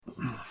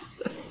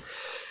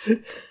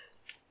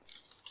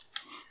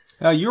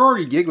You're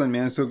already giggling,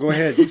 man, so go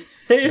ahead.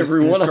 Hey,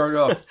 everyone. Start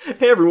off.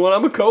 Hey, everyone,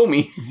 I'm a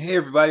Comey. Hey,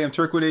 everybody, I'm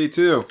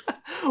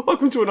Turkwood82.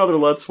 Welcome to another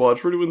Let's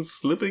Watch. We're doing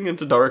Slipping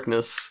into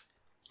Darkness.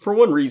 For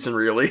one reason,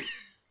 really.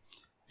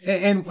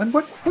 And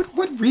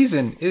what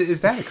reason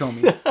is that,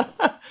 Comey?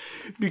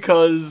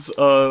 Because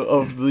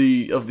of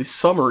the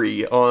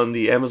summary on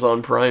the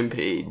Amazon Prime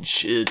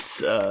page.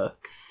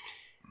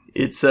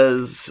 It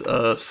says,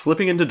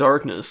 Slipping into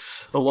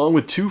Darkness, along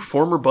with two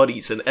former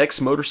buddies, an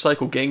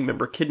ex-motorcycle gang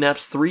member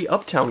kidnaps 3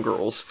 uptown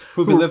girls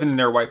Who've been living in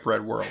their white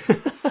bread world.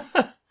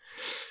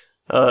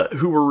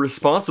 Who were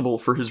responsible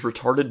for his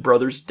retarded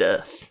brother's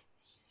death.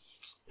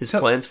 His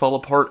plans fall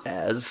apart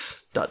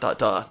as... ...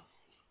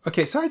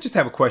 Okay, so I just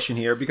have a question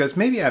here, because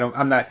maybe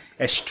I'm not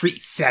as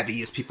street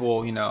savvy as people,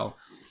 would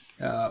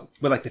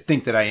like to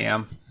think that I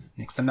am,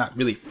 because I'm not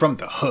really from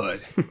the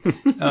hood.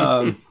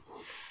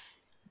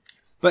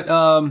 But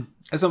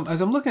as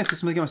I'm looking at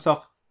this, I'm thinking to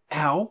myself,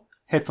 ow,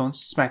 headphones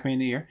smack me in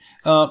the ear.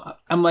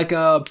 I'm like,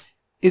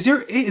 is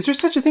there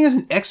such a thing as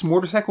an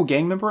ex-motorcycle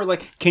gang member?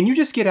 Like, can you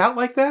just get out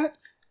like that?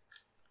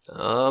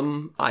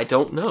 I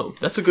don't know.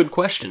 That's a good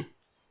question.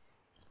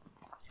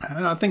 I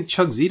don't know, I think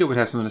Chuck Zito would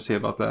have something to say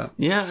about that.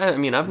 Yeah, I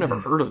mean, I've never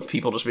heard of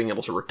people just being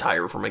able to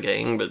retire from a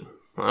gang, but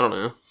I don't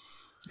know.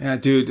 Yeah,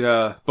 dude,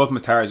 both my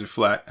tires are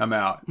flat. I'm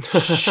out.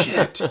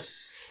 Shit.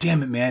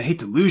 Damn it, man. I hate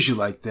to lose you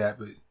like that,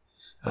 but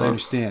I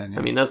understand.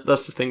 I mean, that's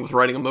the thing with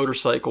riding a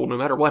motorcycle. No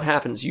matter what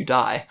happens, you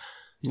die.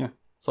 Yeah.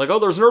 It's like, oh,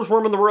 there's an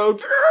earthworm in the road.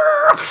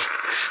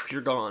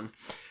 You're gone.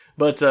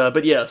 But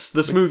yes,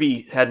 this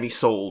movie had me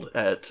sold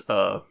at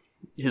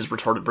his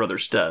retarded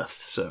brother's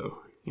death,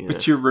 so... Yeah.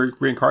 But you're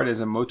reincarnated as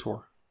a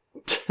motor.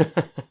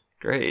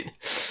 Great.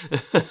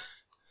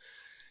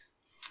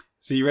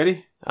 So you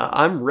ready?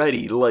 I'm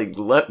ready. Like,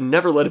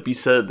 never let it be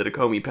said that a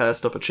Comey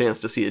passed up a chance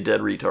to see a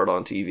dead retard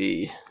on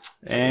TV.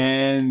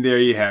 And there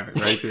you have it,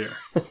 right there.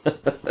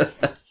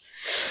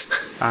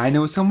 I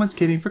know what someone's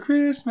getting for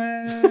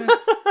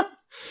Christmas.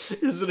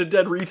 Is it a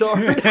dead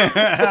retard?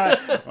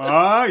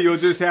 Oh, you'll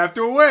just have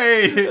to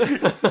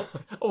wait.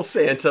 Oh,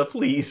 Santa,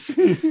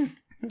 please.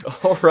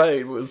 All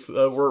right,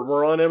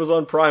 we're on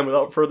Amazon Prime.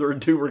 Without further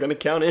ado, we're going to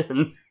count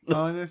in.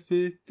 On the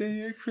 5th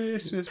day of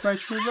Christmas, my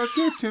true love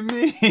gave to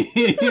me.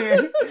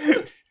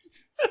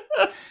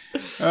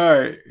 All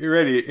right, you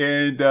ready?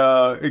 And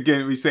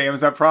again, we say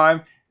Amazon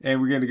Prime, and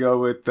we're going to go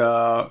with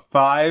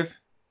 5,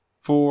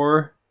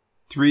 4,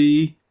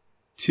 3,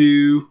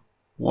 2,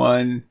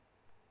 1,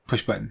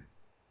 push button.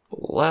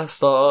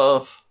 Blast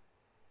off.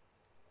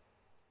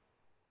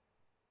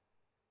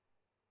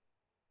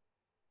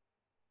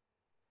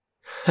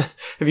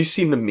 Have you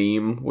seen the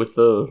meme with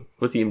the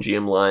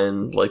MGM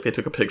lion? Like, they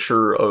took a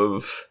picture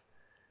of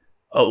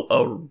a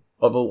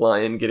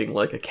lion getting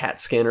like a CAT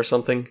scan or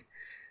something,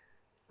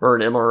 or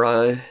an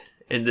MRI,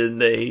 and then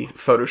they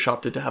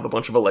photoshopped it to have a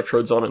bunch of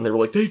electrodes on it, and they were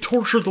like, they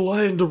tortured the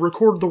lion to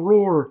record the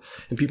roar,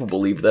 and people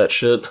believe that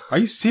shit. Are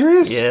you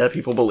serious? Yeah,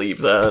 people believe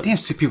that. Damn,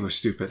 people are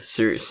stupid.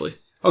 Seriously.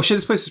 Oh shit,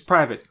 this place is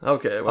private.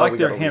 Okay, well, I like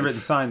their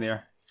handwritten sign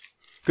there.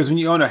 Because when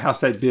you own a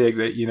house that big,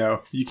 that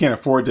you can't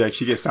afford to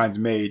actually get signs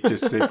made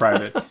just to say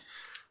private.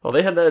 Well,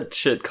 they had that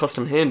shit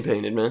custom hand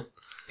painted, man.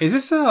 Is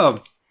this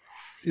a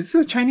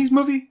Chinese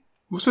movie?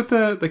 What's with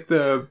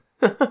the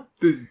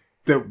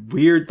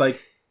weird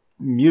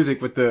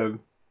music with the,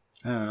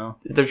 I don't know.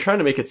 They're trying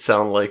to make it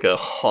sound like a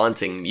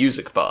haunting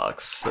music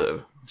box.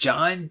 So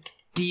John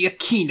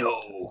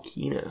D'Aquino.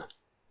 Aquino.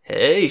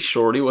 Hey,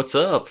 shorty, what's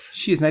up?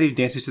 She is not even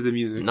dancing to the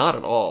music. Not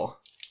at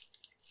all.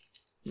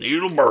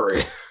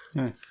 Needleberry.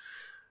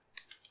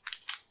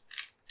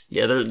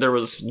 Yeah, there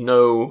was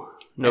no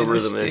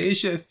rhythm in it.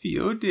 Anastasia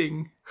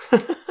Fielding. Why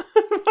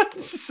did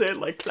you say it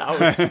like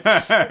Klaus?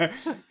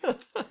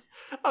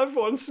 I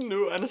once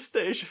knew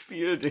Anastasia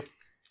Fielding.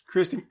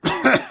 Christy.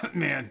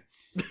 Man.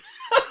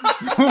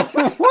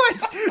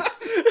 What?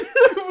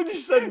 When you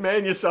said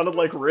man, you sounded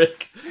like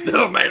Rick.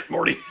 No, man,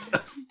 Morty.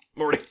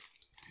 Morty.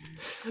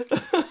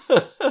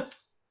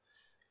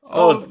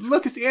 Oh,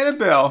 look, it's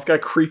Annabelle. It's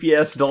got creepy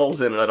ass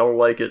dolls in it. I don't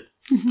like it.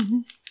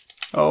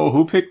 Oh,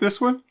 who picked this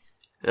one?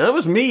 That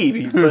was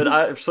me,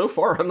 but so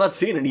far I'm not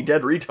seeing any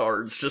dead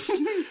retards. Just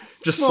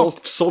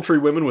sultry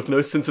women with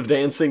no sense of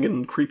dancing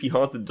and creepy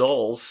haunted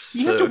dolls.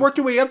 You have to work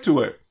your way up to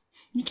it.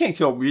 You can't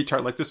kill a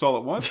retard like this all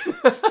at once.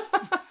 What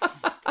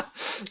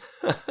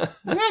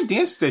kind of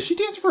dance is this? She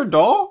dancing for a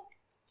doll?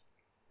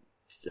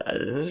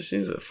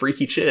 She's a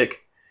freaky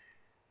chick.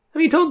 I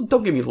mean, don't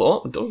get me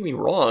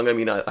wrong. I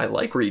mean, I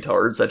like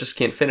retards. I just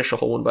can't finish a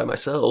whole one by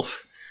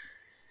myself.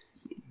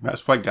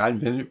 That's why God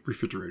invented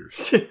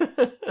refrigerators.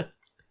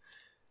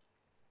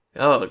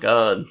 Oh,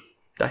 God.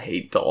 I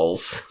hate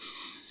dolls.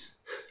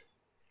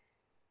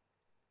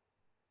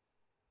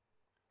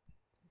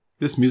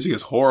 This music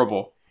is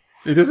horrible.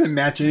 It doesn't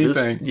match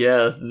anything.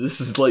 This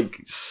is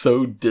like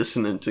so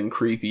dissonant and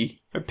creepy.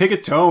 Pick a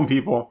tone,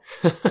 people.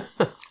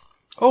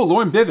 Oh,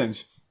 Lauren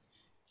Bivens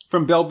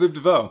from Belle Biv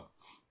DeVoe.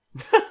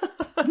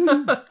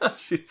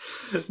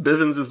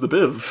 Bivens is the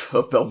Biv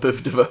of Belle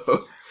Biv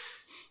DeVoe.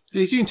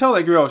 You can tell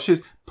that girl,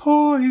 she's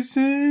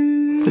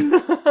poison.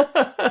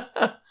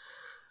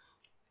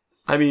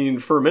 I mean,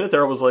 for a minute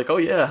there I was like, oh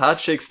yeah, Hot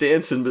Chick's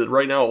dancing, but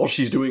right now all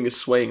she's doing is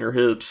swaying her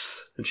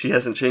hips, and she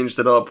hasn't changed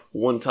it up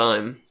one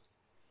time.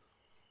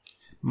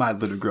 My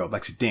little girl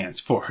likes to dance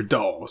for her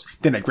dolls.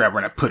 Then I grab her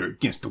and I put her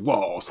against the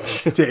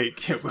walls.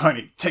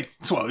 Honey,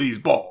 swallow these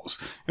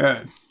balls.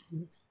 I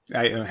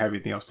don't have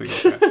anything else to go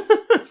with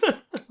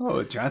that.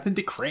 Oh, Jonathan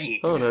DeCrane.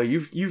 Oh no,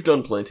 you've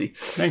done plenty.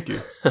 Thank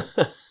you.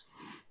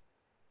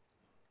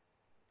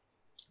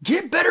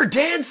 Get better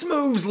dance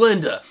moves,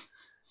 Linda.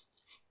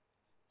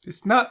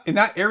 It's not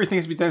everything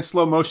has to be done in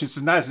slow motion. This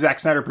is not a Zack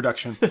Snyder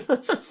production.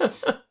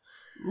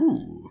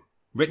 Ooh.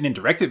 Written and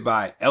directed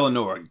by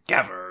Eleanor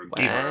Gaver.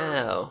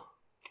 Wow.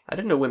 I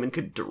didn't know women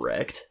could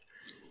direct.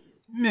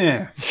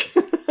 Meh.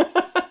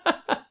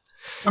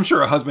 I'm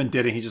sure her husband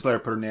did it. He just let her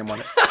put her name on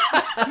it.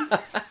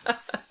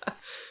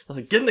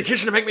 Like, get in the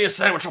kitchen to make me a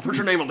sandwich. I'll put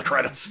your name on the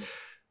credits.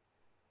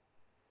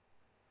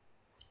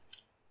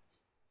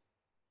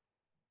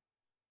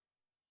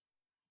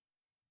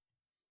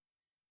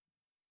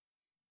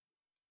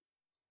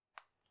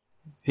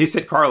 He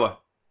said Carla.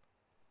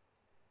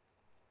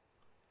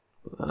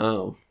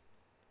 Oh.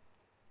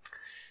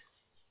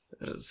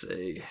 That is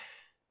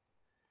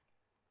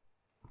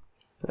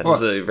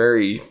a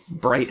very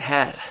bright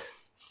hat.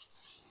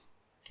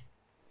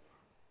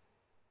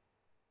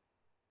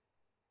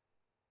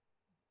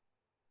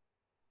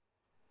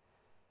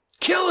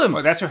 Kill him!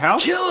 Oh, that's her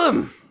house? Kill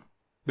him!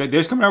 They're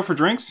just coming out for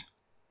drinks?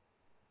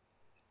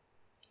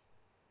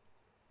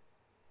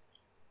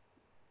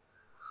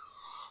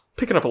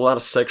 Picking up a lot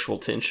of sexual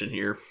tension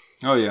here.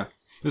 Oh, yeah.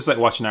 This is like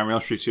watching Nightmare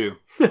on Elm Street, too.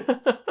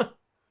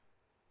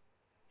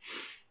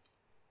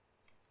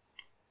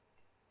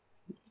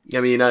 I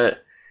mean, and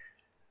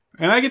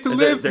I get to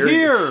live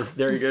here!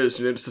 There he goes.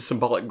 You notice the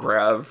symbolic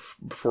grab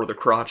before the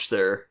crotch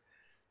there.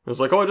 I was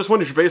like, oh, I just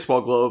wanted your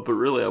baseball glove, but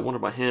really I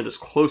wanted my hand as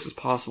close as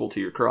possible to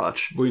your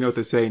crotch. Well, you know what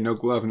they say, no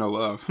glove, no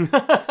love.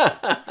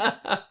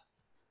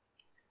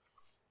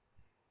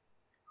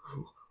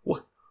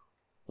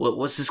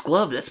 What's this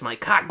glove? That's my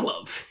cock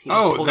glove.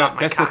 That's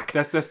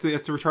the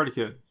retarded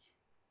kid.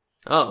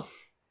 Oh.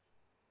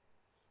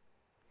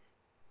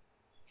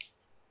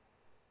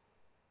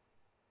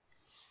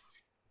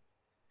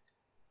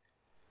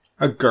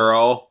 A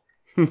girl.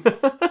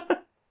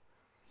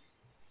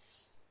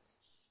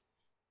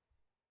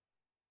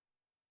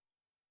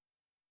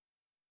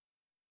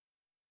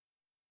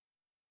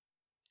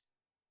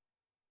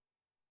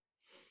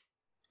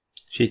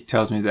 She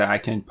tells me that I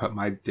can put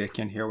my dick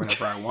in here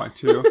whenever I want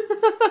to.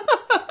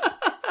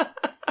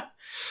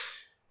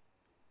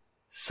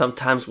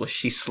 Sometimes when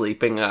she's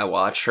sleeping, I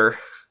watch her.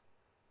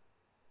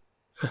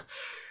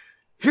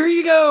 Here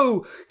you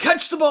go!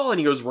 Catch the ball! And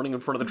he goes running in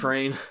front of the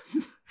train.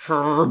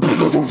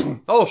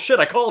 Oh shit,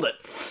 I called it!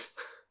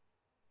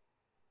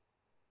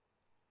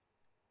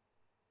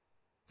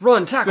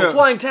 Run, tackle,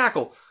 flying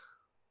tackle!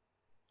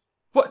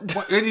 What?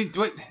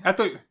 I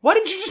thought... Why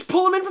did you just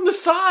pull him in from the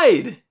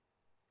side?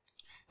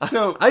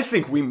 So I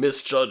think we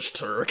misjudged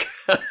Turk.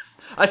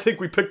 I think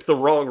we picked the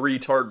wrong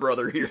retard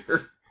brother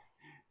here.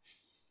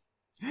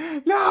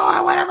 No,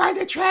 I want to ride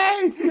the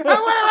train!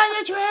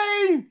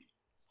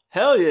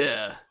 Hell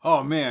yeah.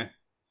 Oh, man.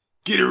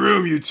 Get a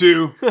room, you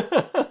two.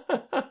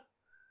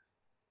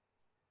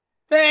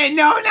 Hey,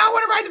 no, I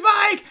want to ride the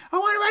bike!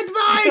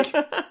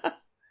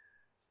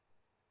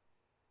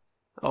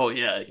 Oh,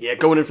 yeah,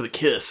 going in for the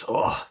kiss.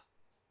 Oh.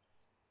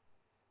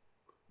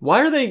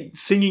 Why are they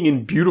singing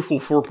in beautiful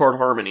 4-part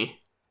harmony?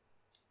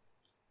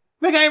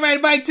 Look, I ride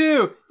a bike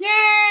too!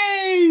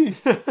 Yay!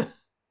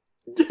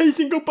 Yeah, you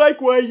can go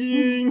bike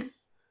riding.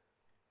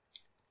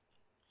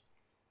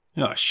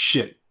 Oh,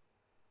 shit.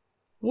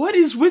 What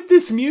is with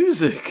this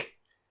music?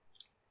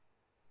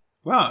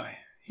 Wow,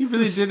 he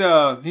really did,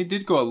 he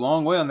did go a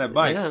long way on that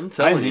bike. Yeah, I'm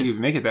telling I didn't think he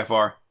would make it that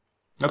far.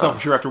 I thought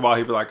for sure after a while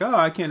he'd be like, oh,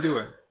 I can't do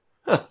it.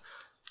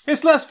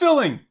 It's less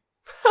filling.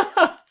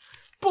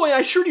 Boy,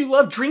 I sure do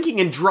love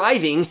drinking and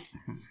driving.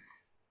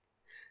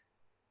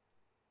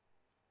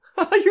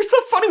 You're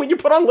so funny when you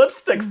put on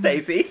lipstick,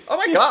 Stacy. Oh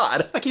my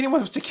god. Like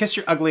anyone wants to kiss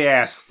your ugly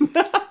ass.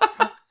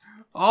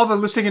 All the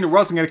lipstick in the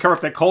world's going to cover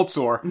up that cold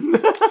sore.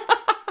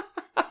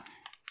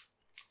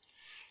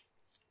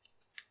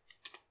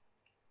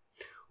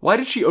 Why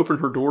did she open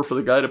her door for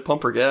the guy to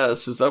pump her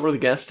gas? Is that where the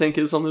gas tank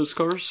is on those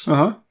cars?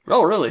 Uh-huh.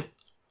 Oh, really?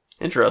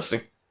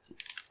 Interesting.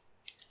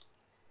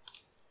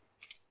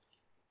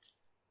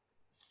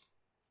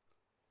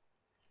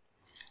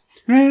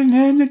 And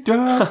in the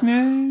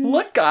darkness.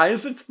 Look,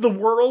 guys, it's the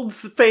world's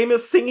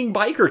famous singing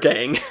biker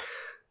gang.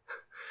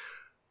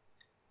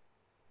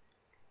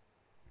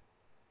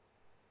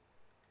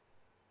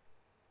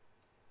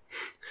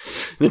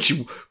 Then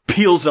she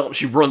peels out and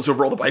she runs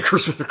over all the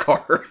bikers with her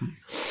car.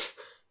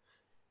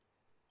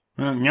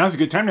 Now's a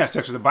good time to have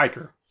sex with a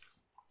biker.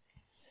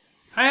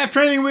 I have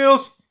training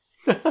wheels.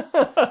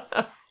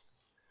 I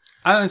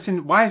don't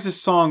understand. Why is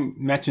this song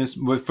matching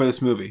for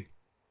this movie?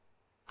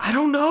 I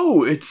don't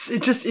know.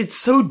 It's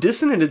so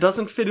dissonant. It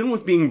doesn't fit in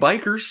with being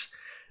bikers.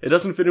 It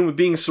doesn't fit in with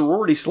being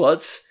sorority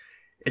sluts.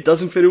 It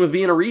doesn't fit in with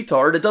being a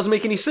retard. It doesn't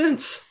make any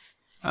sense.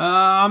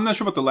 I'm not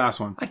sure about the last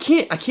one. I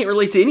can't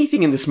relate to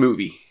anything in this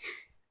movie.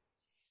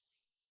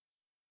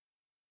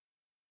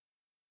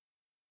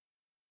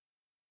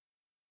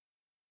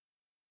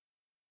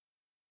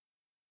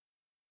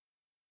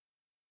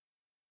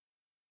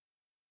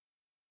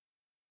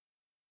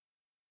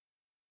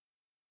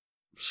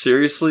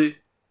 Seriously?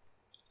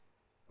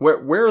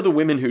 Where are the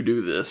women who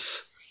do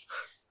this?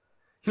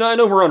 You know, I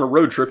know we're on a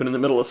road trip and in the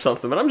middle of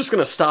something, but I'm just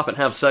gonna stop and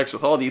have sex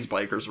with all these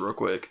bikers real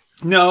quick.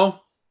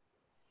 No.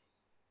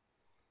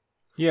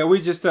 Yeah,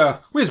 we just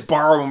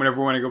borrow them whenever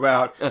we want to go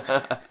out.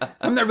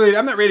 I'm not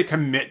ready to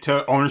commit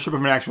to ownership of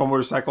an actual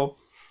motorcycle.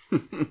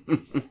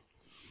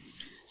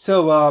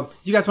 So,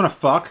 you guys want to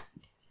fuck?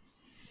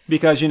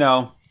 Because,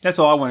 that's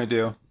all I want to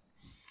do.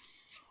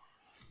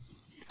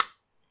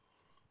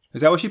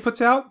 Is that what she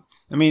puts out?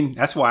 I mean,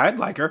 that's why I'd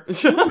like her.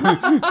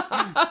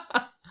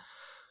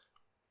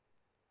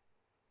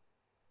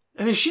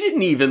 I mean, she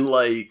didn't even,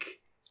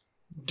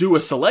 do a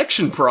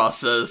selection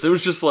process. It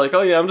was just like,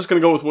 oh yeah, I'm just gonna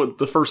go with what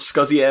the first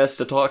scuzzy ass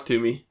to talk to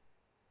me.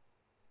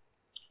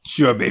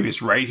 Sure, baby,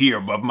 it's right here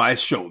above my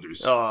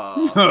shoulders.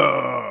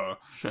 Hi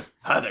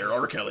there,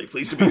 R. Kelly.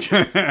 Pleased to meet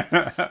you.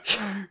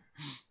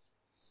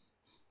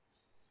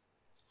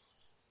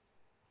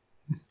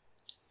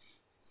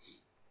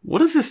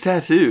 What is this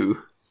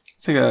tattoo?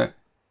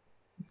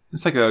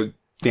 It's like a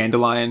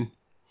dandelion.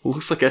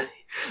 Looks like a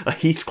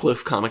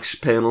Heathcliff comics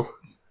panel.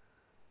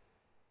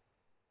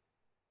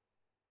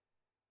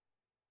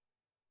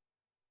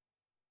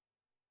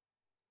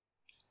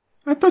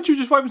 I thought you were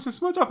just wiping some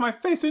smudge off my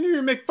face. I knew you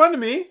were make fun of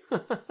me.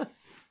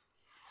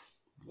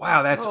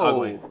 Wow, that's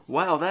ugly.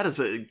 Wow, that is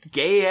a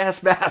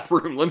gay-ass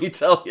bathroom, let me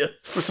tell you.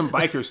 For some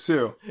bikers,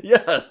 too.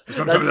 Yeah.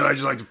 Sometimes I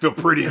just like to feel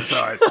pretty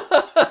inside.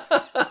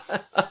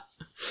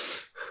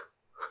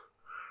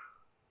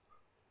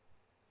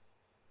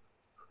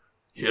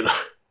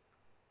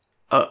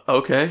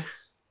 Okay.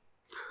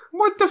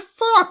 What the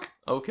fuck?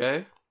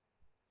 Okay.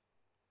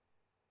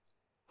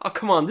 Oh,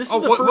 come on. This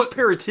is the first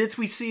pair of tits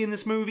we see in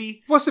this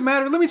movie. What's the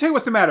matter? Let me tell you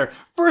what's the matter.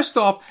 First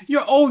off,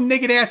 your old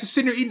naked ass is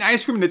sitting there eating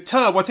ice cream in the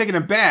tub while taking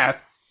a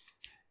bath.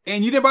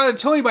 And you didn't bother to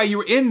tell anybody you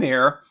were in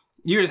there.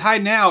 You're just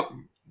hiding out.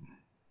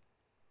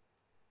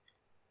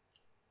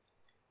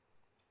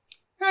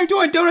 I'm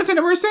doing donuts in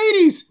a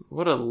Mercedes.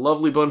 What a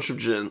lovely bunch of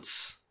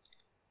gents.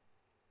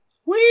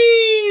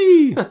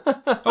 Whee!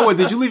 Oh, wait,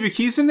 did you leave your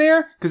keys in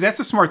there? Because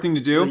that's a smart thing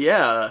to do.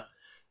 Yeah.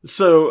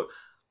 So,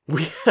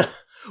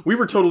 we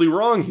were totally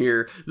wrong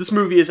here. This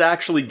movie is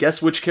actually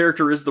Guess Which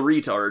Character is the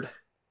Retard.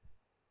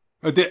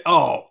 I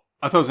thought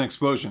it was an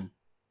explosion.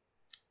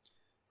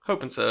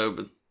 Hoping so,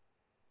 but...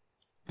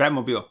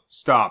 Batmobile,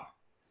 stop.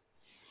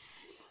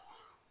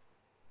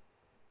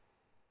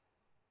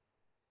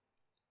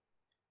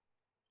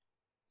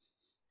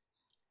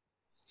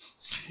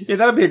 Yeah,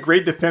 that'd be a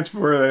great defense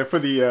for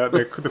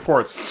the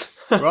courts.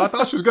 Well, I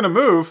thought she was going to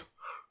move.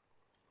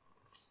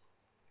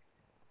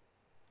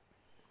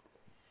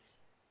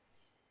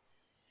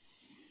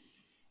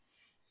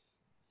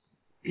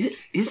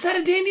 Is that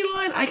a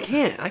dandelion? I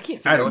can't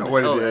figure I don't know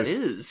what the hell it that is.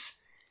 is.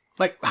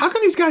 Like, how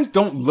come these guys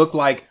don't look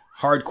like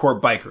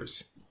hardcore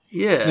bikers?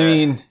 Yeah. I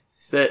mean...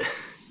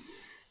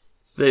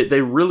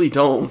 They really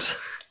don't.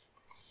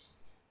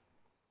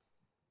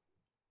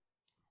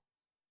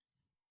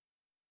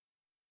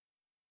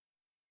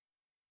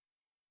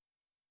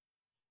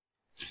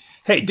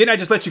 Hey, didn't I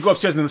just let you go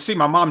upstairs and see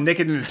my mom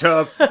naked in the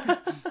tub?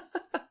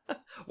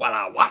 While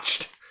I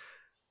watched.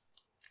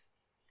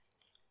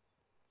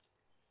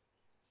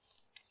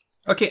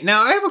 Okay,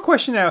 now I have a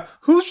question now.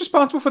 Who's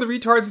responsible for the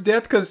retard's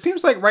death? Because it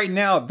seems like right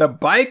now, the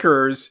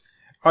bikers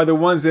are the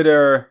ones that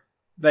are,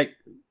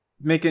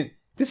 making...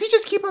 Does he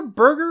just keep a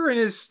burger in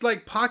his,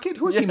 pocket?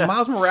 Who is he,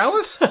 Miles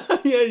Morales?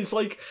 Yeah, he's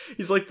like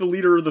the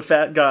leader of the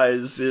fat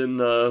guys in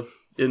the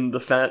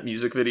fat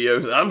music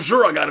videos. I'm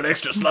sure I got an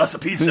extra slice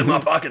of pizza in my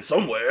pocket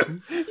somewhere.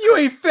 You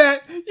ain't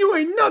fat. You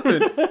ain't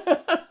nothing.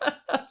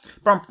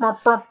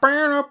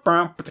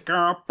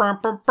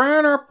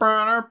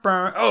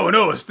 Oh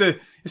no, it's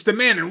the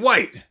man in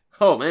white.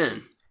 Oh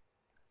man.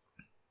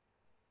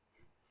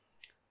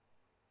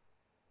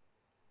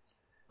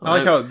 I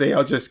like how they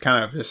all just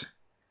kind of just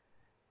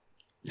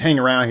hang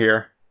around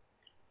here.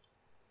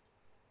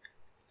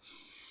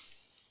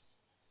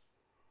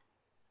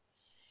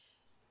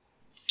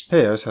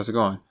 Hey, how's it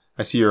going?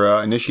 I see you're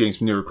initiating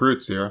some new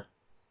recruits here.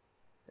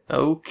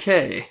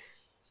 Okay.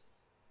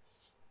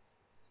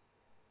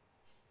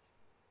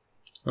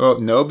 Oh,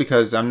 no,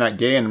 because I'm not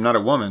gay and I'm not a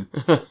woman.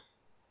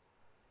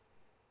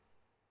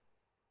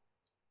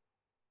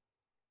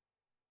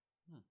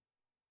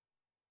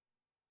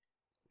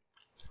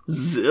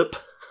 Zip.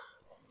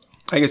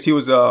 I guess he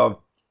was,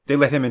 they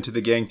let him into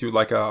the gang through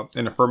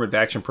an affirmative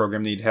action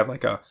program. They'd have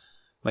like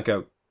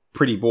a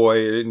pretty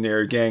boy in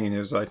their gang, and it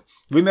was like,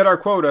 we met our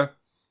quota.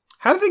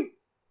 How did they...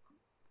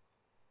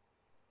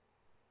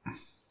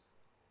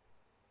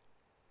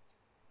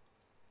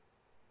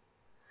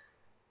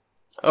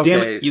 Okay,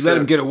 damn it, you let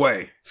him get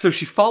away. So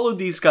she followed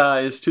these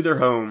guys to their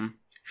home,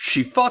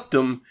 she fucked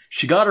him,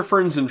 she got her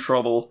friends in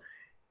trouble,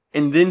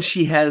 and then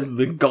she has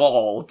the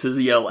gall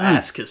to yell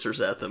ass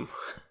kissers at them.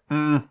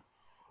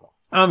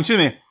 Excuse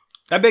me.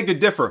 I beg to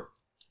differ.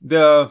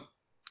 The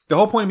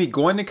whole point of me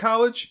going to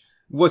college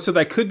was so that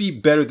I could be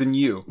better than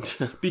you.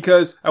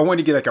 Because I wanted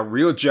to get like a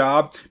real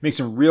job, make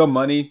some real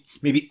money,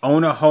 maybe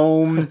own a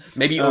home.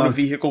 Maybe own a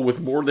vehicle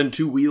with more than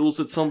 2 wheels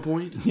at some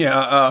point.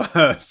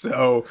 Yeah,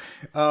 so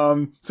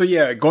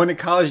yeah, going to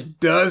college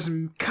does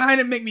kind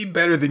of make me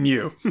better than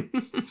you.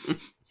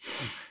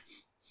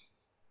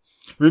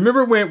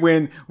 Remember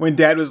when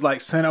Dad was like,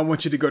 "Son, I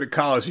want you to go to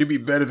college. You'd be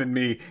better than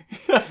me."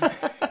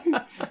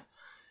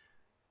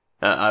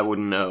 I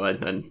wouldn't know.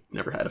 I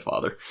never had a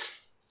father.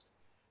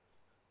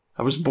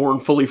 I was born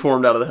fully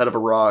formed out of the head of a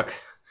rock.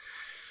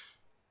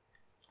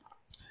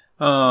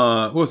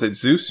 What was it,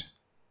 Zeus?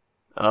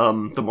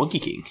 The Monkey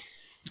King.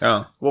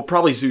 Oh. Well,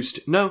 probably Zeus.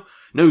 No,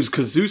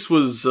 because Zeus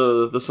was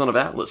the son of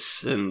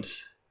Atlas, and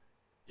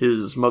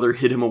his mother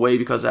hid him away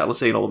because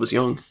Atlas ate all of his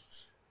young.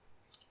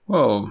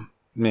 Well,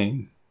 I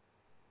mean,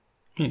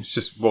 it's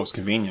just what was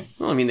convenient.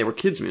 Well, I mean, they were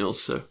kids'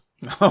 meals, so.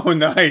 Oh,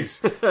 nice.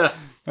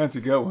 That's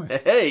a good one.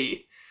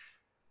 Hey!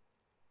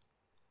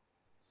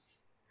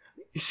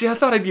 You see, I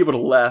thought I'd be able to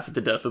laugh at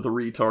the death of the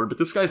retard, but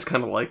this guy's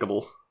kind of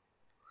likable.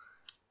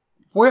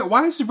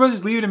 Why is his brother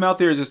just leaving him out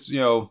there just,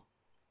 Oh,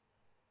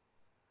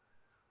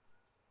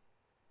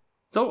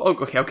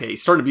 okay,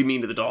 he's starting to be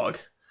mean to the dog.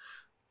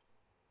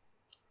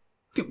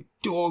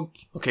 Dog.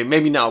 Okay,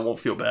 maybe now I won't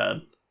feel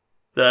bad.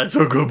 That's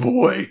a good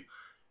boy.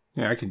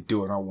 Yeah, I can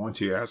do it. I want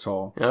to,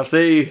 asshole. Now, if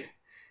they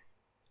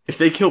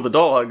kill the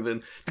dog,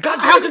 then...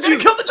 How could you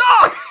kill the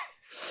dog?!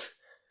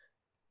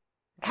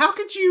 How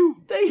could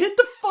you... They hit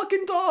the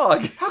fucking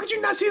dog! How could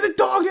you not see the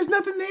dog? There's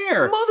nothing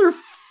there.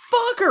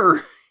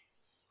 Motherfucker!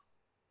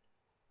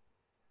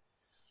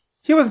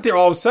 He wasn't there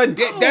all of a sudden.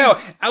 Now,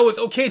 I was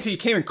okay until you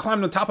came and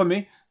climbed on top of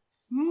me.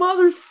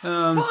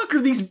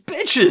 Motherfucker, these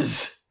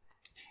bitches!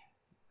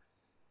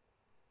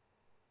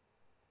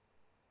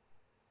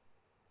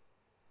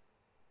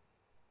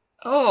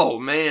 Oh,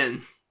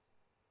 man.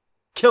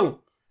 Kill him.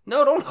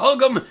 No, don't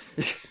hug him!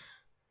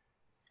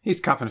 He's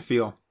copping a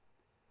feel.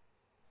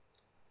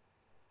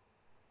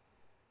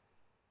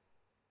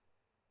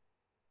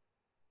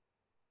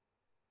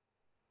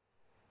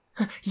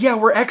 Yeah,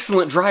 we're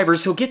excellent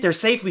drivers. He'll get there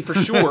safely for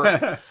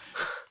sure.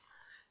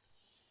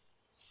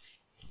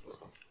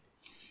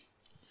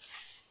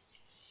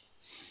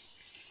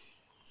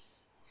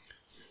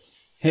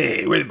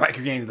 Hey, we're the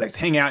biker gang. Let's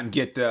hang out and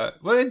get... Well,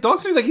 the dog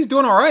seems like he's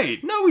doing all right.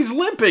 No, he's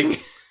limping.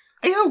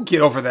 Hey, I'll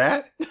get over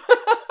that. I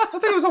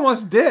thought he was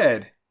almost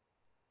dead.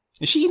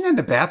 Is she eating in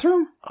the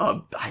bathroom?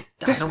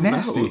 That's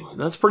nasty. Know.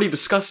 That's pretty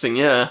disgusting,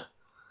 yeah.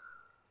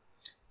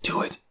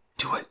 Do it.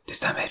 This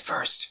time head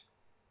first.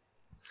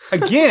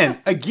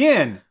 Again.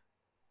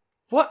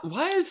 What?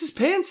 Why is his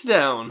pants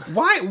down?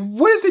 Why?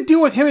 What is the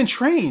deal with him and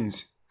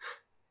trains?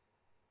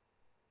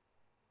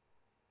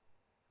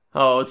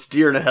 Oh, it's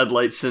deer in a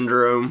headlight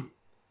syndrome.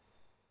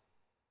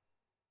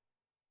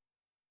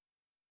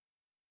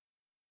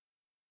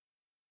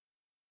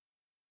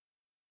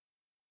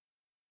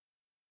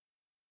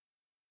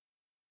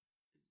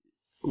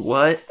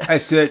 What? I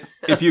said,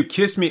 if you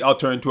kiss me, I'll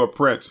turn into a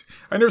prince.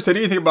 I never said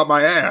anything about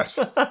my ass.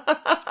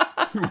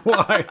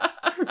 Why?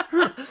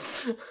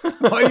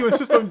 Why do you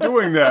insist on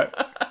doing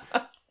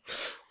that?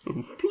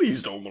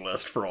 Please don't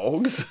molest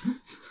frogs.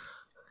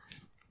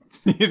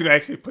 He's going to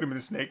actually put him in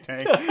the snake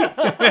tank.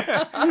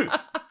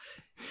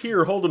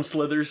 Here, hold him,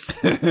 Slithers.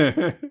 Oh,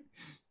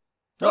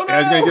 no!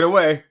 He's going to get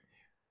away.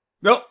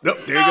 Nope, there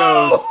he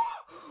goes.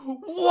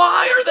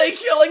 Why are they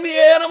killing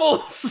the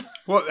animals?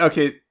 Well,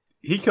 okay,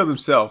 he killed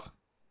himself.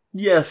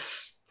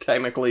 Yes,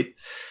 technically.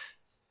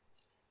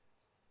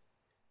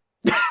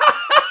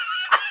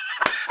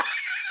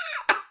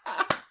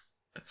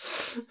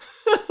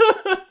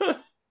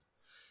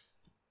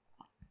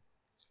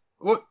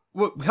 What?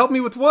 Help me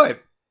with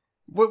what?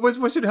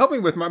 What's it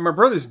helping with? My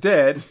brother's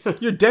dead.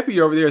 Your deputy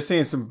over there is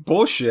saying some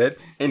bullshit.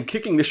 And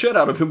kicking the shit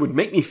out of him would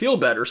make me feel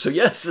better. So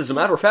yes, as a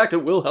matter of fact,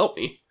 it will help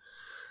me.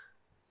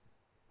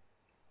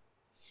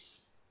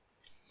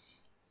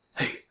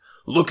 Hey,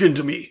 look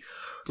into me.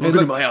 Look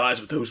into my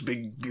eyes with those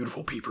big,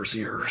 beautiful peeper's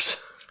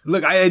ears.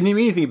 Look, I didn't mean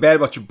anything bad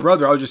about your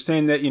brother. I was just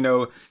saying that,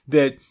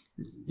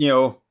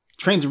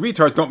 trains and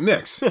retards don't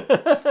mix.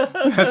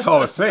 That's all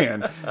I was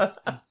saying.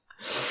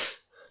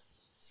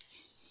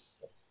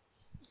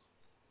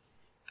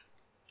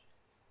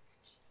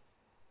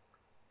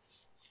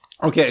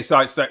 Okay, so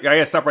I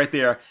gotta stop right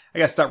there. I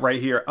gotta stop right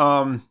here.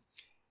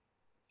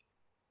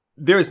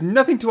 There is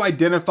nothing to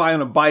identify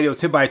on a body that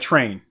was hit by a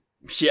train.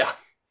 Yeah.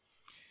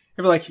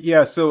 They were like,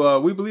 yeah,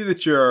 so we believe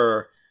that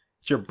your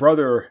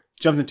brother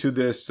jumped into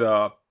this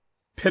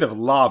pit of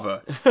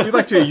lava. We'd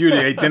like you to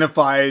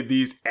identify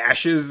these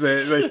ashes.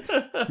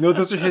 No,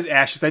 those are his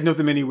ashes. I'd know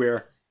them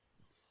anywhere.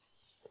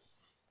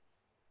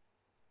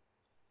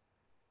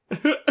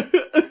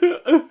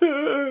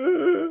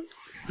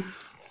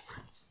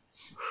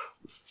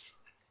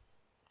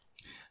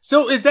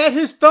 So is that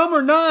his thumb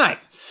or not?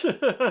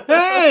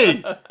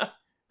 Hey!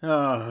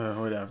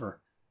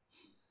 Whatever.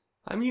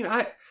 I mean,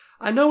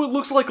 I know it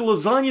looks like a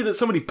lasagna that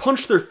somebody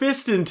punched their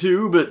fist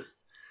into, but...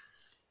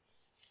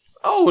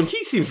 Oh, and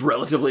he seems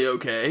relatively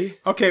okay.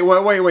 Okay,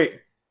 wait.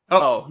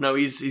 Oh, no,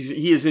 he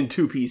is in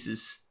two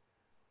pieces.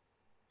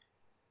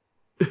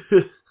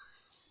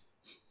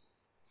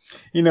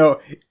 You know,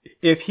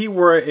 if he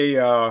were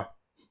a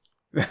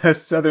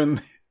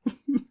southern...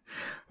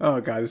 Oh,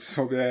 God, this is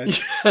so bad.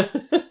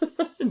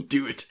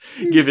 Do it.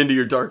 Give into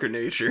your darker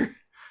nature.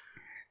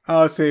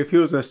 I'll say if he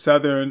was a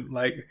southern,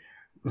 like,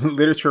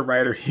 literature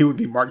writer, he would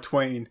be Mark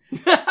Twain.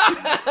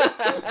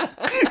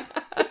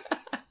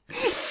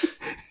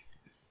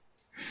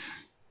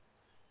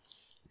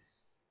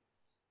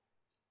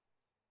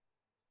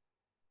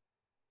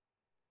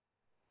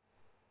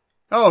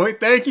 Oh,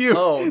 thank you.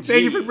 Oh,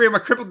 thank you for bringing my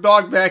crippled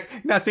dog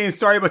back. Not saying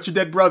sorry about your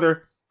dead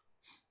brother.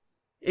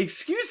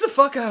 Excuse the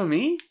fuck out of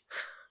me?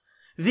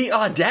 The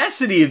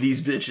audacity of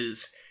these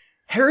bitches.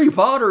 Harry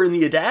Potter and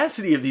the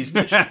audacity of these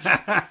bitches.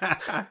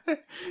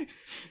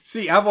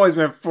 See, I've always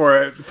been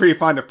pretty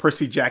fond of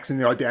Percy Jackson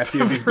and the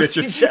audacity of these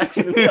Percy bitches.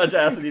 Jackson and the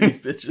audacity of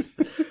these bitches.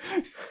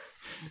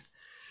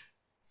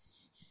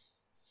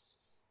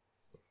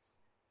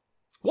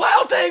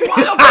 Wild thing!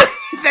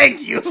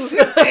 Thank you.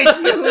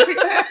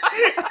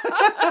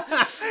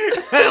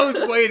 I was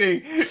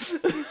waiting.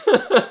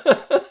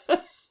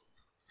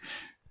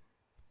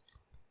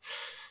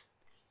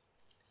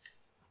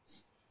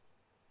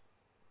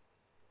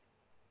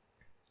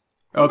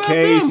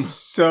 Okay,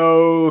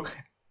 so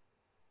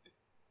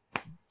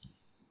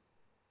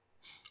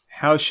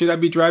how should I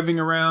be driving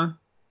around?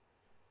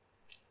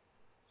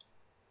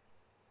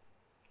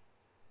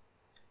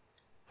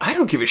 I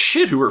don't give a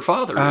shit who her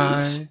father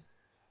is.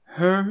 I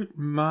hurt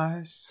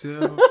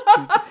myself.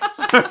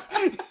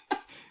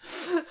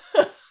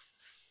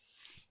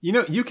 You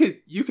know, you could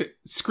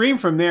scream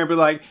from there and be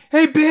like,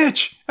 "Hey,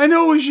 bitch! I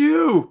know it was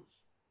you."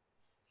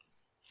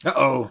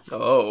 Uh-oh.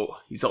 Oh,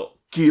 he's all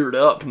geared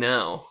up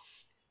now.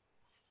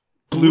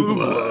 Blue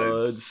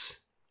Bloods.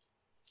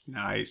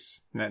 Nice.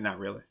 Not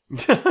really.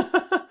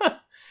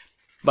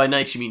 By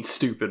nice, you mean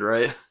stupid,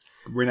 right?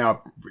 We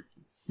now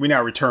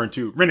return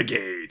to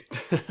Renegade,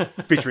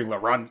 featuring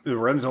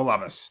Lorenzo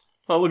Lamas.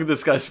 Oh, look at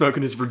this guy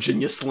smoking his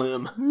Virginia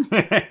Slim.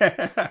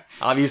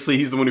 Obviously,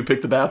 he's the one who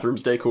picked the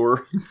bathroom's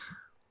decor.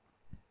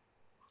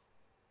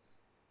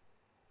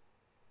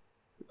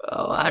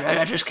 Oh,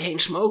 I just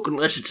can't smoke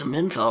unless it's a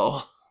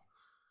menthol.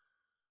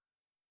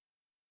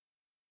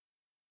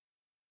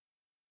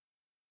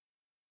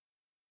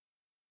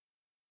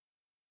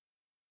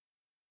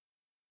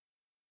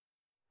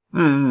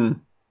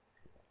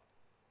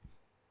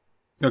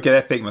 Okay,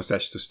 that fake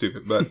mustache is so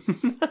stupid, but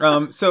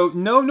so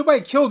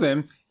nobody killed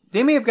him.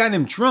 They may have gotten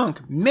him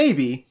drunk,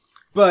 maybe,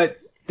 but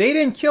they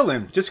didn't kill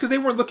him just because they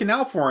weren't looking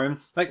out for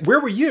him. Like, where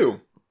were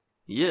you?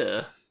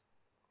 Yeah.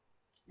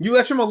 You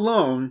left him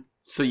alone.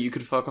 So you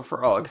could fuck a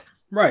frog.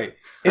 Right.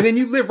 And then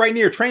you live right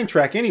near a train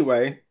track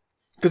anyway,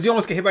 because you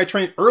almost got hit by a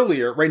train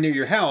earlier right near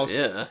your house.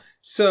 Yeah.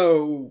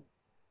 So,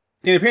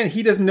 and apparently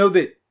he doesn't know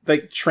that,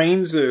 like,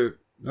 trains are...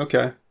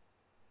 Okay.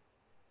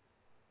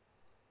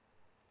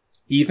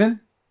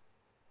 Even?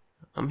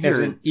 I'm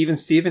hearing... Even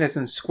Steven as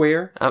in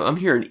square? I'm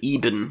hearing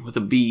Eben with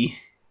a B.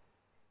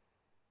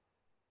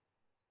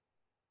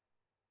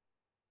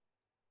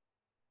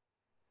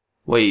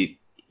 Wait,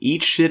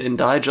 eat shit and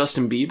die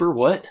Justin Bieber?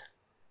 What?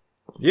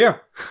 Yeah.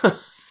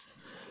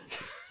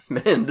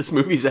 Man, this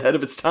movie's ahead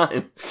of its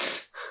time.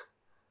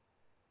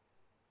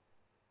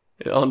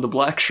 On the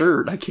black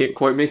shirt, I can't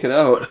quite make it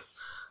out.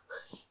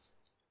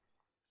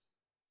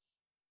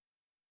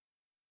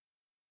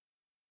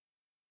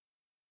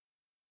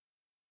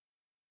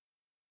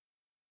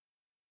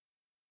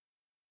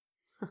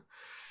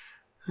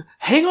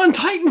 Hang on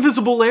tight,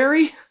 Invisible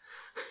Larry!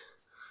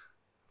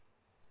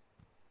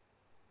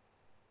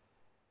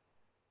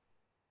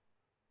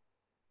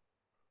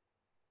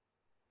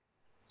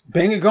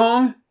 Bang a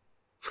gong?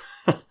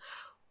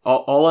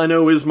 All I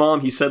know is,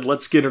 Mom, he said,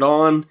 let's get it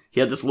on.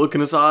 He had this look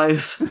in his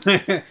eyes.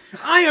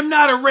 I am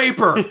not a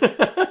raper!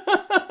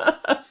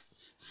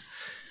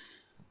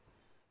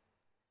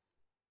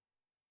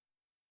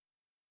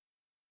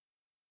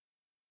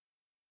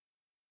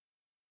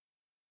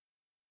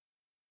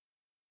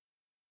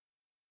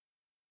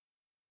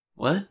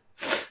 What?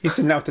 He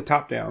said not with the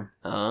top down.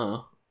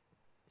 Oh.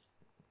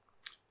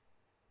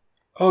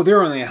 Oh,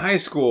 they're only in high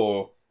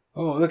school.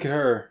 Oh, look at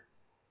her.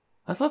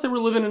 I thought they were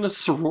living in a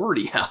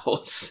sorority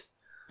house.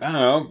 I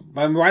don't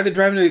know. Why are they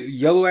driving a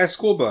yellow-ass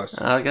school bus?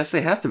 I guess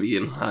they have to be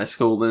in high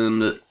school then,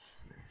 but...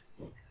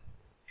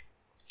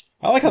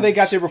 I like how they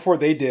got there before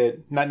they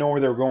did, not knowing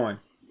where they were going.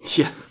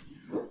 Yeah.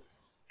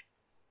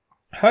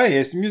 Hey,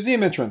 it's the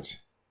museum entrance.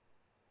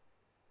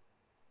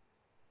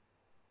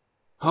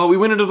 Oh, we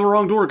went into the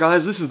wrong door,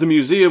 guys. This is the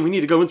museum. We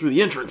need to go in through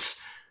the entrance.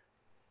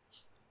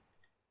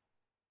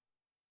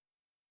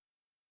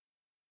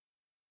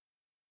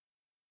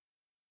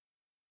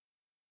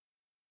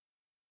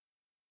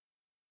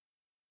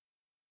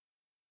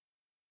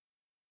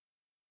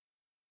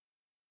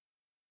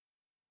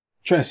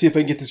 Trying to see if I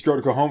can get this girl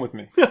to go home with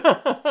me.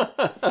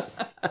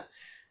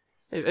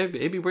 Hey,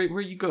 baby, where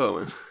you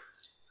going?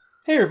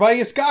 Hey, everybody,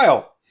 it's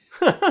Kyle.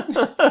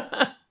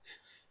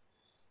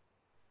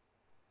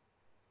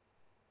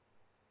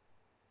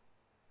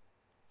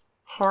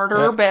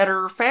 Harder,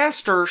 better,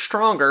 faster,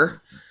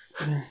 stronger.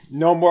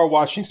 No more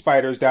watching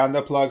spiders down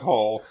the plug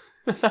hole.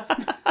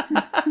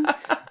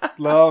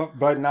 Love,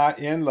 but not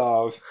in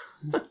love.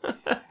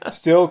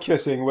 Still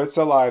kissing with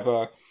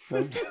saliva.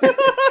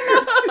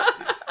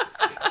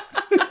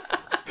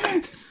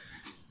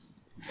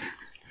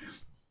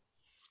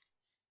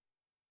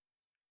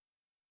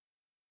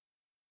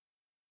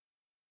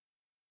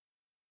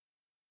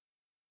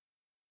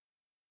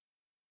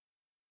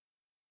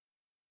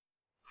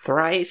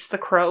 Thrice the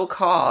crow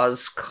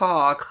caws,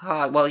 caw,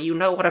 caw. Well, you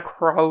know what a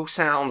crow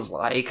sounds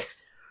like.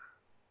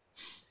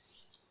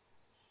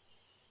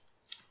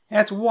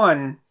 That's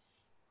one.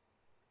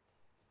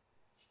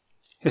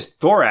 His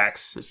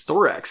thorax. His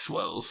thorax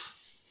swells.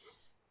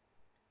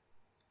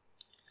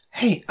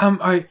 Hey,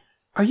 are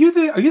you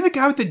the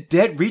guy with the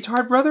dead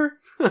retard brother?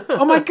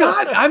 Oh my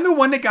God, I'm the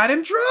one that got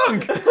him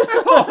drunk.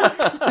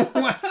 Oh,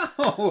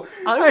 wow.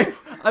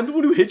 I'm the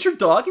one who hit your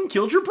dog and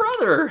killed your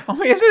brother. Oh,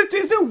 is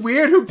it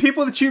weird who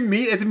people that you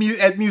meet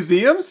at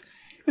museums?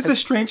 It's the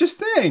strangest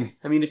thing.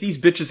 I mean, if these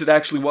bitches had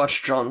actually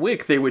watched John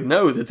Wick, they would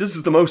know that this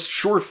is the most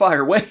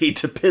surefire way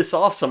to piss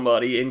off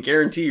somebody and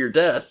guarantee your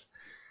death.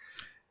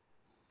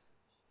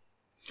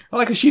 I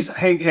like how she's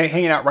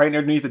hanging out right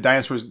underneath the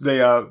dinosaurs,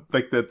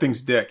 like the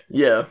thing's dick.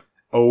 Yeah.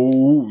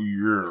 Oh,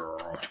 yeah.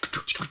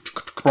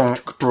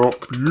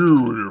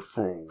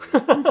 Beautiful.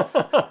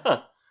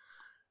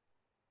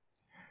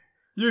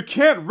 You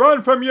can't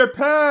run from your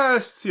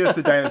past. See, that's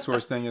the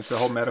dinosaurs thing. It's a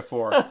whole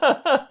metaphor.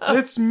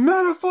 It's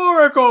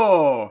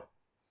metaphorical.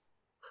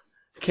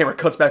 Camera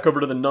cuts back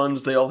over to the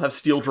nuns. They all have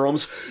steel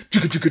drums.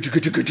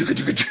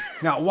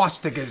 Now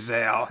watch the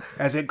gazelle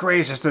as it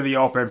grazes through the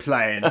open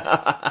plain.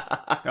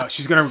 Oh,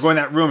 she's going to go in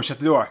that room, shut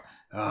the door.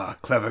 Ah,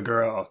 clever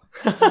girl.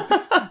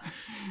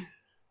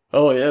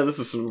 Oh, yeah, this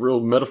is some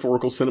real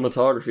metaphorical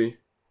cinematography.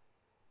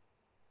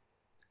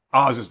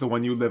 Oz is the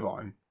one you live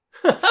on.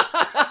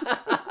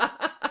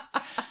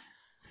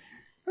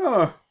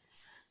 Oh.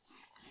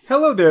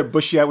 Hello there,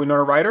 bushy-eyed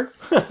Winona Ryder.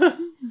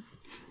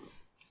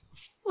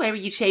 Why were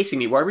you chasing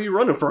me? Why were you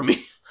running from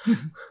me?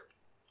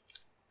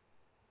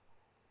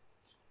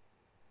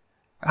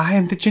 I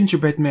am the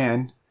gingerbread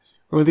man.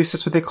 Or at least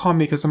that's what they call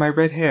me because of my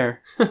red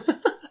hair.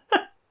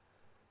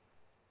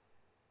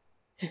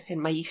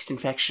 And my yeast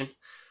infection.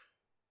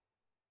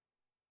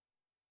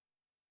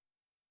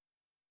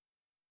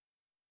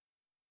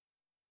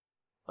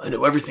 I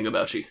know everything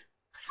about you.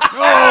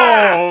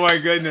 Oh my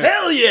goodness.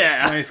 Hell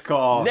yeah! Nice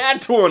call.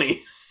 Nat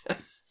 20.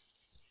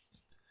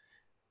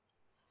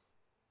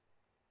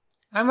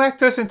 I'm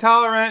lactose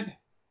intolerant.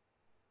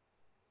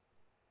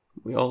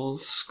 We all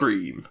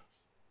scream.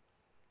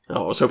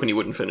 Oh, I was hoping you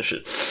wouldn't finish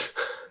it.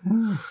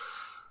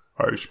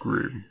 I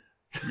scream.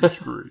 You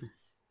scream.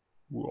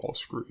 We all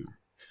scream.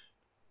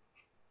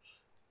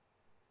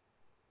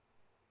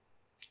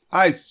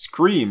 I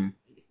scream.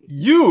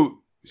 You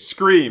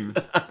scream.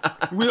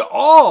 We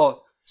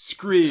all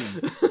scream.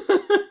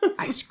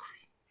 I scream.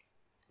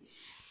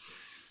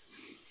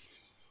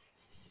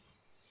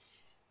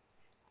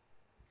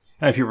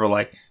 And people are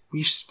like, will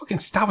you just fucking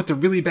stop with the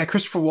really bad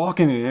Christopher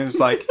Walken? And it's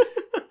like,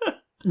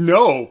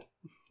 no.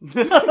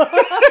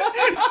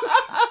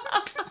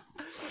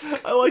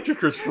 I liked your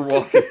Christopher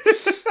Walken.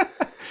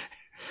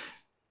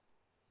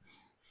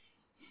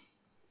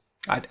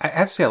 I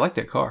have to say, I like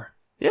that car.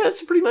 Yeah,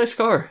 it's a pretty nice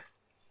car.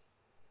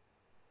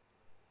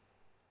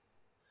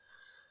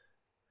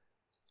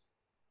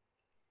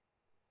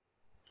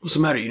 What's the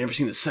matter? You never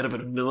seen the set of a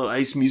Vanilla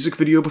Ice music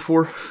video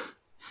before?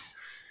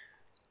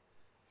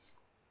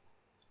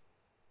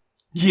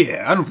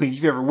 Yeah, I don't think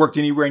you've ever worked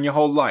anywhere in your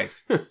whole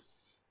life.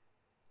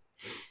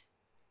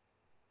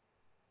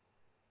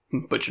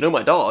 But you know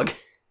my dog,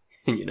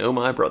 and you know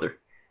my brother.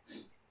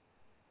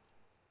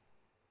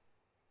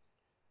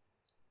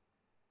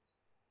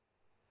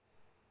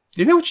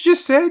 You know what you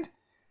just said?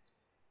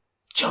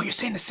 Joe, you're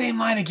saying the same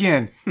line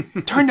again.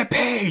 Turn the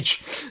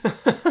page.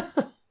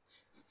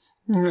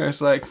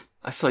 It's like...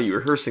 I saw you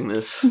rehearsing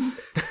this.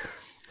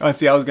 I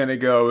see, I was going to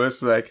go.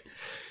 It's like,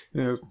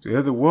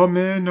 there's a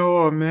woman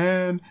or a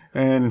man.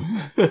 And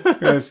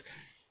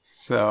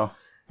so,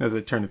 there's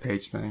a turn the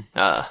page thing.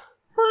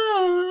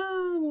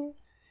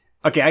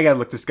 Okay, I got to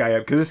look this guy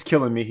up because it's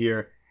killing me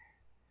here.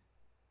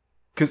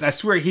 Because I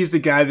swear he's the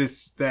guy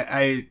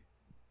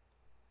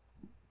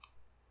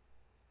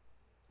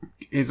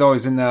is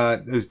always in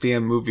those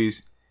damn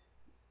movies.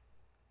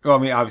 Well, I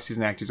mean, obviously he's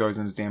an actor. He's always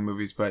in those damn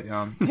movies. But,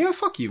 yeah,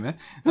 fuck you, man.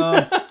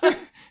 I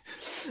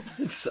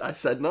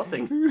said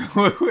nothing.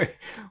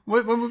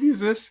 What movie is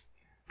this?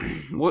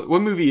 What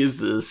movie is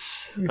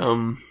this?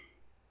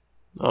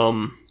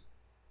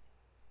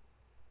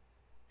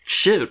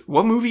 Shit,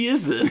 what movie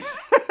is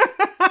this?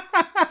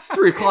 It's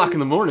 3 o'clock in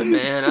the morning,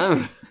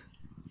 man.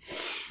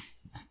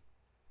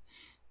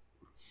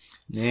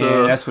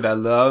 That's what I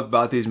love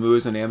about these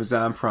movies on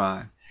Amazon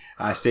Prime.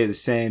 I stay the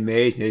same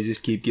age, they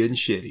just keep getting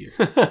shittier.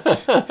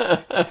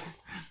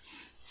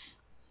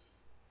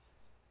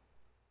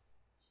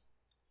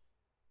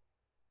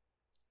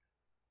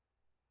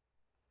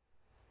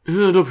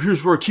 And up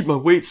here's where I keep my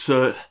weights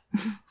right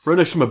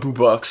next to my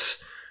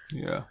boombox.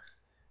 Yeah.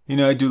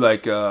 I do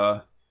like,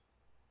 hey,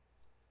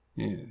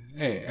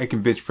 I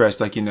can bench press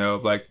like,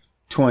 like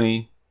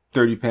 20,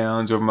 30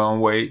 pounds over my own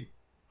weight.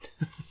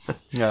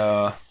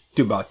 Do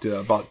about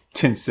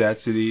 10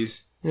 sets of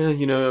these.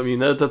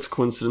 Yeah, that's a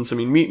coincidence. I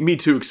mean, me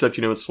too, except,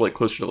 it's like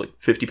closer to like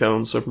 50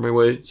 pounds over my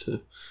weight, so.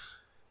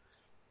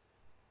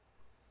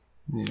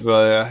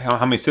 Well,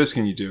 how many steps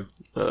can you do?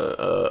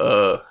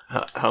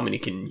 How many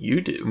can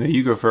you do? No,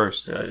 you go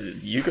first.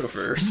 You go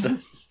first.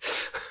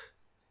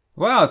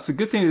 Wow, it's a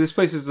good thing that this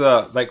place is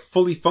like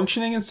fully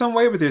functioning in some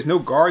way, but there's no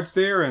guards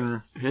there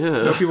and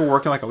no people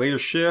working like a later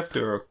shift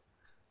or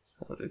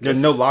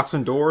there's no locks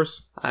on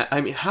doors.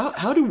 I mean,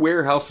 how do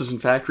warehouses and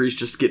factories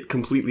just get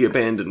completely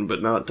abandoned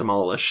but not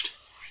demolished?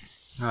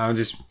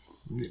 Just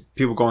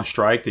people go on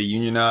strike, they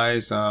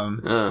unionize.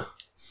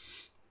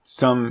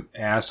 Some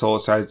asshole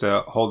decides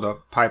to hold a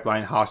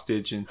pipeline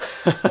hostage and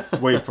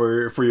wait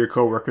for your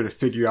coworker to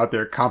figure out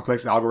their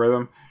complex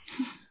algorithm.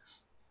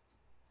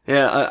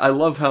 Yeah, I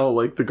love how,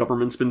 like, the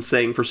government's been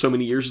saying for so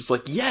many years, it's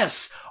like,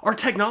 yes, our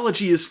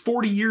technology is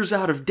 40 years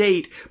out of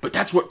date, but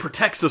that's what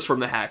protects us from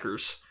the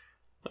hackers.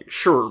 Like,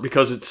 sure,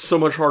 because it's so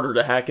much harder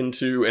to hack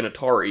into an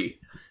Atari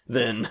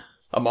than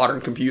a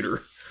modern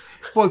computer.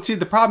 Well, see,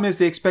 the problem is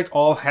they expect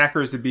all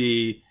hackers to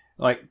be,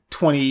 like,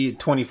 20,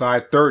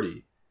 25,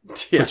 30.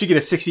 Yeah. But you get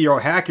a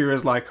 60-year-old hacker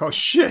who's like, oh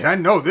shit, I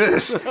know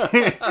this.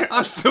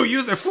 I'm still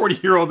using a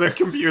 40-year-old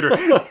computer.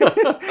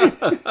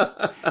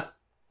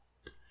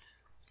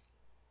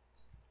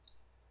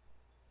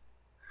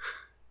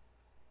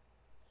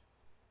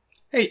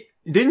 Hey,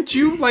 didn't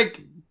you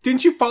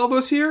follow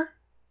us here?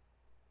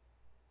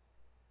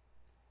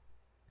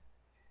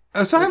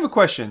 So I have a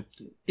question.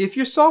 If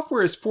your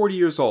software is 40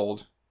 years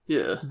old,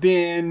 yeah,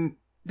 then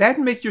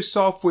that'd make your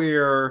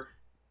software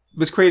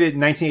was created in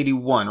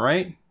 1981,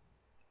 right?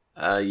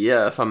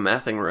 Yeah, if I'm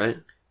mathing right.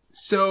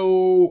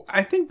 So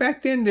I think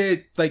back then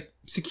that like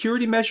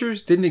security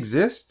measures didn't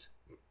exist.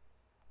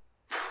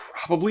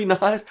 Probably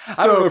not.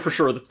 I don't know for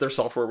sure that their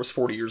software was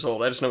 40 years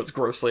old. I just know it's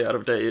grossly out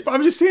of date.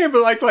 I'm just saying,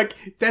 but like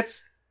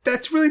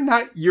that's really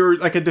not your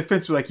like a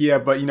defense. Like, yeah,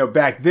 but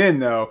back then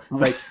though,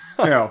 like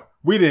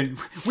we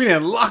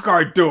didn't lock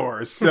our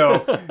doors, so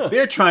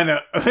they're trying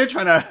to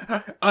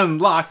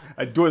unlock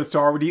a door that's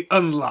already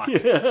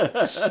unlocked. Yeah.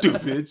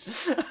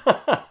 Stupids.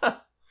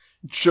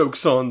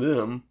 Joke's on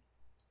them.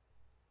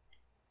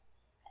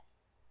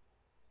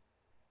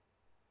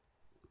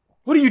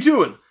 What are you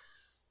doing?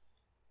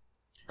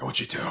 I want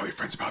you to tell all your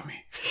friends about me.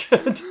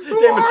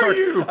 Who are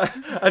you?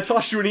 I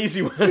tossed you an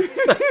easy one.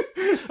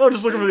 I'm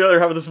just looking for the other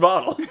half of this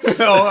bottle.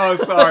 oh,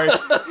 sorry.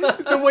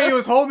 The way he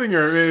was holding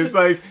her is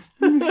like,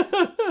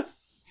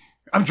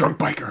 I'm drunk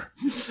biker.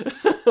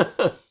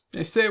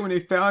 They say when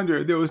they found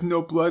her, there was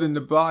no blood in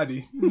the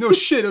body. No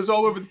shit, it was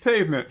all over the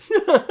pavement.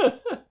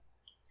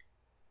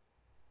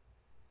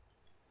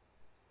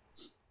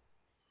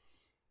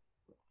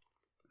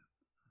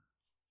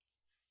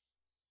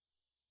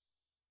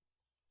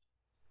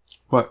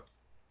 What?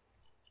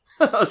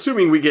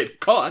 Assuming we get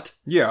caught.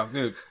 Yeah.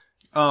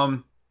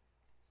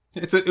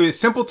 It's a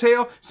simple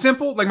tale.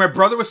 Simple? Like my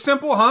brother was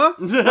simple, huh?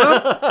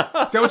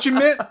 Huh? Is that what you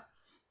meant?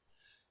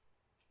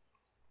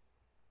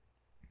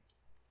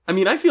 I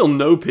mean, I feel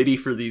no pity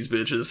for these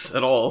bitches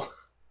at all.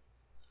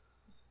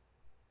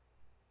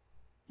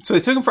 So they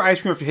took him for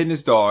ice cream after hitting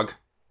his dog.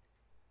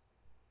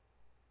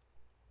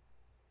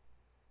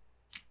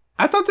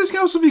 I thought this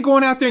guy was supposed to be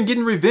going out there and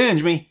getting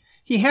revenge. I mean,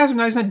 he has him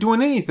now. He's not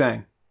doing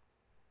anything.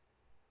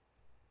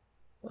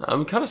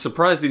 I'm kind of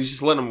surprised that he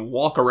just let him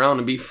walk around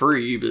and be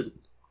free, but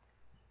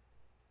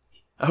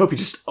I hope he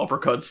just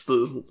uppercuts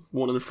the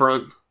one in the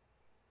front.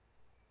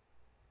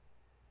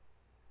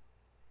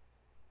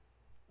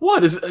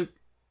 What is it?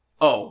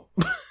 Oh.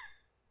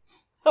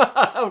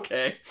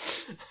 Okay.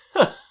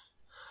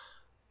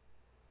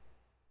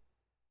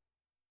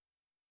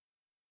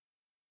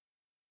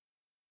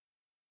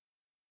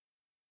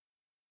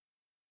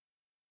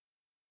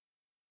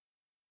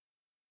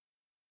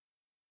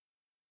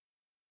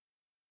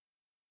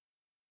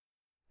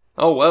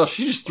 Oh, well,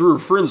 she just threw her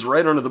friends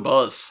right under the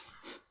bus.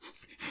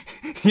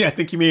 Yeah, I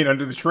think you mean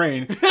under the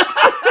train.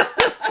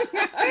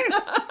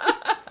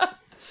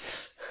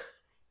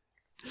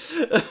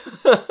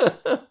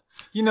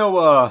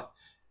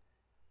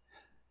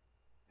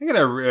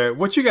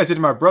 What you guys did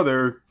to my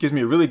brother gives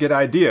me a really good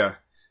idea.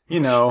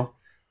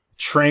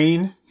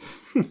 Train.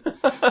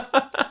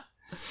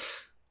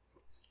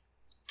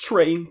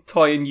 Train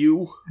tying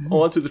you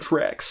onto the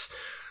tracks.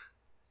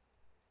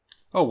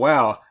 Oh,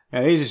 wow.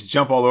 Yeah, they just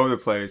jump all over the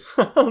place.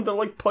 They're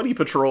like putty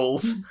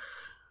patrols.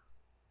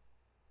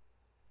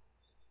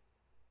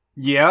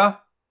 Yeah.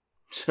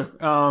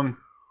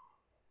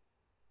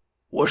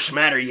 What's the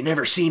matter? You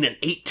never seen an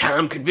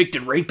 8-time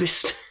convicted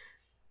rapist?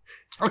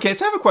 Okay,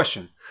 so I have a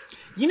question.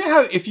 You know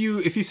how if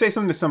you say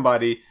something to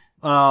somebody,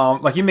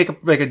 like you make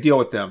a deal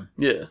with them.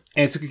 Yeah.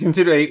 And it's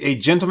considered a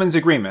gentleman's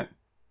agreement.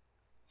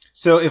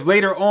 So if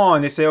later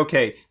on they say,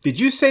 okay, did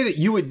you say that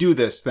you would do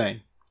this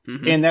thing?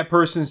 Mm-hmm. And that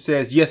person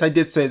says, yes, I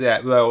did say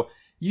that. Well,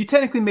 you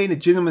technically made a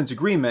gentleman's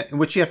agreement in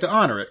which you have to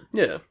honor it.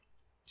 Yeah.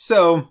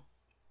 So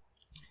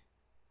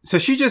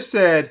she just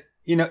said,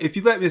 if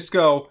you let this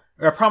go,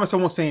 I promise I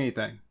won't say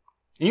anything.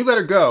 And you let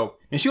her go.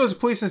 And she goes to the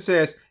police and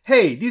says,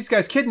 hey, these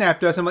guys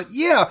kidnapped us. I'm like,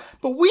 yeah,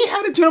 but we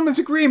had a gentleman's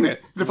agreement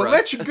that if I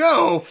let you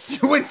go, you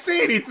wouldn't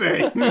say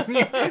anything.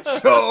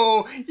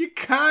 So you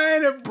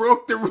kind of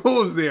broke the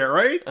rules there,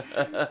 right?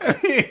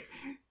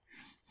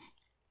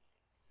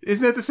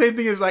 Isn't that the same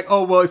thing as like,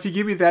 oh, well, if you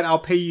give me that, I'll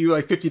pay you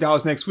like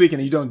 $50 next week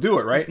and you don't do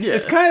it, right? Yeah.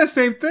 It's kind of the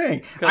same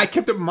thing. I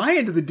kept up my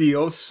end of the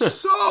deal.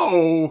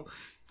 So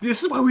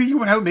this is why you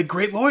and I would make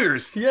great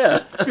lawyers.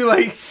 Yeah. You're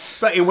like,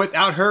 and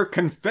without her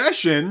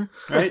confession,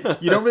 right?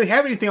 You don't really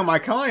have anything on my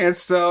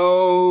clients,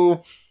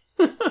 so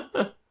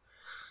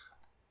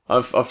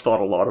I've thought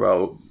a lot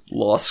about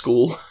law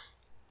school.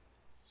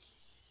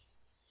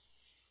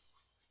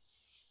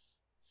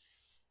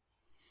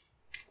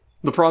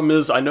 The problem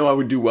is, I know I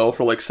would do well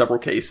for like several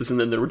cases, and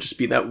then there would just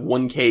be that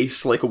one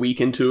case like a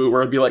week into it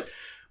where I'd be like,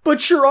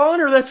 but Your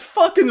Honor, that's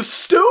fucking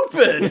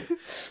stupid!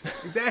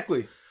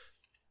 Exactly.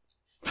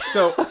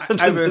 So and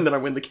then I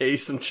win the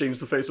case and change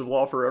the face of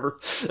law forever.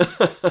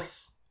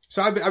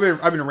 So I've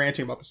been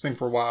ranting about this thing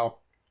for a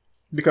while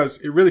because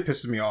it really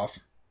pisses me off.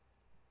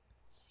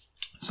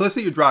 So let's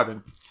say you're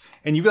driving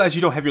and you realize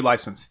you don't have your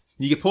license.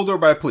 You get pulled over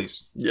by the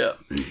police. Yeah.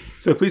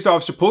 So the police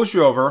officer pulls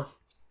you over.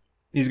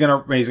 He's gonna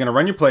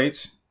run your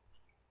plates.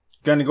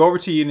 Gonna go over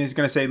to you and he's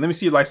gonna say, "Let me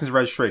see your license and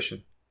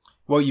registration."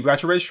 Well, you've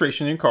got your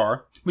registration in your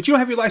car, but you don't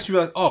have your license. You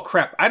realize, oh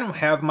crap, I don't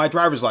have my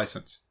driver's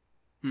license.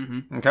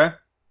 Mm-hmm. Okay.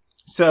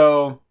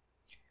 So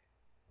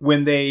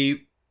when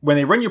they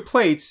run your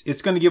plates,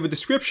 it's going to give a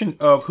description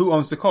of who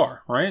owns the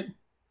car, right?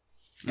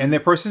 And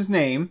their person's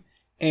name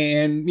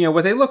and,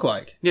 what they look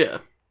like. Yeah.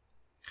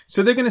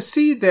 So they're going to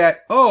see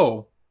that,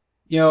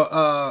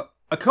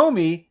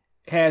 Akomi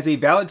has a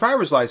valid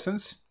driver's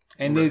license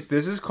and this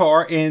is his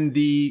car, and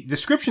the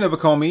description of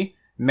Akomi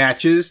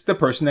matches the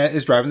person that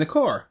is driving the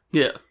car.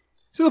 Yeah.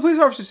 So the police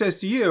officer says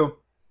to you,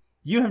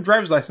 you don't have a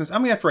driver's license, I'm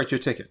going to have to write you a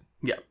ticket.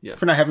 Yeah. Yeah.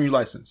 For not having your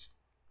license.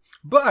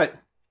 But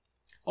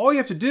all you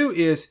have to do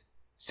is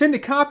send a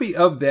copy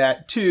of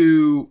that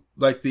to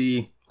like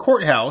the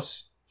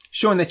courthouse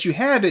showing that you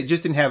had it,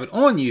 just didn't have it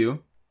on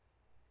you.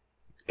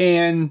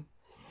 And,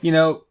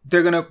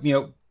 they're going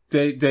to,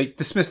 they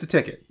dismiss the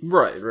ticket.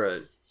 Right,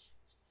 right.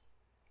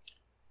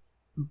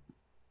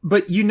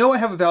 But I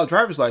have a valid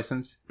driver's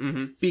license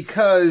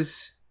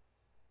because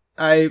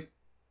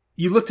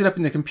you looked it up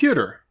in the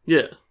computer.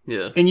 Yeah,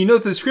 yeah. And the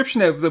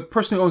description of the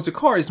person who owns the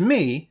car is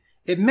me.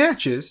 It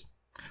matches.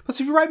 Plus,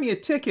 if you write me a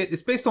ticket,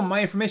 it's based on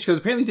my information because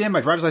apparently you didn't have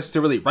my driver's license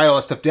to really write all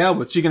that stuff down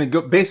with. So you're going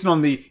to go based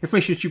on the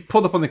information that you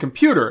pulled up on the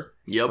computer.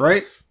 Yep.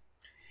 Right?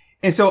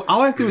 And so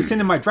all I have to do is send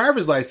in my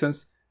driver's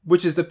license,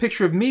 which is the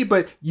picture of me,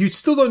 but you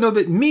still don't know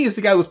that me is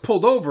the guy who was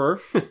pulled over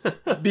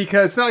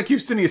because it's not like you're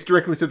sending it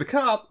directly to the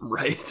cop.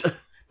 Right.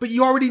 But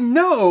you already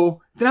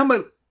know that I'm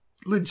a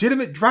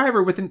legitimate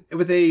driver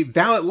with a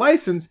valid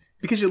license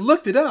because you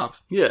looked it up.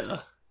 Yeah.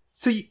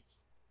 So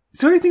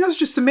everything else is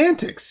just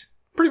semantics.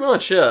 Pretty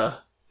much, yeah.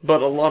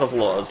 But a lot of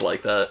laws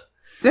like that.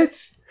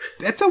 That's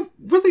a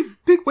really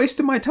big waste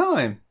of my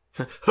time.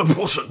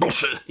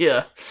 Bullshit.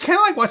 Yeah. Kind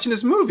of like watching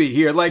this movie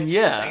here. Like,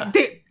 yeah.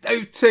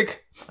 It's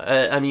like...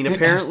 I mean,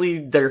 apparently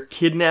they're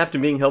kidnapped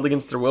and being held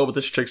against their will, but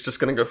this chick's just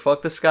gonna go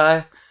fuck this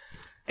guy.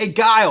 Hey,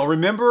 Guile,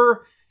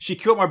 remember? She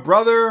killed my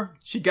brother,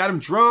 she got him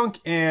drunk,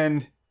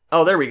 and...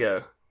 Oh, there we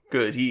go.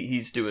 Good,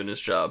 he's doing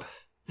his job.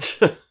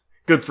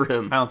 Good for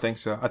him. I don't think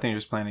so. I think he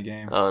was playing a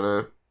game. Oh,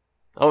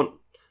 no.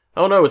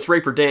 Oh no, it's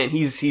Raper Dan.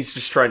 He's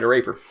just trying to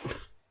rape her.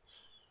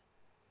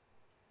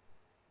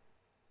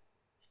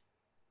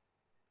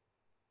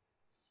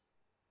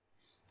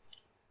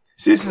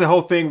 See, this is the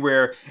whole thing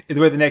where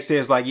the next day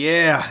is like,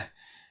 yeah.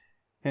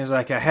 And it's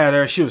like, I had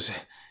her, she was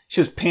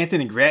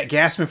panting and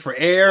gasping for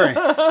air,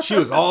 and she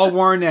was all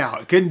worn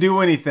out. Couldn't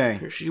do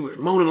anything. She was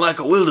moaning like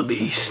a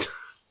wildebeest.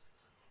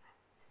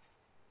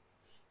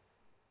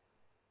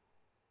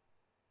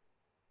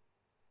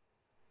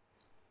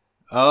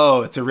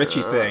 Oh, it's a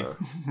Richie thing.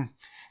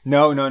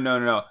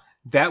 No.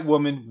 That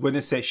woman wouldn't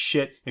have said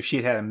shit if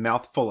she had a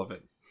mouthful of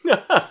it.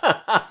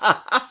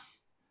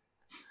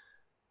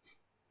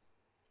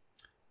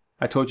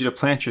 I told you to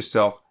plant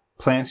yourself.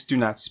 Plants do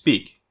not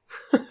speak.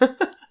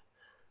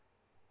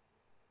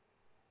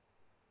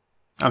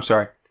 I'm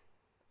sorry.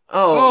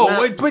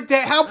 But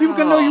how are people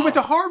going to know you went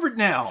to Harvard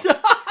now?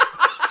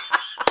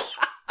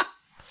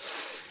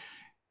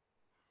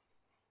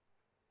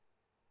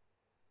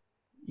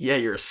 Yeah,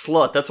 you're a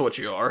slut. That's what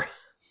you are.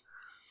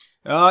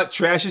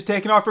 Trash is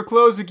taking off her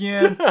clothes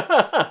again.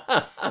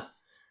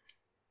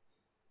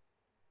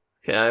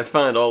 Okay, I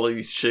find all of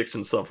these chicks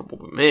insufferable,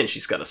 but man,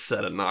 she's got a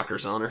set of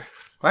knockers on her.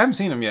 I haven't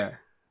seen them yet.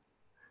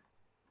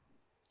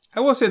 I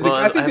will say,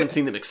 I haven't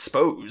seen them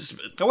exposed,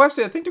 but... I will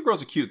say, I think the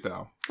girls are cute,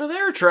 though. Oh,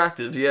 they're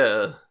attractive,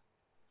 yeah.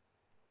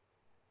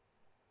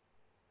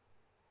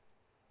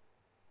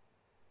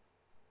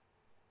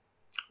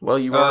 Well,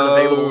 you are an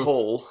available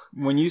hole.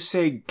 When you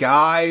say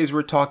guys,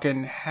 we're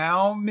talking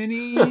how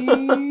many?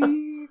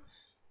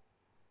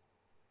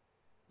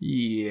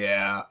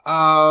 Yeah.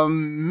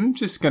 I'm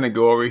just gonna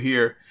go over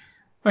here.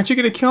 Aren't you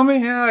gonna kill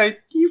me? Yeah,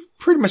 you've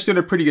pretty much done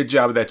a pretty good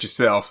job of that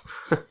yourself.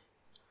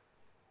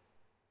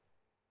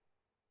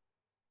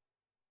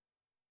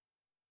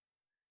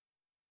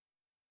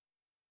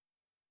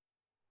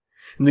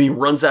 And then he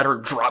runs at her,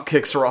 drop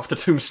kicks her off the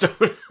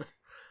tombstone.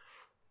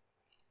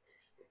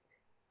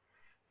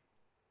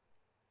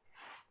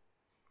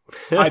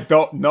 I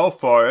don't know,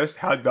 Forrest.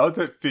 How does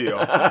it feel?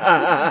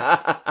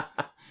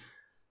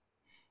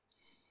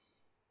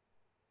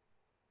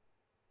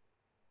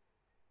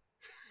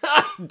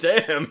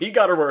 Damn, he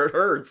got her where it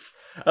hurts.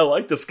 I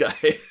like this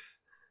guy.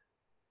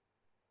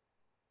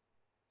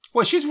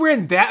 What, she's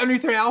wearing that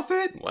underneath her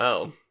outfit?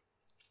 Wow.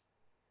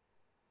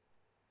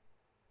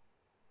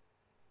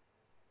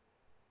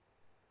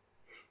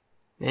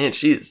 Man,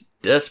 she is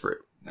desperate.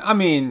 I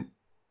mean,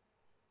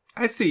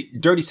 I'd say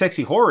dirty,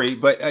 sexy, hoary,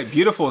 but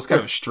beautiful is kind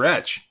of a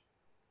stretch.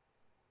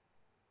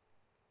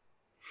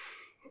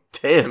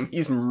 Damn,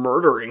 he's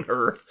murdering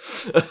her.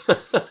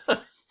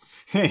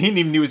 He didn't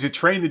even know he was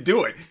trained to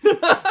do it.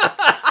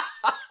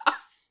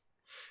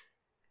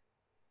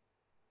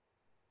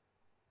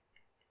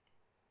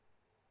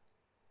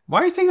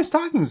 Why are you taking the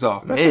stockings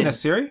off? That's not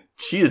necessary.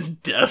 She is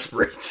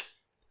desperate.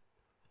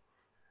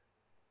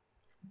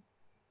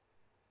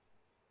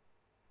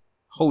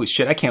 Holy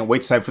shit, I can't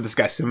wait to sign for this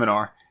guy's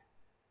seminar.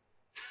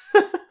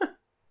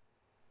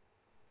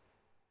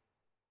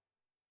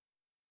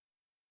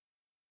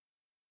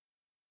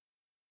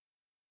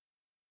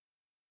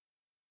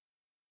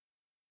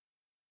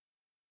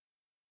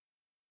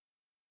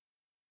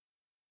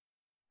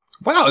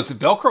 Wow, is it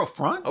Velcro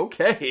front?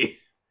 Okay.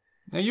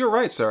 Now, you're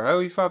right, sir. I owe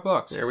you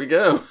 $5. There we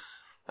go.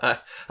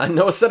 I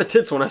know a set of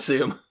tits when I see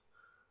him.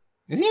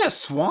 Is he in a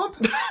swamp?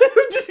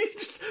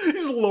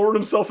 He's lowered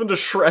himself into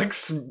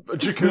Shrek's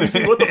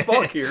jacuzzi. What the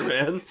fuck here,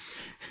 man?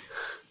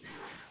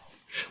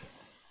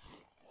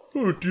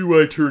 Oh,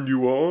 do I turn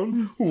you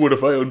on? What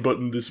if I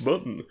unbutton this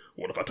button?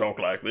 What if I talk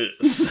like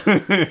this?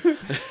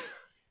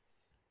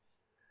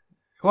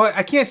 Well,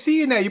 I can't see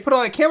you now. You put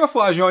all that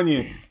camouflage on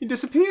you. You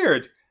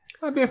disappeared.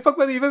 I'm being fucked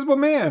by the Invisible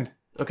Man.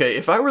 Okay,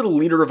 if I were the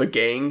leader of a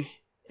gang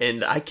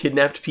and I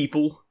kidnapped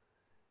people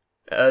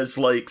as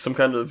like some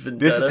kind of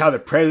vendetta, this is how the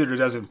Predator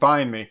doesn't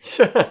find me.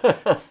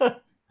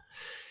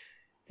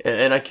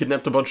 And I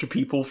kidnapped a bunch of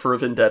people for a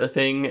vendetta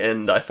thing,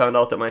 and I found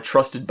out that my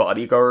trusted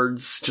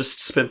bodyguards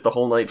just spent the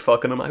whole night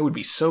fucking them, I would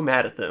be so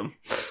mad at them.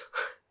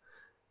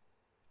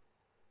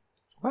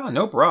 Wow,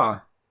 no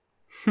bra.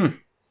 Do it.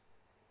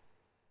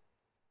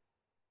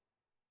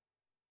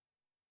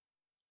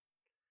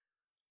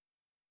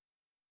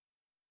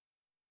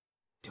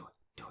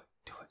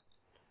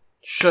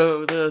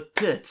 Show the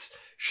tits.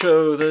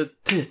 Show the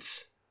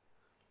tits.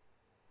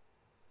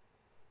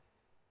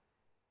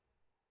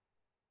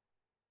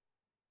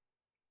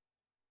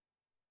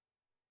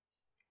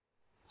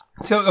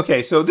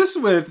 So this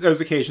is one of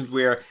those occasions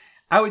where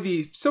I would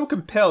be so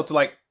compelled to,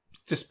 like,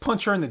 just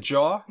punch her in the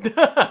jaw.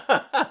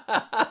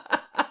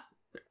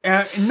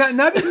 And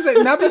not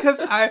because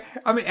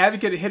I'm an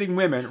advocate of hitting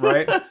women,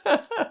 right?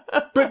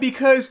 But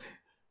because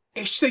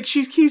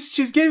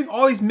she's getting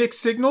all these mixed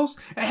signals.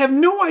 I have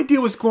no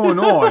idea what's going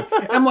on.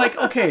 I'm like,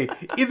 okay,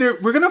 either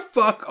we're gonna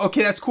fuck,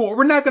 okay, that's cool, or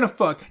we're not gonna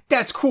fuck,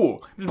 that's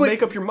cool. But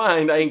make up your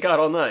mind. I ain't got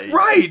all night.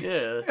 Right.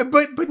 Yeah.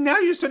 But now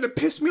you're starting to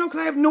piss me off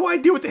because I have no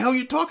idea what the hell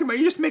you're talking about.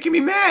 You're just making me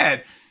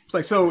mad. It's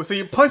like, so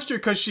you punched her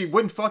because she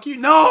wouldn't fuck you?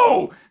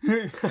 No!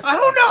 I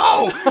don't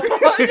know!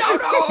 I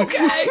don't know,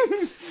 okay?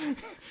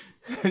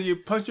 You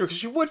punched her because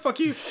she would fuck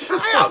you?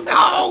 I don't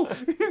know!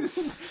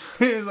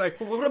 It's like,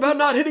 what about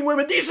not hitting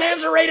women? These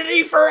hands are rated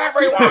E for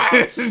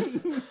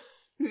everyone!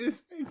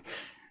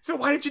 So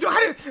why did you do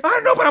it? I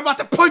don't know, but I'm about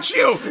to punch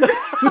you!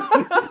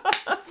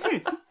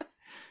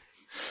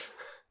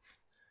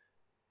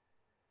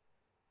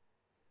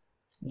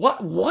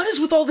 What is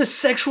with all this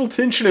sexual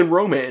tension and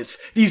romance?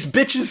 These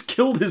bitches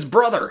killed his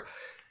brother.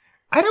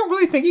 I don't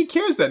really think he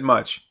cares that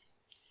much.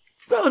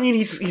 Well, I mean,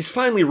 he's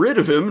finally rid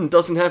of him and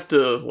doesn't have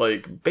to,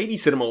 like,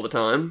 babysit him all the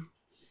time.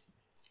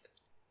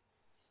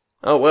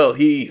 Oh, well,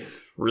 he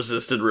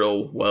resisted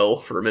real well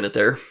for a minute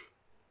there.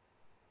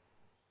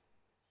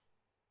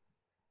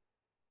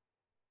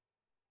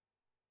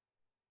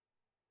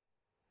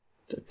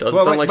 Doesn't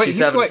sound like she's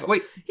having fun.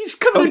 Wait. He's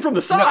coming in from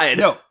the side!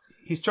 No,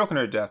 he's choking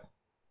her to death.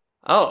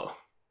 Oh.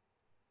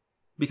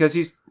 Because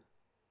he's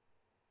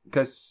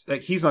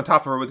on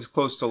top of her with his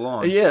clothes still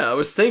on. Yeah, I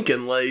was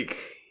thinking, like,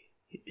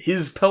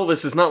 his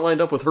pelvis is not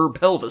lined up with her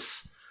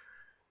pelvis.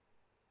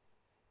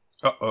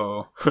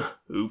 Uh-oh.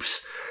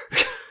 Oops.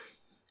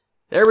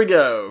 There we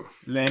go.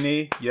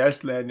 Lenny.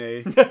 Yes,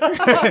 Lenny.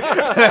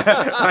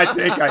 I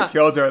think I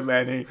killed her,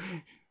 Lenny.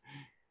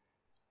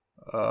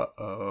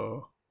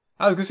 Uh-oh.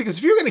 I was going to say, because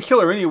if you're going to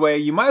kill her anyway,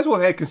 you might as well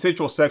have had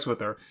consensual sex with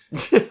her.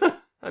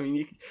 I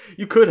mean,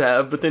 you could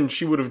have, but then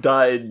she would have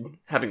died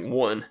having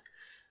won.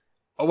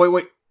 Oh,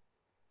 wait.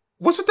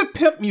 What's with the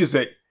pimp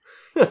music?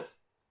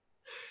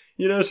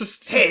 You know, it's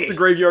just the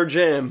Graveyard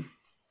Jam.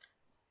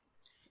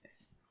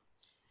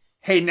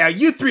 Hey, now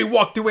you three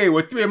walked away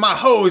with 3 of my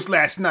hoes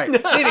last night. They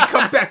didn't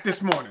come back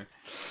this morning.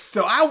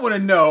 So I want to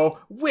know,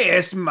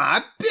 where's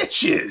my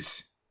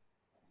bitches?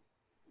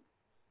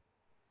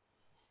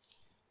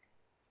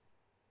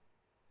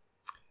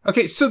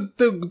 Okay, so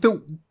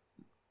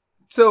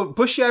so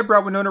bushy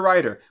eyebrow Winona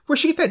Ryder, where'd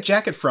she get that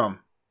jacket from?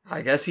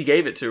 I guess he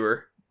gave it to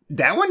her.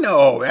 That one?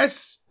 No,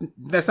 that's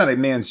not a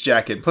man's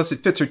jacket. Plus,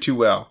 it fits her too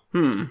well.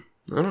 I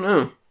don't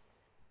know.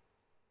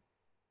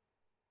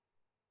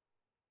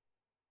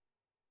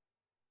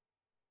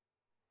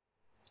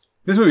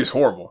 This movie is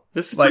horrible.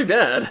 This is pretty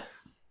bad.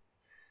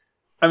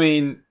 I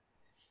mean,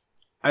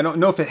 I don't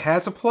know if it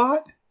has a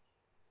plot.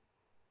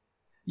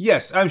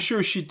 Yes, I'm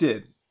sure she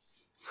did.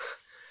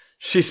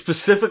 She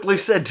specifically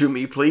said to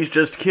me, please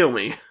just kill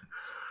me.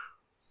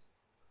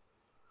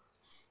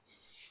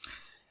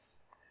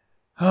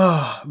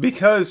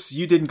 Because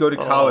you didn't go to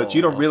college,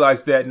 you don't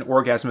realize that an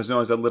orgasm is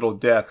known as a little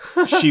death.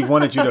 She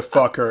wanted you to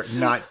fuck her,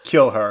 not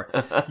kill her.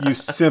 You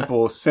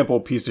simple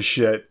piece of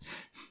shit.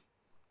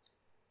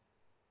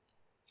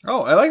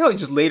 Oh, I like how he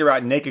just laid her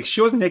out naked. She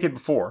wasn't naked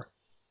before.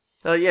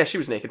 Yeah, she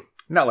was naked.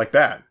 Not like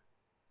that.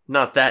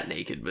 Not that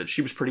naked, but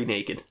she was pretty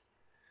naked.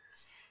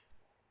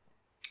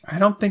 I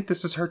don't think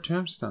this is her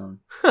tombstone.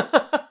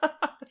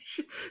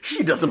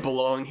 She doesn't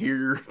belong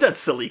here. That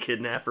silly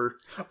kidnapper.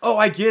 Oh,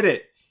 I get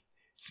it.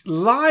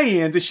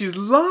 Lions, and she's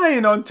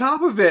lying on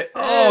top of it.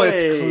 Oh,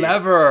 Hey. it's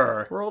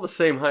clever. We're all the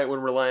same height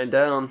when we're lying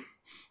down.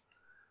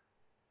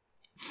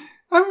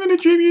 I'm gonna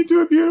dream you into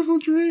a beautiful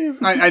dream.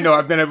 I know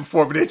I've done it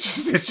before, but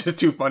it's just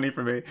too funny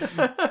for me.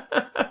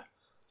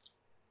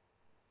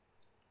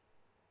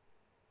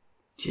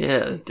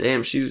 Yeah,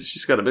 damn,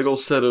 she's got a big old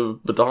set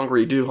of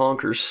badongry do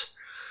honkers.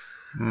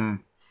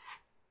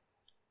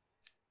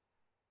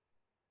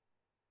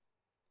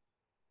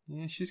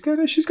 Yeah, she's got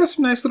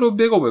some nice little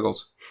biggle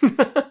wiggles.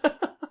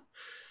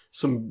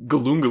 Some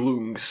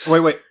galoongaloongs.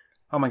 Wait.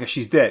 Oh my gosh,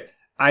 she's dead.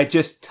 I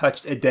just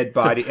touched a dead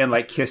body and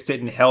kissed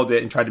it and held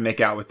it and tried to make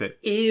out with it.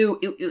 Ew,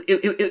 ew, ew, ew,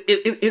 ew, ew,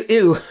 ew, ew,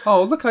 ew.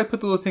 Oh, look, I put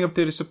the little thing up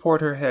there to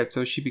support her head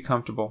so she'd be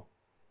comfortable.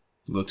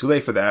 A little too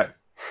late for that.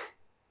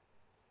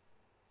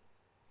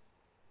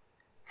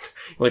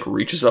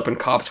 Reaches up and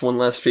cops one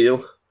last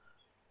feel.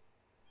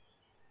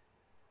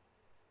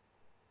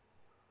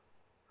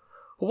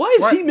 Why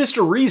is he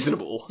Mr.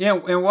 Reasonable? Yeah,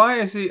 and why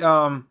is he,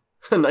 A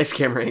nice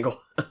camera angle.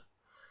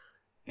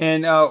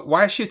 and,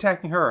 why is she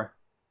attacking her?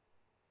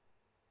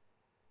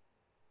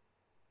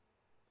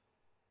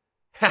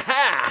 Ha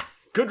ha!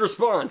 Good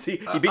response. He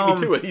beat me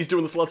to it. He's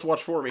doing the Let's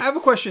Watch for me. I have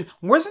a question.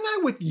 Wasn't I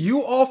with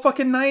you all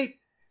fucking night?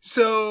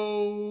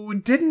 So,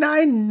 didn't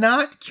I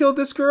not kill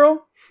this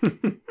girl?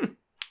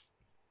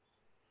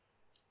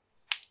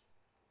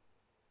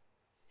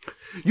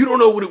 You don't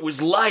know what it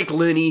was like,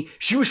 Lenny.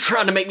 She was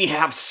trying to make me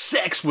have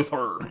sex with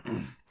her.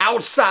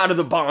 Outside of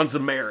the bonds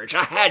of marriage.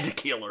 I had to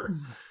kill her.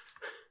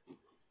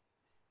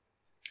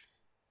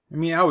 I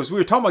mean, we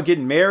were talking about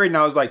getting married, and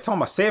I was talking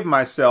about saving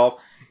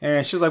myself.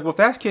 And she was like, well, if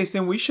that's the case,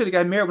 then we should have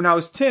got married when I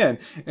was 10.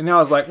 And I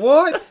was like,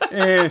 what?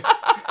 And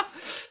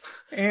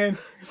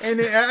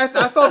I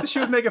thought that she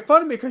was making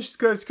fun of me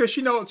because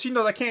she knows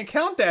I can't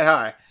count that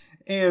high.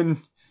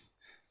 And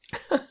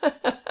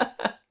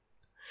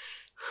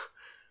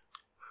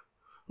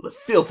The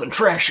filth and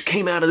trash that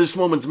came out of this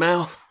woman's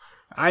mouth.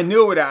 I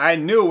knew what I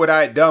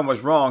had done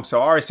was wrong, so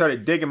I already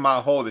started digging my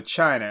hole to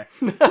China.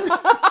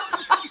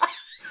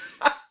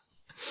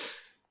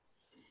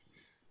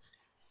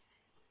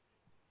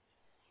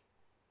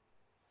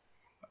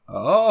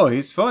 Oh,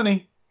 he's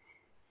funny.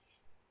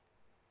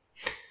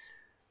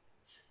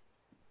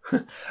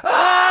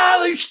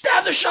 They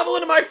stabbed the shovel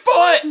into my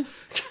foot!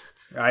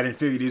 I didn't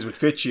figure these would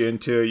fit you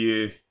until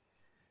you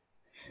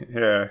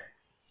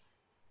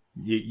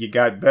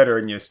got better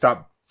and you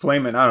stopped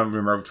flaming. I don't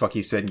remember what the fuck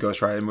he said in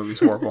Ghost Rider. The movie's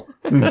horrible.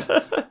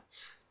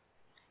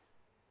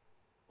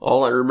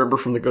 All I remember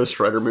from the Ghost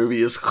Rider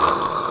movie is...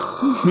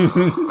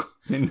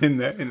 and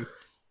then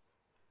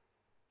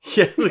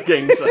yeah, the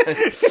gang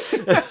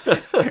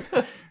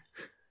sign.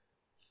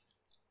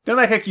 Don't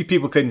act like you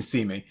people couldn't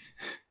see me.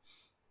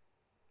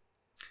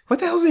 What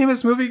the hell's the name of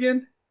this movie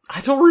again?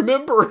 I don't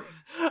remember.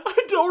 I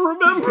don't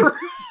remember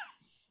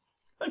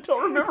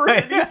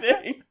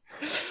anything.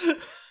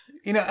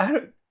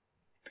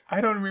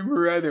 I don't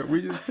remember either.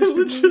 We just I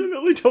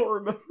legitimately don't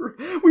remember.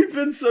 We've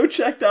been so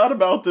checked out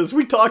about this.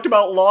 We talked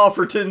about Law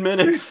for 10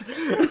 minutes.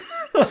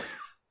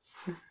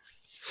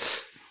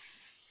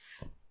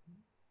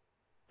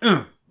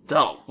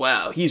 Oh,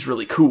 wow. He's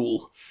really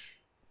cool.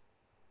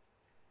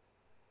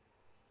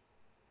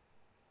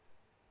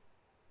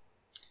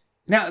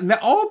 Now,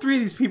 all 3 of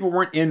these people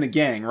weren't in the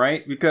gang,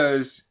 right?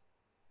 Because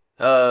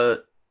So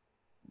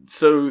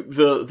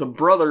the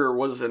brother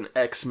was an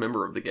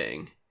ex-member of the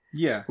gang.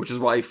 yeah, Which is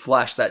why he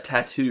flashed that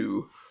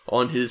tattoo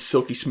on his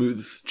silky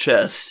smooth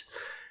chest.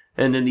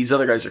 And then these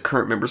other guys are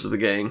current members of the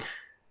gang.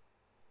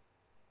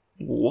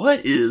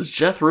 What is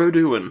Jethro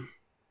doing?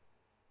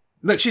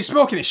 look, she's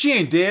smoking it. She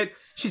ain't dead.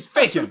 She's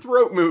Her faking.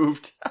 throat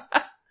moved.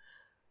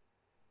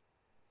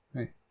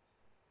 Hey.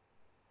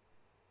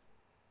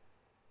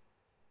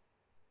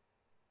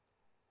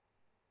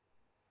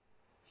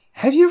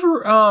 Have you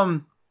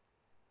ever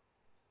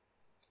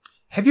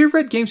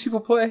read Games People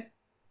Play?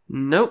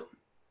 Nope.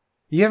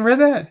 You haven't read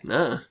that?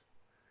 Nah.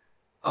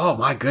 Oh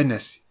my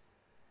goodness.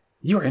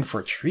 You are in for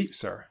a treat,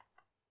 sir.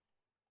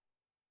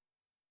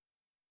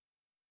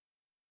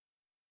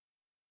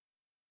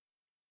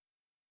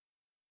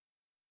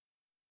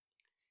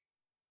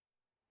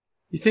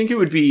 You think it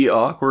would be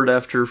awkward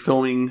after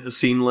filming a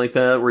scene like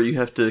that where you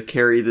have to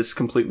carry this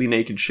completely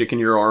naked chick in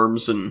your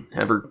arms and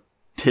have her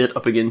tit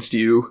up against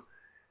you?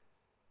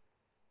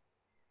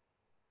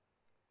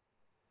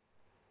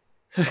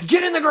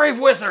 Get in the grave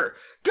with her!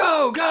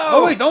 Go, go!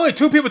 Oh wait, only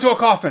 2 people to a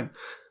coffin.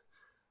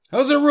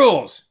 Those are the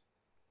rules.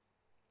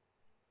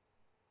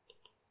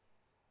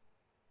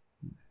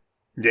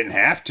 Didn't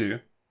have to.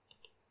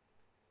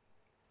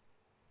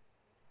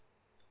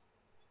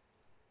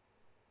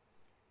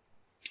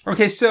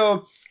 Okay,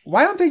 so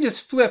why don't they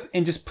just flip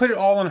and just put it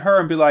all on her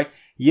and be like,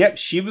 yep,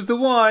 she was the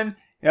one.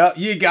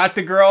 You got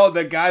the girl,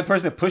 the guy,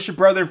 person that pushed your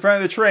brother in front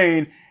of the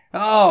train.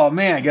 Oh,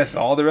 man, I guess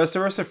all the rest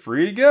of us are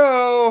free to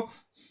go.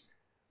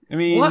 I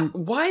mean... What?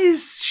 Why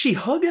is she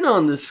hugging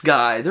on this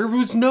guy? There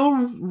was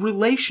no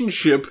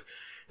relationship.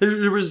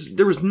 There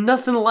was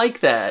nothing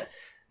like that.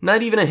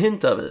 Not even a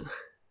hint of it.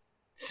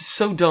 This is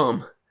so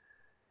dumb.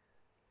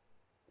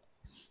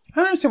 I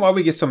don't understand why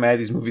we get so mad at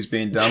these movies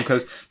being dumb,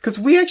 because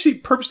we actually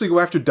purposely go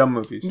after dumb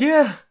movies.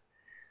 Yeah.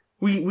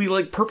 We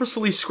like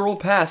purposefully scroll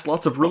past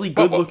lots of really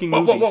good-looking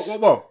movies.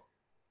 Whoa.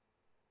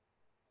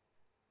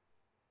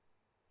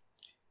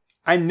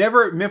 I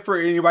never meant for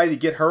anybody to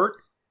get hurt.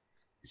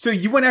 So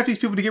you went after these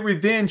people to get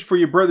revenge for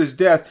your brother's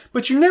death,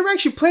 but you never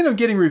actually planned on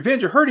getting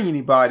revenge or hurting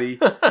anybody.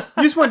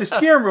 You just wanted to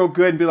scare them real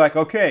good and be like,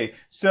 okay,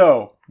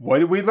 so what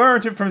did we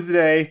learn from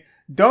today?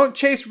 Don't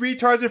chase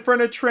retards in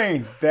front of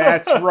trains.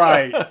 That's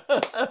right.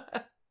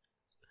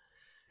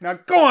 Now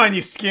go on,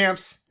 you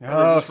scamps. They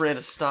just ran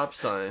a stop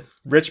sign.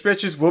 Rich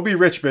bitches will be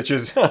rich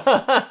bitches.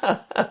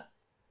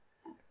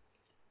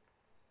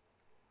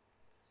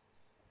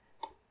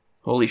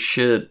 Holy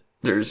shit.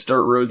 There's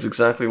dirt roads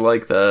exactly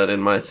like that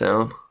in my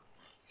town.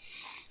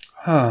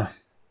 Huh.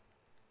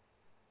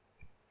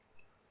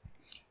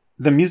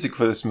 The music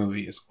for this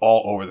movie is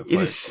all over the place.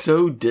 It is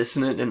so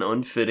dissonant and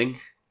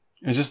unfitting.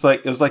 It's just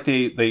like, it was like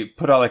they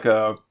put out like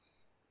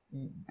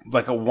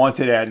a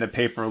wanted ad in the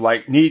paper,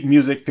 like, need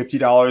music,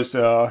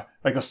 $50,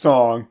 like a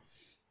song.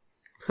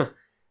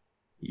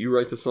 You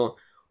write the song.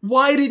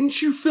 Why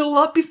didn't you fill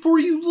up before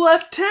you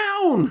left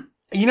town?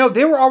 You know,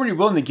 they were already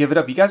willing to give it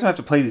up. You guys don't have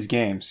to play these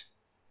games.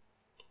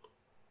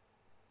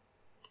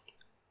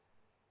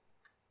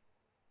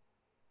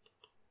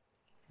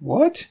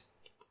 What?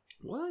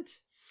 What?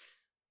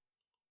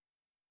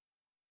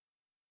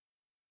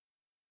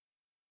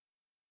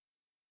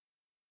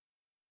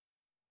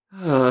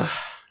 This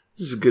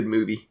is a good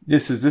movie.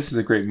 This is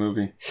a great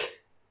movie.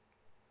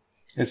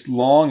 It's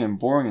long and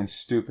boring and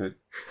stupid.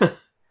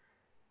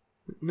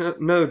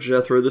 No,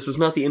 Jethro, this is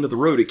not the end of the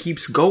road. It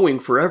keeps going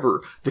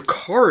forever. The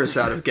car is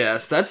out of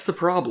gas. That's the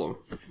problem.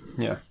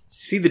 Yeah.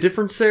 See the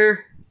difference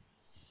there?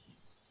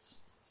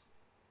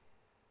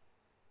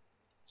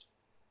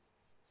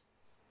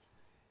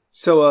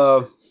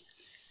 So,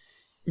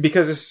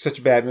 because this is such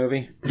a bad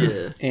movie,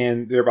 yeah,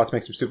 and they're about to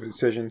make some stupid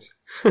decisions.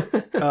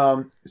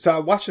 So I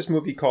watched this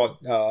movie called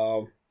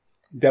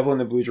Devil in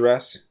the Blue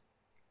Dress,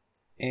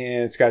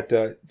 and it's got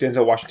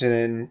Denzel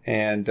Washington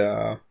and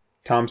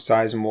Tom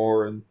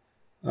Sizemore and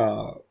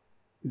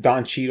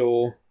Don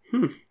Cheadle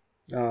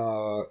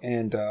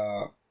and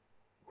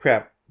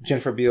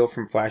Jennifer Beal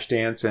from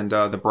Flashdance and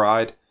The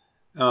Bride.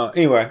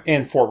 Anyway,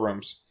 and Four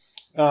Rooms.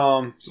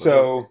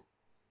 So.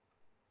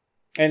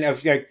 And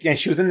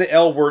she was in the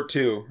L Word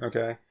too,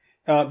 okay?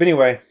 But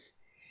anyway,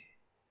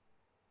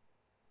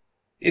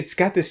 it's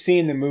got this scene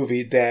in the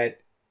movie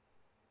that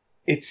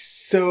it's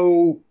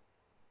so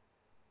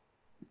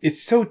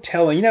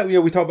telling. You know,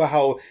 we talk about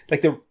how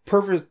like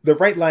the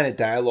right line of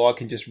dialogue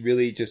can just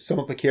really just sum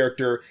up a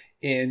character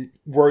in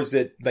words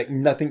that like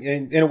nothing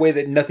in a way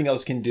that nothing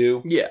else can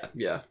do.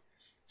 Yeah.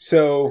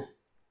 So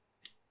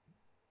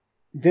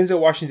Denzel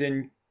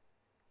Washington,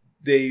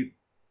 they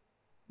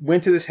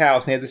went to this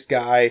house and they had this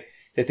guy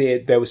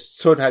that was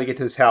sorting how to get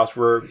to this house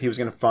where he was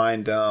going to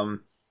find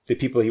the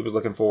people he was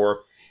looking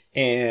for,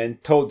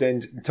 and told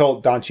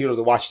Don Cheadle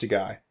to watch the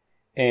guy,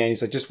 and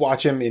he's like, just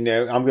watch him, and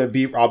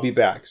I'll be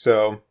back.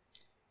 So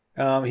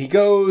he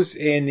goes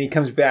and he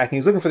comes back and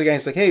he's looking for the guy. And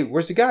he's like, hey,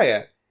 where's the guy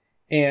at?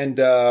 And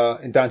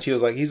Don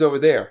Cheadle's like, he's over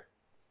there.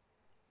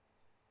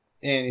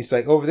 And he's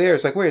like, over there.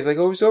 It's like, where? He's like,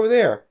 oh, he's over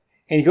there.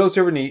 And he goes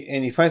over and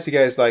he finds the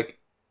guy. He's like,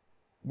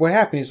 what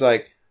happened? He's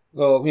like,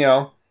 well, you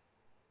know.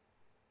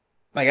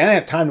 Like, I didn't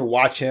have time to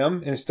watch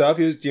him and stuff.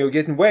 He was,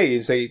 getting away.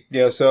 He's like,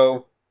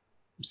 so,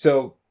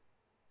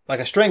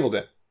 like, I strangled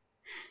him.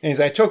 And he's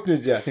like, I choked him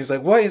to death. And he's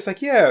like, what? He's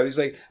like, yeah. He's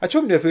like, I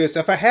choked him to death.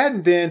 If I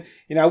hadn't, then,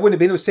 I wouldn't have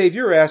been able to save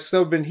your ass because I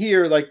would have been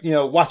here, like,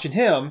 watching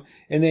him.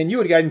 And then you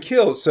would have gotten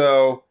killed.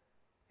 So,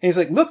 and he's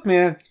like, look,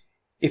 man,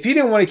 if you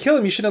didn't want to kill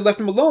him, you shouldn't have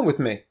left him alone with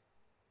me.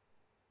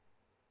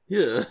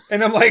 Yeah.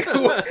 And I'm like,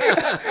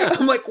 I'm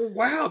I'm like,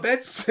 wow,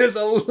 that says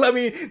I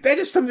mean, that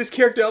just summed this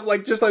character up.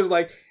 Like, just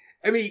like,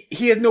 I mean,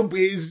 he has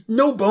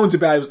no bones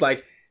about it. It was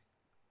like,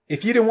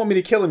 if you didn't want me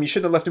to kill him, you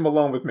shouldn't have left him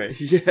alone with me.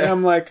 Yeah. And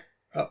I'm like,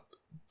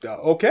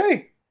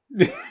 okay.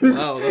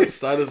 Wow,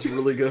 that is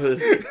really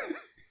good.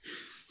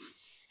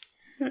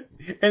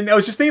 And I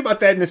was just thinking about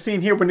that in the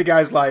scene here when the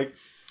guy's like,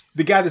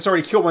 the guy that's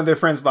already killed one of their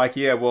friends, like,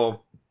 yeah,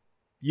 well,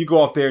 you go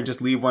off there and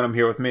just leave one of them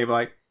here with me. I'm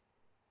like,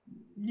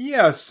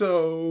 yeah,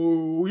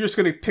 so you're just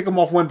going to pick them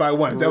off one by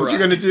one. Is that what you're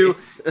going to do?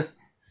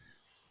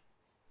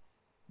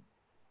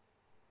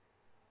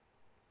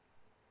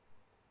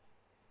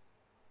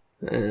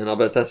 And I'll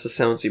bet that's the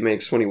sounds he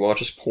makes when he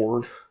watches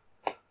porn.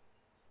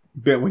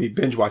 When he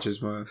binge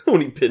watches one.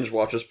 When he binge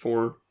watches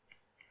porn.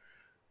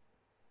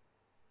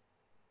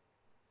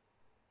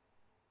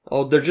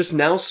 Oh, they're just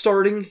now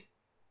starting?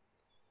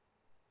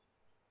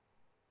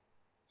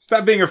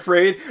 Stop being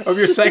afraid of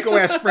your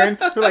psycho-ass friend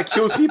who, like,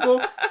 kills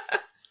people. I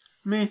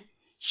mean,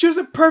 she was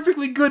a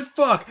perfectly good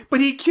fuck,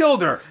 but he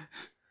killed her.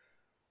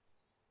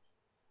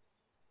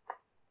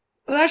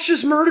 That's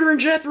just murder in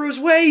Jethro's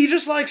way. He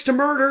just likes to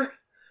murder.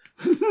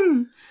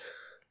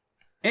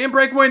 And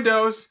break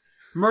windows.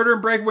 Murder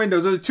and break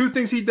windows are the two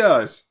things he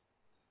does.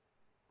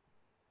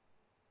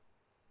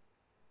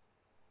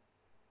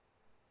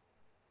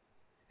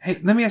 Hey,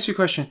 let me ask you a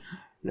question.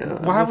 No,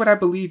 Why would I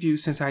believe you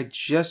since I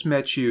just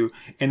met you?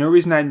 And the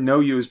reason I know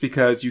you is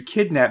because you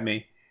kidnapped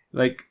me.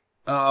 Like,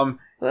 Well,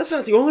 that's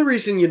not the only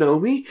reason you know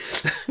me.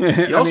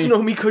 You also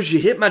know me because you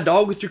hit my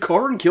dog with your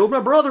car and killed my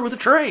brother with a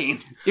train.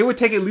 It would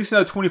take at least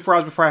another 24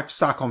 hours before I have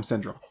Stockholm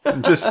Syndrome.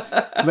 I'm just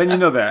letting you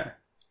know that.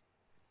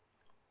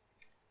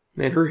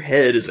 Man, her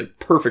head is a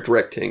perfect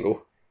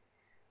rectangle.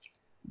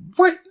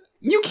 What?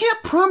 You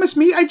can't promise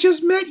me. I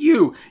just met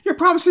you. Your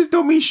promises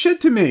don't mean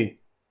shit to me.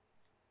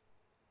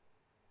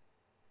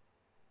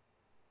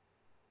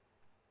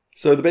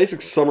 So the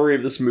basic summary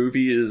of this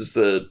movie is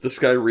that this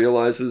guy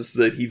realizes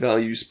that he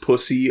values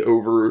pussy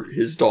over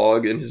his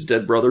dog and his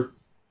dead brother.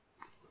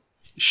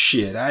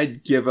 Shit,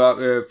 I'd give up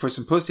for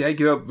some pussy. I'd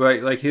give up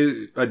like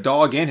a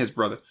dog and his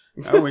brother.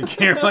 I wouldn't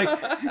care. Like,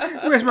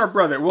 where's my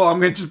brother? Well,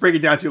 I'm gonna just break it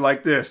down to you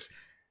like this: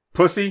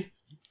 pussy,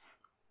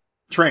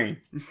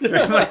 train.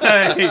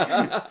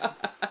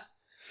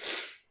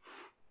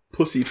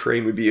 Pussy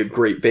Train would be a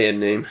great band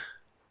name.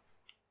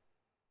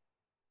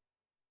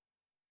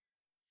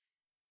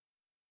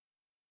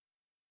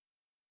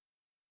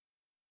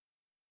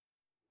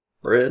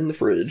 Bread in the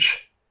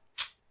fridge.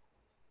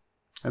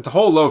 That's a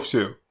whole loaf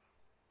too.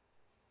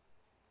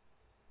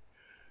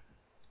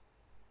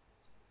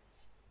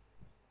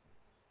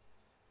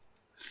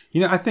 You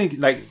know, I think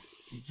like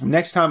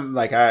next time,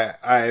 like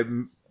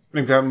I'm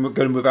going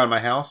to move out of my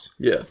house.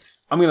 Yeah,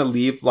 I'm going to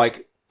leave.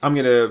 Like I'm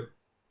going to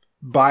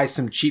buy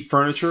some cheap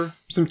furniture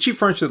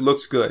that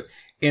looks good,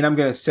 and I'm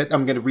going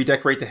to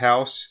redecorate the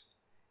house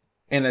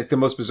in like the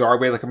most bizarre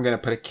way. Like I'm going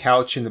to put a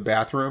couch in the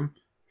bathroom.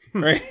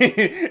 Right?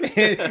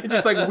 and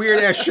just like weird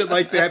ass shit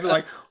like that. Be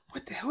like,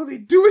 what the hell are they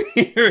doing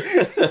here?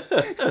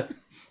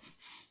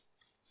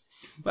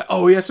 Like,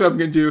 oh, yes, what I'm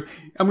going to do.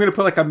 I'm going to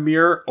put like a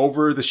mirror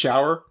over the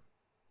shower.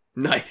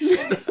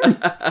 nice.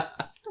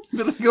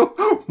 Be like,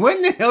 oh, what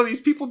in the hell do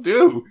these people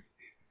do?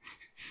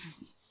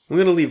 I'm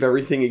going to leave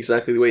everything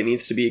exactly the way it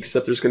needs to be,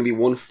 except there's going to be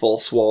one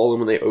false wall, and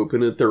when they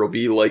open it, there will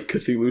be like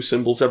Cthulhu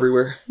symbols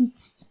everywhere.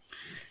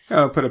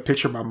 I'll put a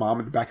picture of my mom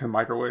in the back of the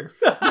microwave.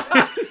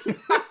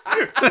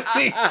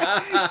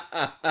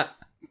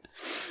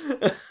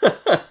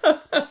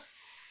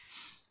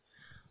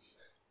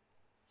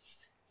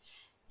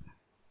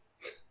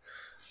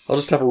 I'll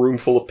just have a room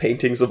full of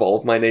paintings of all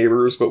of my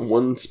neighbors, but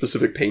one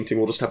specific painting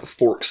will just have a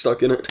fork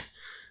stuck in it.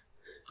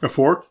 A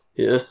fork?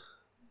 Yeah.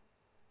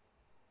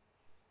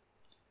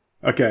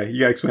 Okay, you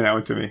gotta explain that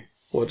one to me.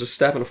 Well, just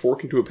stabbing a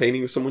fork into a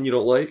painting of someone you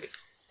don't like?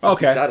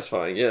 Okay.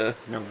 Satisfying, yeah.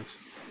 No worries.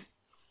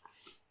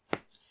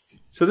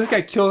 So this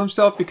guy killed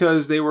himself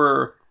because they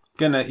were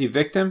gonna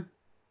evict him?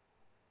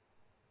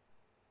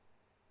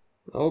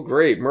 Oh,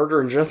 great. Murder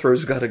and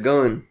Jethro's got a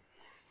gun.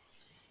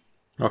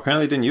 Well,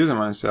 apparently he didn't use him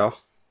on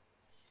himself.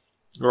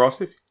 Or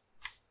else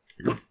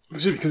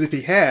because if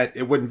he had,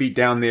 it wouldn't be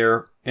down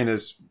there in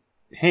his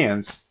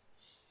hands.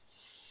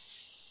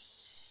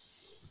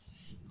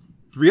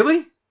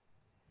 Really?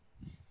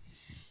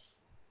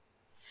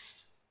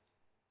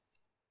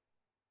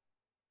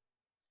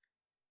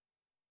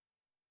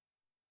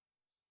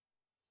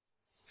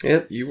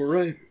 Yep, you were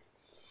right.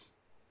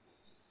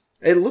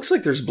 It looks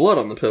like there's blood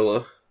on the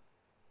pillow.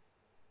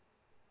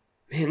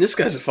 Man, this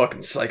guy's a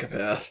fucking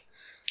psychopath.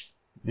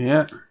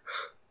 Yeah.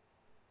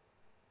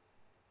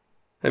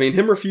 I mean,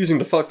 him refusing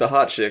to fuck the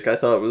hot chick I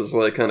thought was,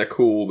 like, kind of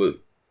cool, but...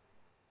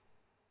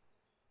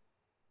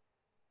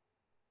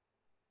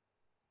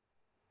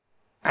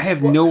 I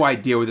have no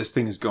idea where this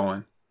thing is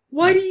going.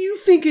 Why do you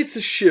think it's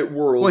a shit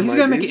world? Well, he's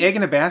gonna make an egg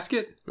in a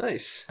basket?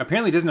 Nice.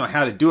 Apparently he doesn't know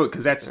how to do it,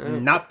 because that's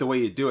not the way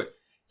you do it.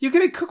 You're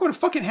gonna cook with a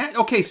fucking hat?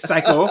 Okay,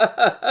 psycho.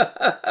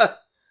 I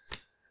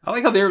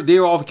like how they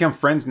all become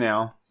friends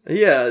now.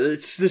 Yeah,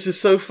 this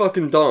is so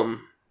fucking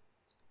dumb.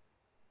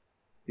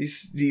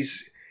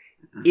 These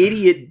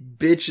idiot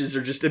bitches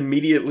are just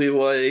immediately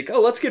like,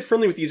 oh, let's get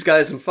friendly with these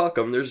guys and fuck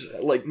them. There's,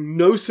 like,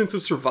 no sense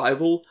of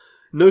survival,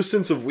 no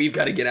sense of we've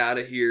got to get out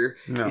of here.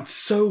 No. It's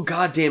so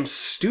goddamn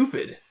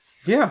stupid.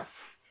 Yeah.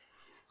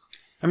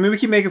 I mean, we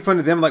keep making fun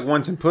of them like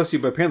wanting some pussy,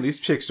 but apparently these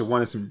chicks are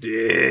wanting some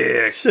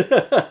dick.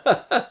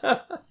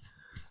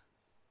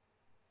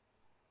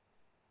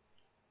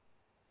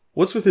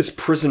 What's with his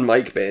Prison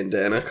Mike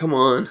bandana? Come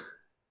on.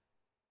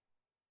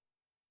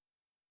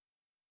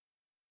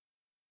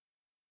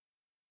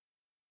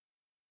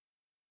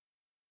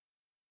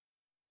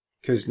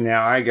 Because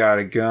now I got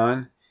a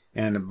gun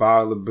and a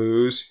bottle of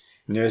booze,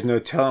 and there's no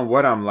telling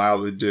what I'm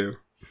liable to do.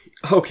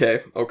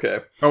 Okay.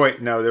 Oh,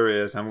 wait, no, there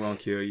is. I'm going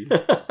to kill you.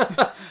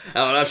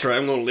 Oh, that's right.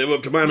 I'm going to live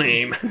up to my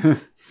name.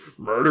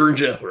 Murdering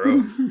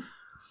Jethro.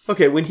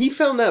 Okay, when he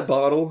found that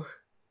bottle,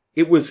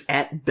 it was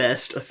at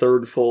best a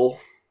third full.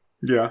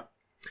 Yeah.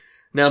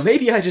 Now,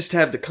 maybe I just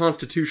have the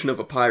constitution of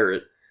a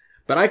pirate,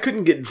 but I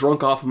couldn't get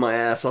drunk off of my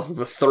ass off of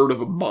a third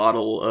of a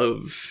bottle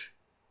of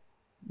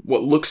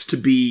what looks to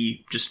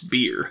be just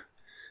beer.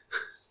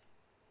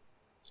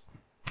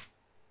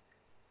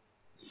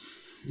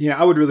 Yeah,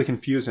 I would really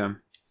confuse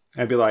him.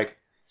 I'd be like,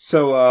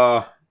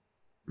 so,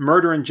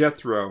 murdering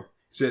Jethro.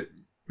 Is it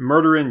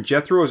murdering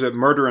Jethro or is it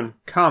murdering,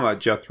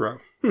 Jethro?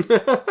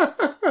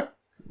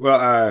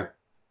 Well,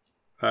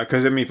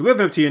 because, I mean, if you're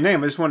living up to your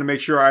name, I just want to make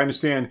sure I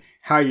understand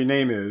how your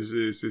name is.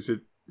 Is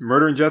it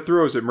murdering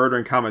Jethro or is it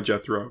murdering,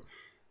 Jethro?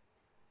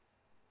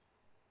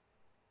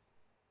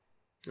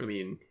 I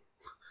mean,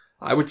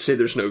 I would say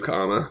there's no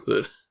comma,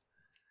 but...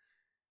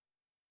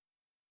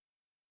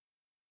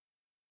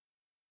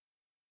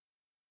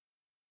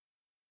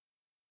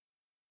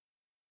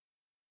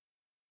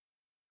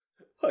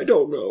 I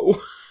don't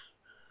know.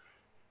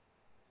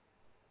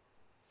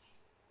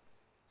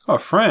 Oh, a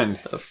friend.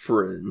 A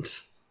friend.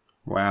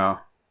 Wow.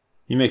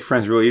 You make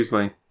friends real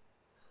easily.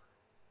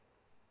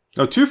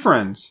 Oh, two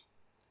friends.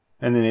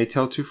 And then they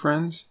tell two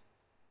friends?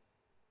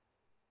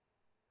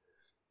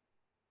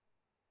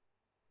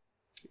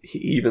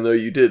 Even though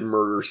you did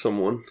murder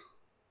someone.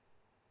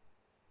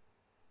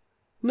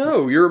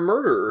 No, you're a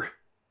murderer.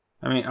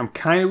 I mean, I'm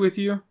kind of with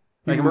you.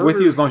 Like, I'm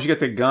with you as long as you get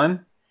the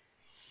gun.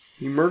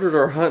 You murdered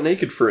our hot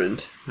naked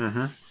friend.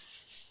 Mm-hmm.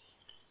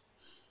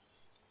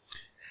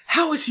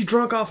 How is he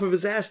drunk off of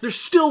his ass? There's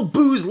still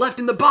booze left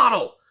in the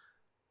bottle.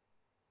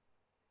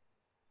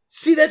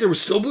 See that? There was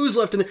still booze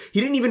left in there.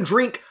 He didn't even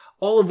drink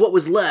all of what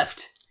was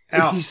left.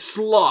 And he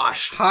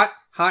sloshed. Hot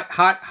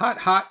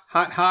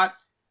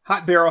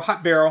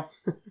barrel.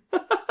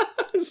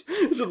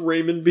 Is it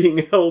Raymond being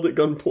held at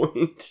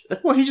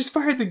gunpoint? Well, he just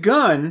fired the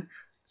gun,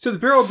 so the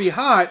barrel would be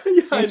hot.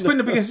 Yeah, and he's putting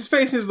it up against his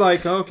face and he's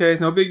like, okay,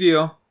 no big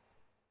deal.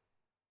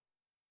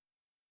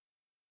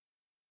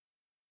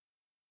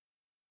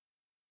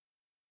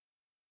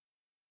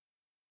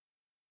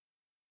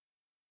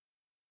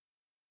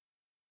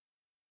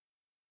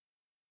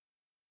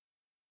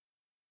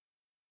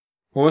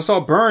 Well, it's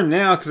all burned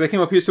now because I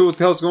came up here to see what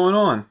the hell's going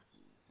on.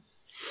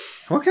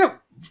 What kind?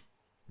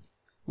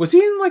 Was he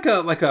in like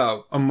a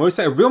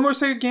motorcycle, a real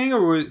motorcycle gang,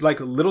 or like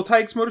a Little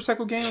Tykes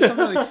motorcycle gang or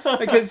something?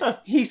 Because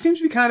he seems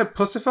to be kind of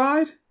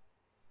pussified.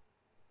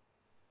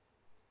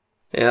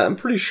 Yeah, I'm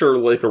pretty sure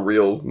like a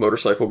real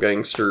motorcycle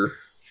gangster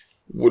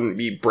wouldn't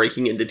be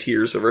breaking into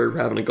tears over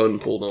having a gun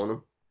pulled on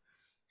him.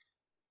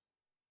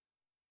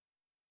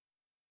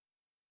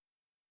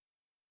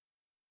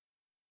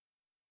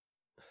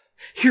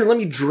 Here, let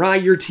me dry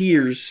your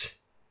tears.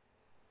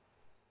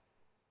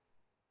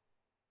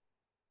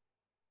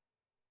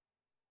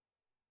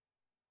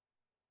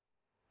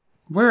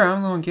 Where?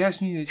 I'm low on gas.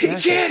 He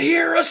can't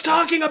hear us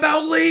talking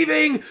about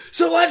leaving,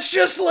 so let's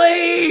just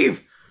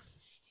leave!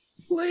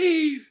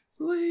 Leave.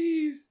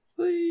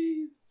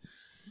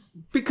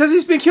 Because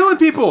he's been killing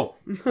people.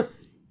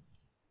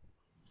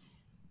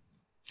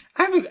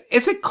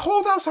 Is it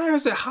cold outside or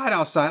is it hot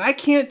outside? I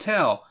can't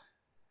tell.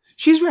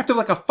 She's wrapped up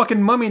like a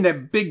fucking mummy in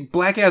that big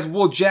black-ass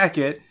wool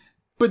jacket,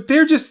 but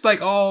they're just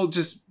like all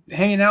just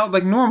hanging out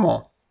like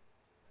normal.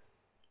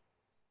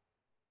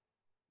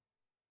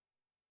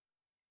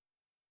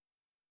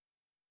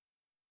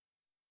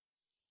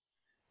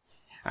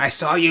 I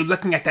saw you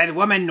looking at that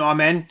woman,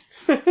 Norman.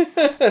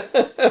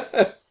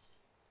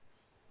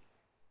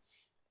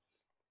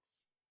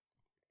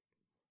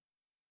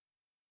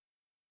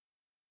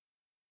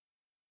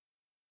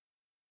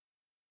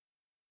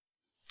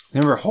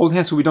 Remember, hold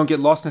hands so we don't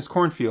get lost in this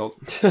cornfield.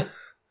 This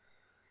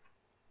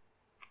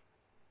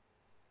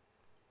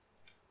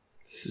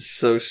is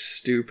so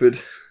stupid.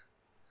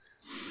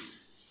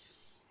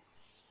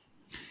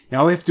 Now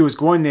all we have to do is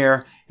go in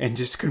there and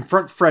just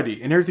confront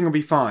Freddy, and everything will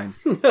be fine.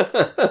 We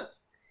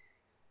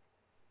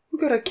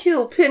gotta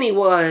kill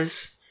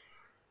Pennywise.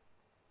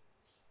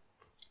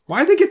 Why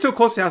did they get so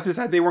close to the house and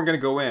decide they weren't going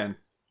to go in?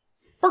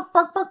 Bark,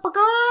 bark, bark, bark,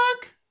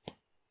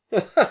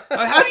 bark.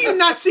 How do you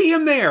not see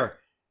him there?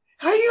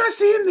 How do you not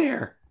see him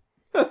there?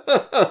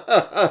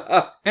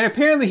 And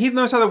apparently he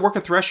knows how to work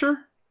a thresher?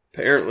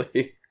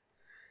 Apparently.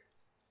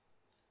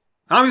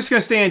 I'm just going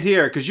to stand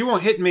here because you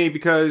won't hit me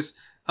because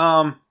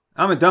I'm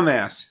a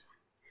dumbass.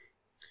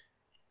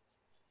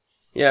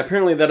 Yeah,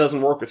 apparently that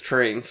doesn't work with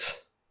trains.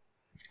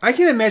 I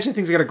can't imagine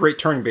things got a great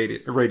turning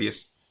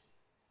radius.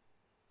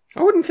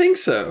 I wouldn't think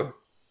so.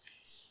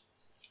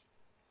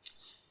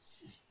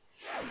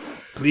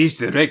 Please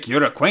direct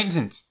your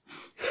acquaintance.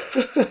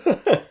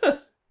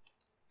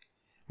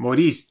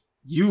 Maurice,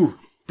 you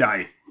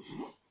die.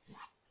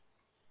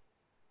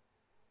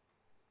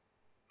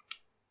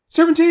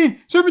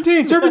 Serpentine!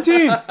 Serpentine!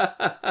 Serpentine!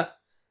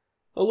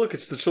 Oh, look,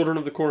 it's the Children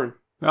of the Corn.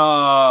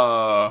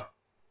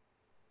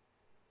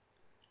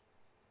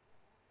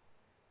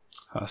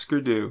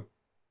 Husker Du.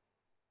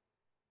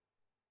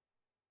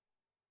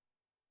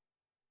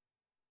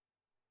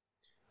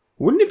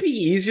 Wouldn't it be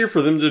easier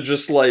for them to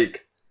just,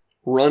 like,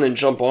 run and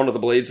jump onto the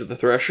blades of the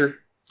Thresher?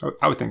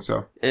 I would think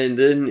so. And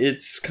then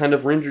it's kind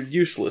of rendered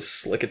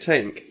useless, like a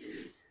tank.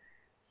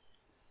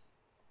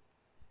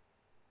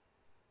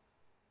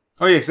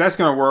 Oh yeah, so that's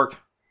gonna work.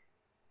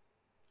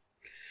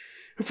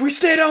 If we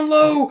stay down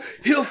low,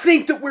 he'll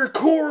think that we're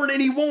corn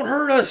and he won't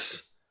hurt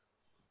us.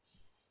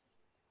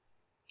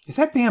 Is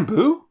that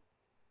bamboo?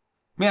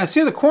 I mean, I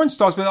see the corn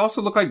stalks, but it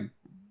also look like...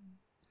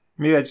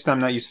 Maybe I'm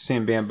not used to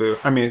seeing bamboo.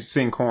 I mean,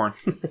 seeing corn.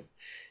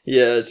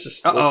 Yeah, it's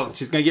just... Uh-oh,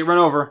 she's gonna get run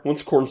over.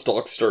 Once corn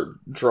stalks start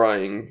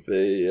drying,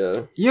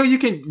 they... You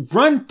can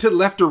run to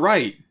left or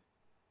right.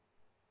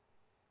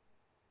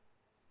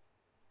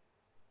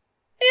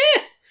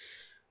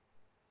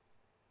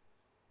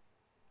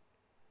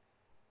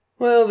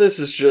 Well, this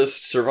is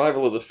just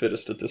survival of the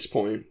fittest at this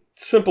point.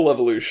 Simple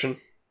evolution.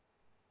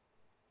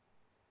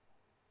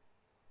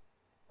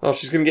 Oh,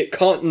 she's gonna get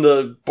caught in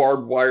the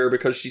barbed wire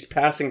because she's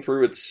passing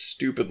through it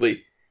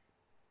stupidly.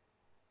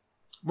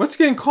 What's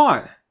getting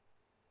caught?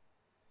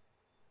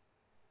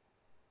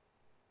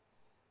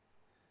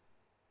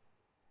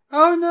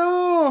 Oh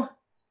no!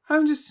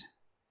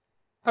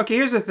 Okay,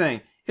 here's the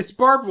thing. It's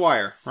barbed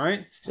wire,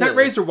 right? It's not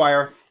razor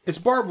wire. It's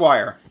barbed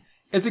wire.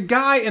 It's a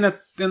guy in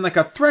like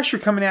a thresher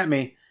coming at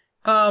me.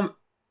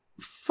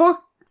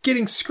 Fuck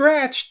getting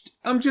scratched.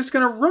 I'm just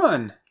gonna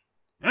run.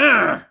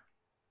 Ugh.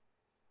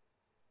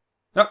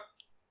 Oh,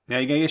 now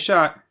you're gonna get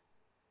shot.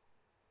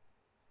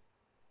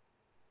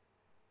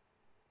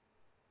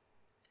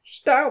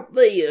 Stop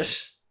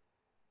this.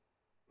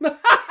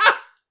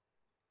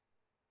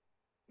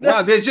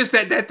 Wow, there's just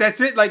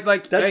that's it. Like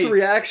that's hey. The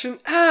reaction.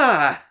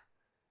 Ah!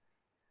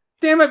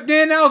 Damn it,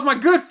 Dan, that was my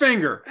good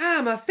finger.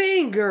 Ah, my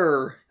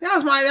finger. That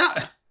was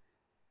my...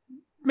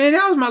 Man,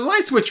 that was my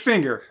light switch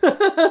finger.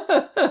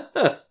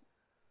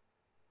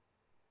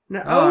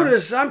 Now,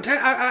 Otis, I'm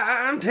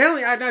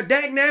telling you,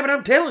 dag nabbit,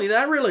 I'm telling you,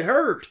 that really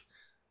hurt.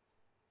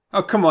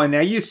 Oh, come on now.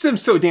 You seem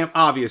so damn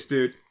obvious,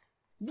 dude.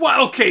 What?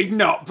 Okay,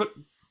 no, but...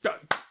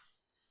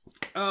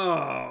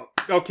 Oh,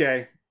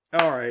 okay.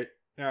 All right.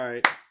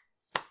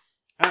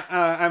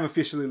 I'm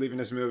officially leaving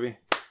this movie.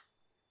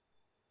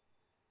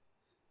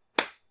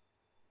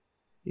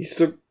 He's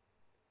still...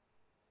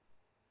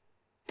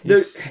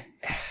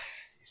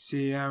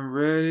 See, I'm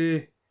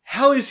ready.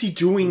 How is he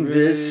doing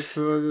this?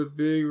 For the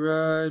big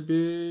ride,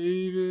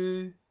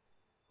 baby.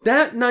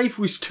 That knife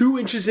was 2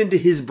 inches into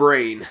his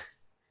brain.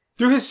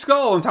 Through his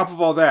skull on top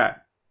of all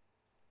that.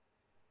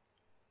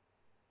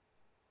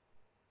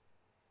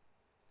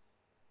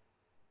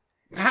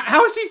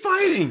 How is he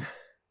fighting?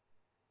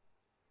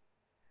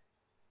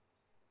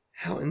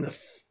 How in the...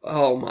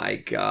 Oh my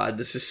god,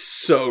 this is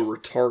so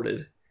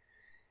retarded.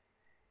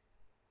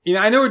 You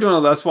know, I know we're doing a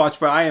Let's Watch,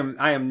 but I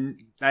am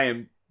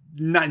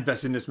not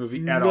invested in this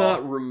movie at all.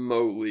 Not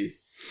remotely.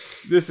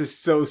 This is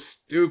so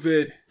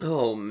stupid.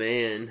 Oh,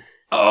 man.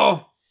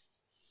 Oh.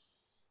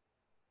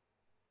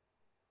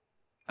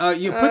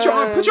 You put your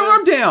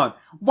arm down.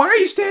 Why are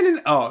you standing?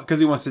 Oh, because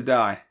he wants to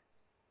die.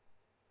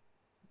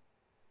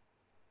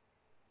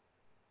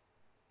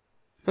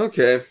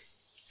 Okay.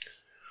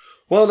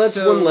 Well, that's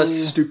one less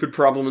stupid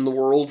problem in the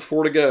world.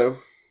 4 to go.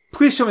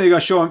 Please tell me they're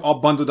going to show him all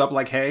bundled up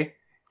like hay.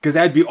 Because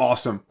that'd be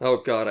awesome. Oh,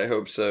 God, I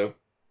hope so.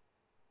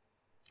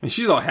 And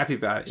she's all happy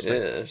about it. She's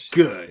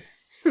like,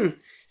 good.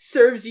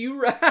 Serves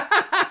you right.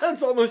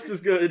 That's almost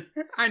as good.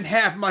 I'm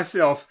half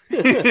myself.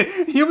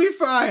 You'll be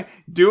fine,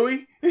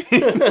 Dewey.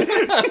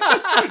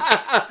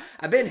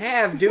 I've been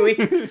half, Dewey.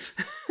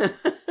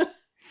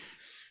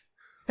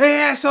 Hey,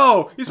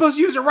 asshole! You're supposed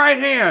to use your right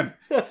hand.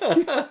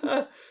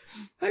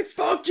 Hey,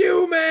 fuck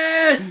you,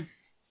 man!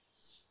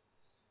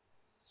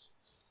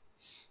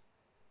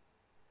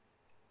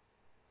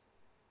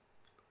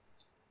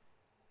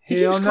 He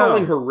keeps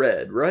calling her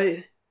red,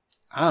 right?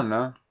 I don't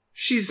know.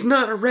 She's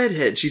not a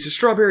redhead. She's a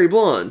strawberry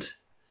blonde.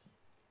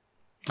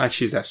 Like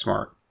she's that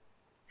smart.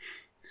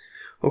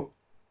 Oh,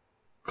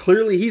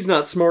 clearly he's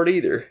not smart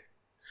either.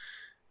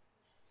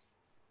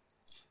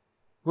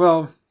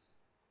 Well,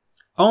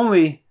 I'll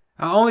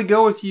only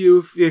go with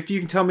you if you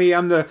can tell me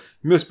I'm the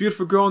most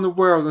beautiful girl in the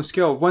world on a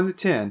scale of 1 to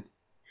 10.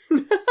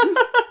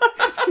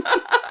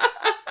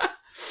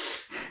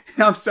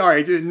 I'm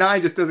sorry,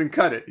 9 just doesn't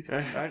cut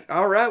it.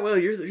 All right, well,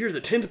 you're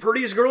the 10th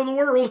prettiest girl in the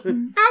world.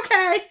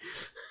 Okay.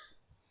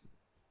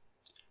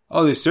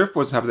 Oh, there's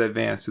surfboards on top of that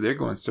van, so they're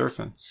going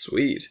surfing.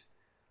 Sweet.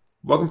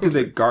 Welcome to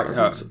the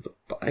Gardens of the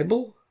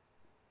Bible?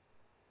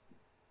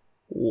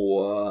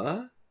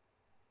 What?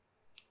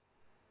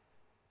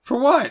 For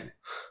what?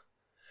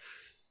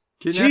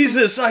 Kidnapping?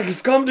 Jesus,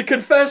 I've come to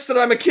confess that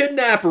I'm a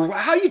kidnapper.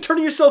 How are you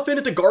turning yourself in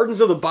at the Gardens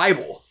of the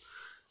Bible?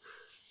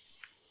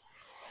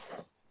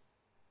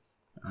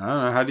 I don't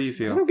know. How do you I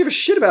feel? don't give a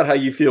shit about how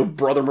you feel,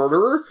 brother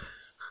murderer.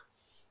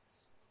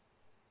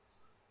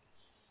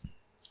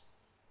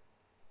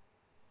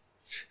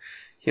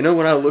 You know,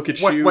 when I look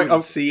at you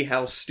and see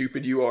how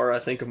stupid you are, I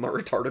think of my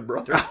retarded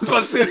brother. I was about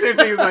to say the same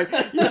thing. It's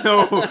like, you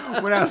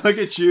know, when I look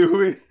at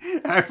you,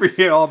 I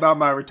forget all about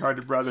my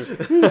retarded brother.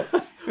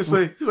 It's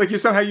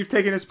like you've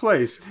taken his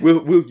place.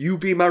 Will you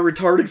be my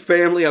retarded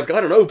family? I've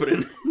got an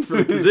opening for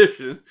the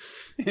position.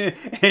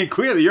 And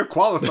clearly you're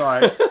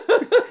qualified.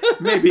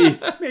 maybe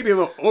a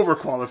little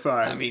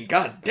overqualified. I mean,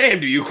 goddamn,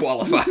 do you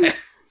qualify?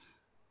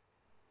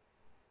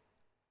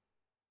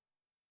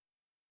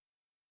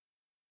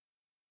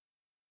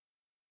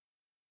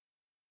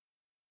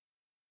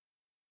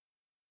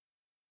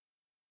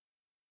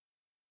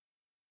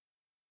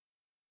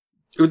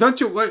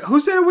 Don't you? Who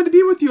said I wouldn't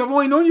be with you? I've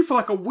only known you for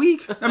like a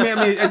week. I mean,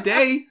 a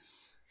day.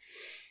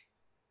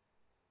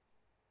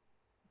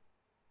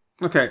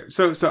 Okay,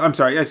 so I'm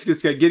sorry. Yes,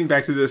 just getting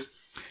back to this.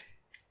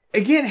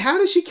 Again, how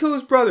did she kill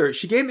his brother?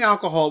 She gave him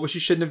alcohol, which she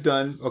shouldn't have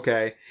done.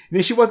 Okay, and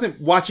then she wasn't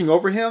watching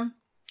over him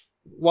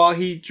while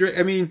he drank.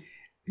 I mean,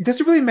 does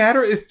it really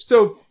matter if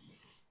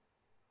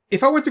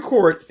I went to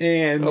court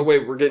and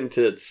wait, we're getting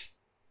tits.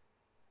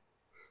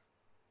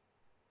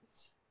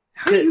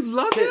 How do you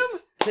love him?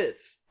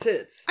 Tits.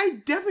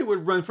 I definitely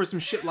would run for some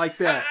shit like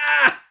that.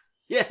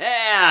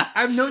 Yeah.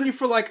 I've known you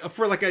for like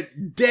a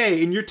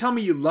day, and you're telling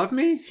me you love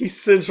me? He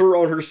sent her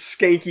on her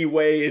skanky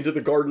way into the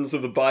Gardens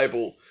of the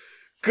Bible.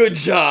 Good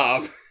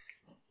job.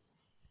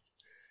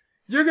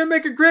 You're gonna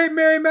make a great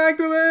Mary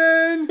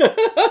Magdalene!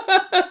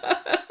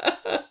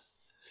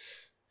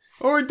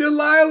 Or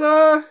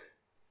Delilah!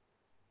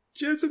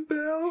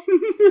 Jezebel!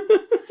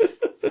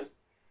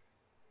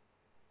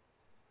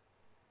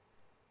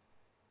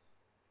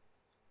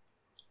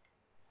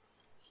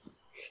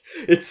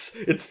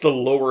 It's the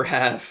lower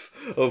half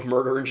of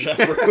Murder and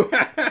Jethro.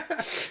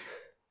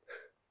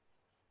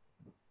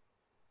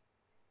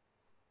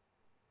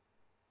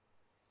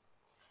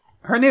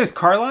 Her name is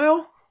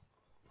Carlisle?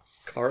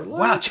 Carlisle?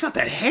 Wow, check out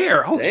that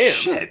hair. Holy Damn.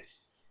 shit.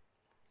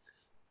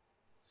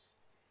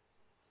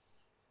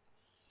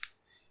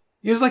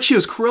 It was like she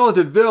was Cruella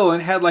de Vil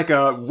and had like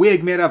a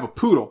wig made out of a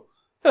poodle.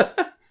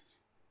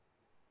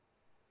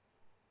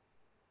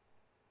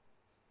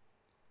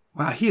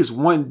 Wow, he is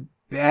one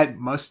bad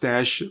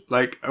mustache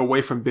like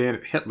away from being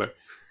Hitler.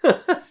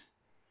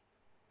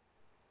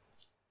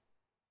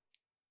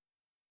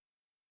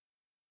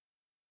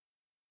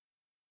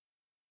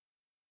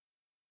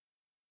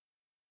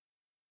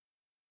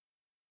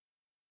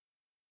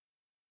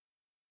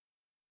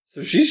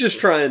 So she's just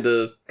trying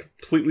to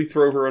completely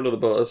throw her under the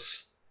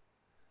bus.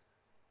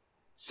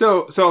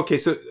 So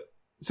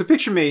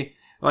picture me,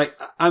 like,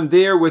 I'm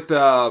there with,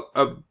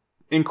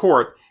 in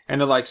court, and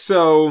they're like,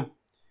 so,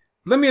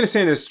 let me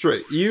understand this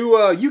straight.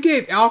 You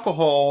gave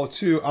alcohol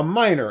to a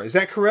minor, is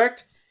that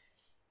correct?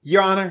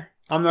 Your Honor,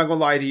 I'm not gonna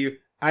lie to you.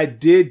 I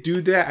did do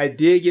that. I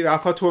did give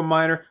alcohol to a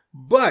minor,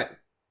 but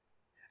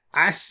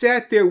I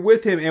sat there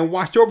with him and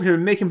watched over him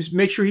and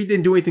make sure he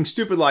didn't do anything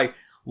stupid like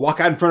walk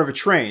out in front of a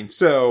train.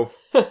 So,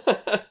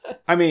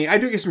 I mean, I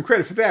do get some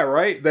credit for that,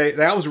 right? That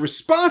I was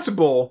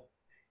responsible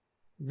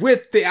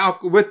with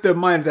the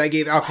minor that I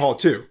gave alcohol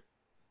to.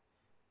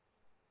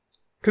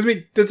 Because, I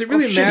mean, does it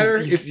really matter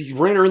if you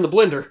ran her in the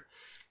blender?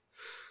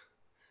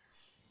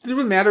 Does it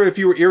really matter if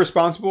you were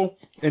irresponsible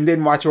and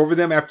didn't watch over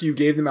them after you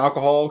gave them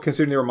alcohol,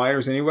 considering they were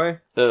minors anyway?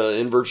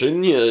 In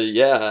Virginia,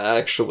 yeah,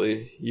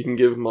 actually. You can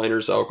give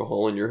minors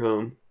alcohol in your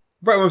home.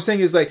 Right, what I'm saying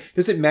is, like,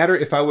 does it matter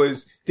if I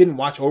didn't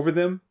watch over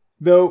them,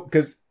 though?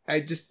 Because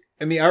I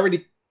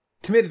already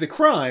committed the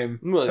crime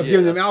of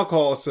giving them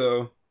alcohol,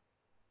 so...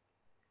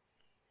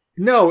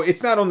 No,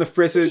 it's not on the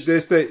frisk.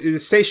 The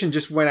station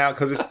just went out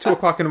because it's 2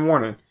 o'clock in the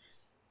morning.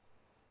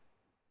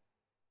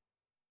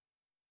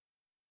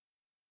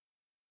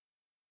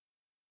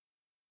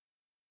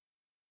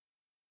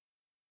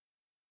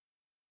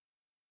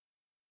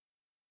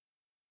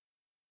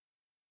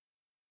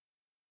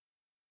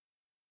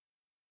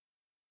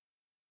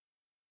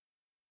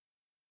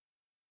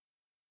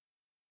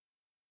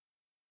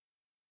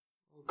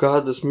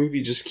 God, this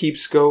movie just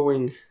keeps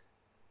going.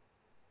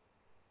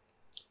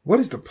 What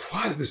is the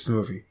plot of this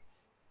movie?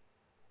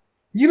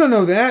 You don't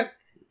know that.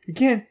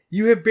 Again,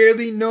 you have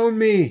barely known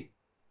me.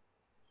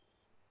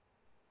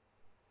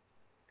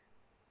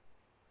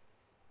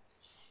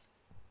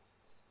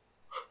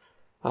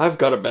 I've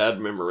got a bad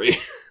memory.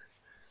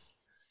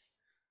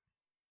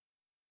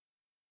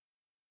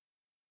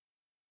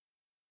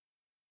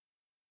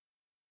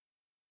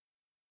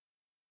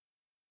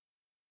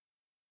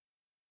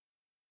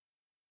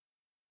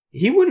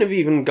 He wouldn't have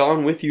even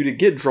gone with you to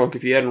get drunk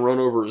if he hadn't run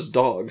over his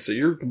dog, so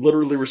you're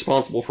literally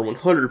responsible for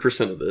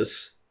 100% of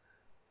this.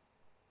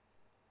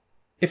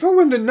 If I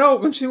wanted to know,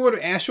 wouldn't you would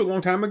have asked you a long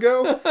time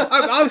ago?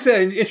 I'm obviously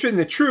not interested in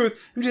the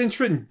truth. I'm just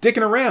interested in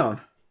dicking around.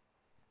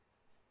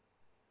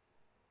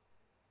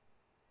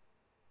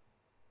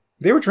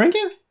 They were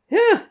drinking?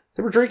 Yeah,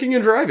 they were drinking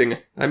and driving.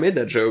 I made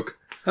that joke.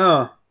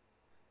 Oh.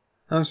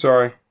 I'm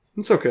sorry.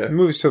 It's okay. The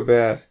movie's so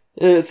bad.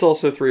 It's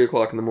also 3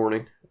 o'clock in the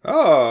morning.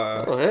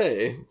 Oh.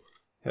 Hey.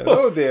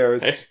 Hello there.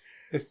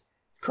 It's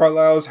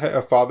Carlisle's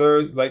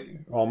father, like,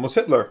 almost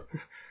Hitler.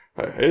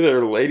 Hey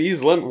there,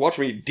 ladies. Watch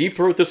me deep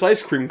throat this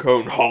ice cream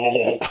cone.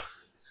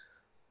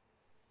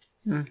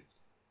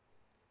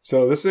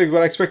 So this is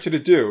what I expect you to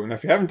do. And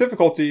if you're having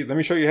difficulty, let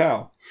me show you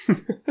how.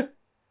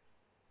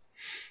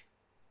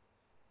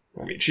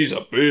 I mean, she's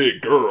a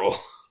big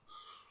girl.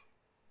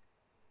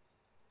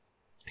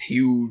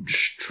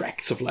 Huge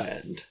tracts of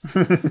land.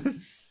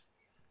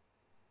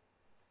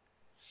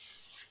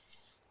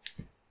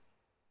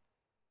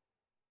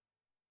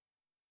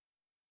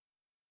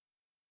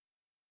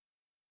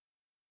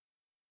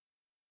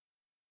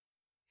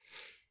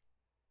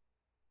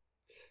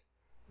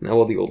 Now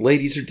while the old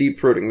ladies are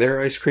deep-throating their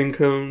ice cream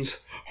cones...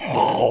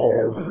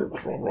 Oh,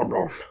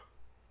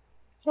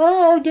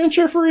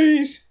 denture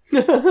freeze!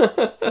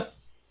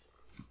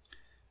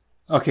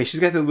 Okay, she's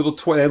got that little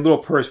toy, that little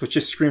purse, which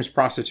just screams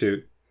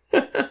prostitute.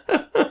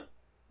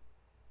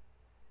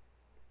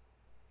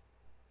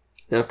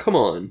 Now, come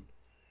on.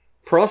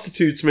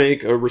 Prostitutes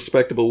make a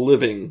respectable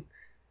living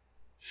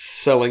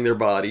selling their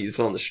bodies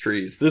on the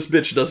streets. This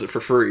bitch does it for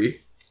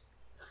free.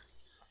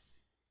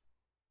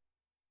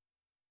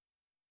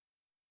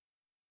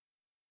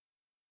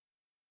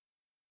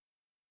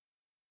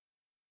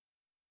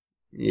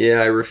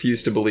 Yeah, I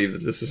refuse to believe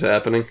that this is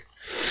happening.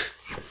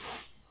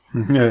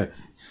 Yeah.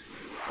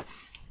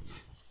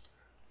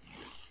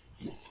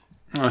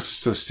 Oh, it's just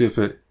so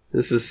stupid.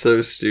 This is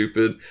so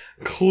stupid.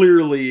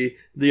 Clearly,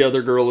 the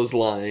other girl is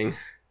lying.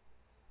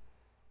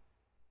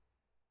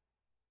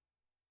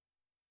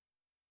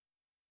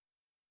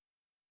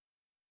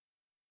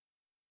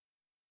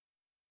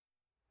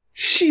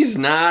 She's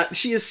not.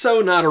 She is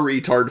so not a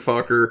retard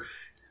fucker.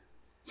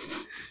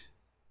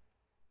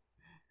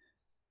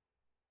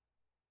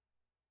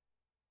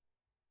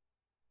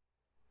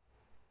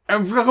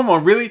 Come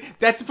on, really?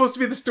 That's supposed to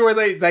be the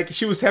story, like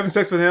she was having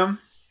sex with him?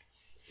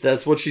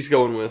 That's what she's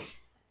going with.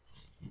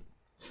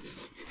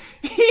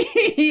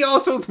 He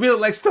also really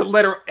likes the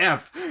letter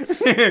F.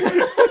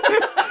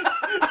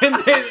 and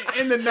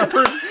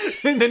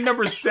the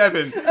number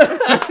 7.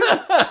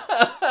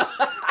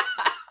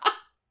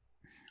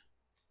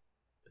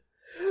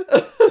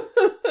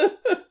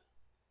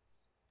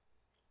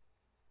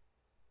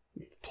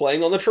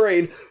 Playing on the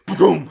train.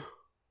 Boom.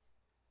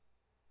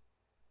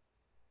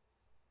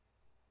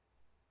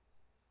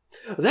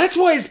 That's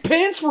why his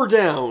pants were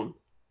down.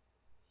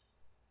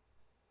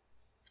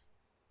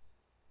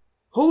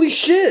 Holy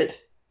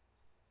shit.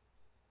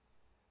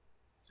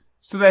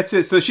 So that's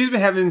it. So she's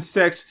been having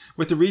sex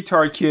with the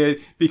retard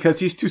kid because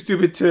he's too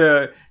stupid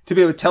to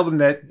be able to tell them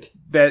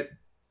that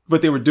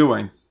what they were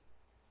doing.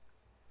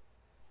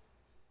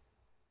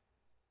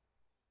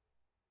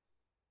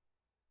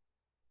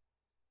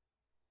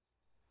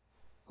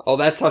 Oh,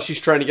 that's how she's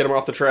trying to get him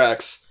off the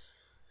tracks.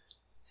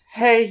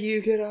 Hey,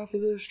 you get off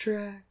of those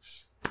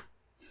tracks.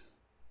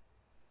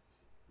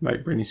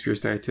 Like Britney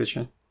Spears'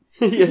 dietitian.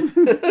 Yeah.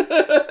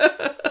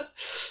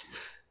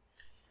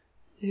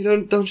 You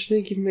don't you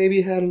think you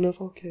maybe had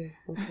enough? Okay.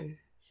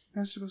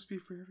 That's supposed to be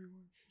for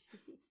everyone.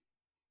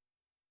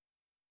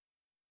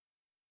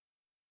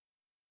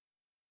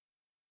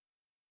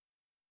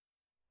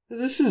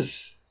 This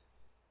is...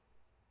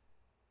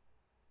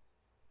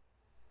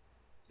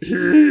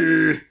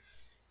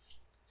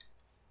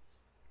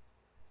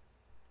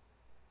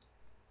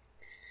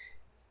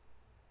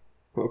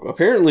 Well,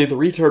 apparently the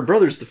retard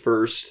brother's the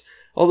first.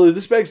 Although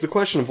this begs the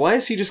question of why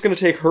is he just going to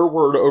take her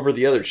word over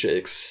the other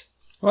chicks?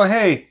 Well,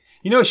 hey,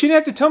 she didn't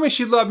have to tell me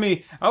she loved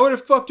me. I would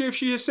have fucked her if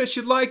she just said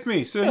she liked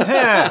me. So,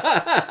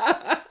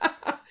 yeah.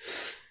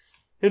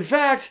 In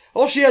fact,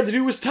 all she had to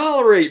do was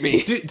tolerate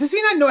me. Does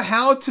he not know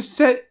how to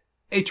set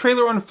a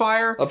trailer on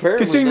fire?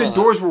 Apparently considering not.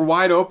 The doors were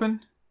wide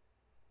open?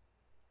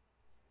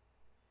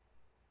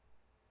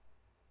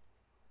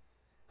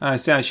 I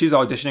sound she's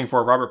auditioning for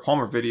a Robert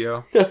Palmer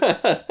video.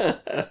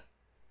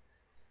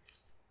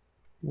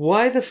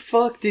 Why the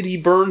fuck did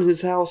he burn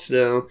his house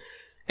down?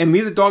 And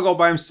leave the dog all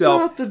by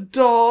himself. Not the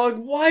dog.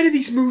 Why do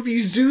these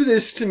movies do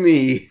this to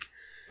me?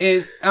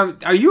 And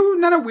are you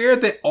not aware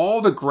that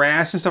all the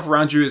grass and stuff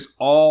around you is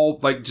all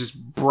like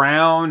just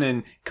brown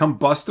and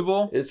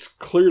combustible? It's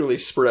clearly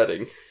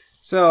spreading.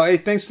 So, hey,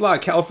 thanks a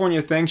lot.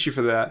 California thanks you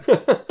for that,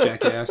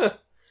 jackass.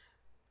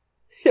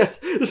 Yeah,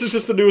 this is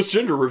just the newest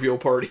gender reveal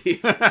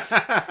party.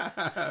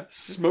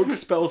 Smoke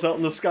spells out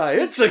in the sky.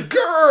 It's a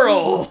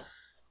girl!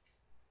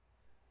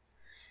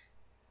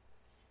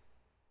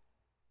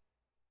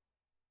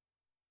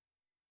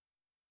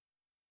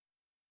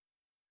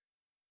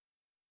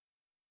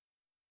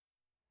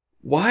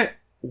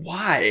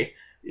 Why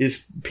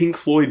is Pink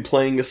Floyd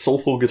playing a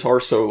soulful guitar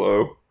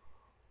solo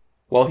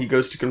while he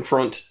goes to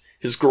confront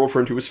his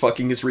girlfriend who was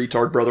fucking his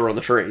retard brother on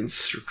the train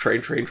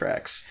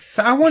tracks?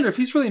 So I wonder if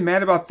he's really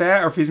mad about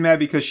that or if he's mad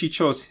because she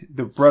chose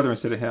the brother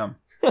instead of him.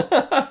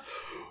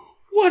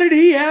 What did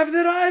he have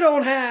that I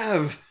don't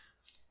have?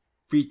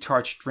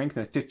 retard strength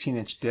and a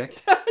 15-inch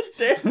dick.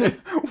 Damn.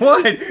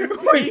 What?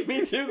 Beat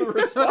me to the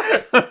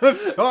response.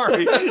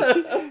 Sorry.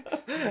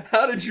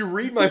 How did you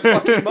read my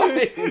fucking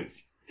mind?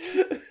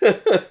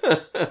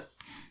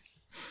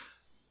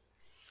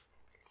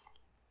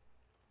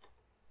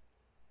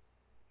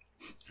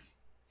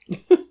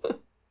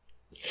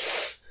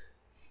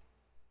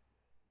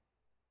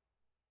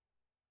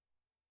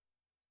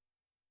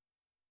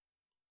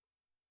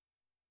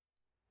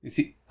 Is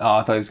he? Oh,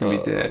 I thought he was gonna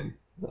be dead.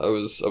 I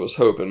was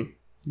hoping.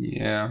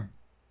 Yeah.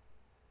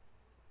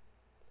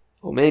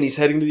 Oh man, he's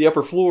heading to the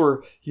upper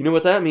floor. You know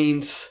what that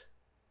means?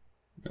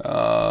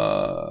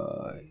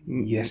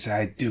 Yes,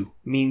 I do.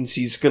 Means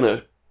he's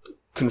gonna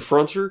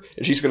confront her,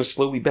 and she's gonna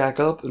slowly back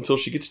up until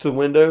she gets to the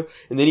window,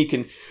 and then he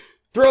can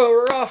throw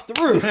her off the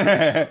roof.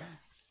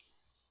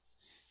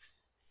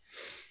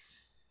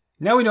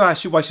 Now we know why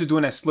she was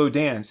doing that slow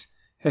dance.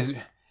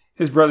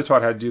 His brother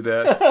taught her how to do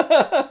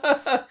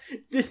that.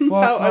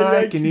 Walk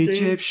like an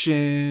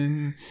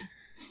Egyptian.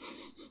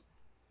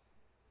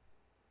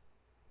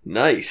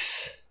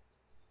 Nice.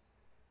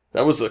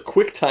 That was a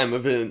quick time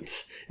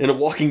event in a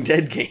Walking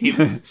Dead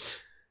game.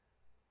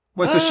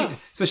 What?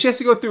 So she has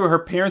to go through her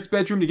parents'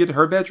 bedroom to get to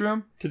her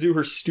bedroom to do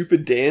her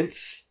stupid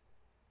dance.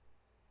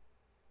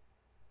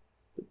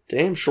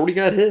 Damn, Shorty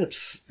got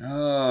hips.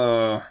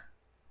 Oh,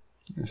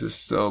 this is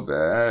so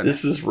bad.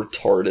 This is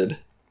retarded.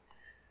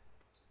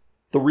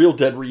 The real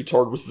dead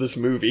retard was this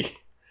movie.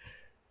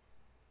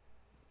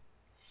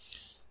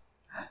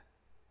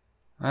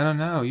 I don't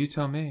know. You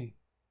tell me.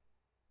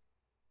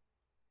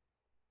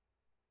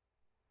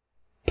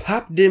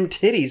 Pop them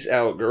titties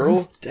out,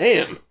 girl.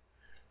 Damn.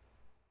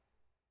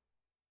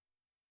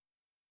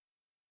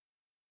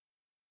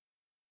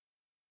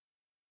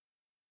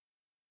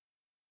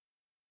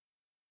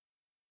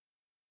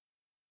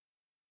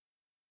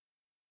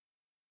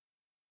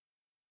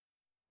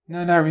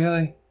 No, not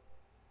really.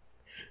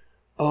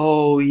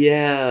 Oh,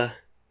 yeah.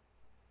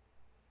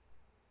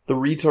 The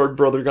retard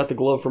brother got the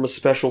glove from a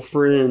special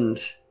friend.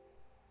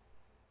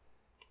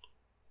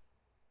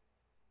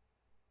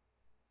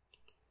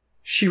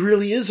 She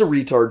really is a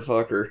retard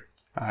fucker.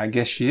 I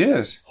guess she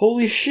is.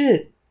 Holy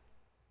shit.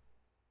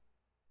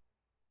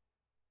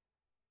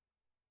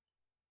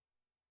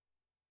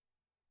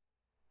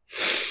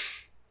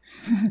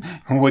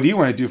 What do you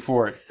want to do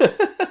for it?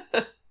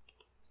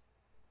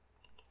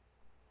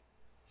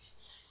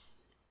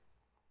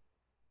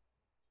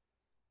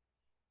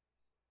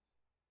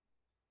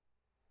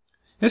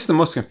 This is the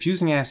most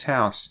confusing ass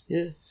house.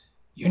 Yeah.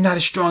 You're not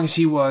as strong as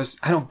he was.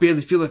 I don't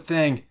barely feel a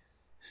thing.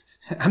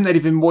 I'm not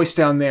even moist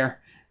down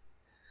there.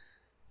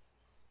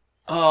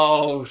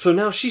 Oh, so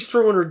now she's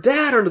throwing her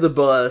dad under the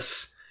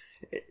bus.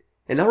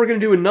 And now we're going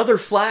to do another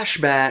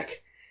flashback.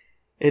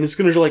 And it's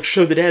going to like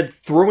show the dad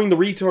throwing the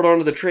retard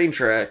onto the train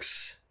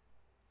tracks.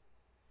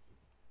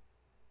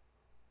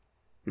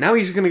 Now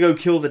he's going to go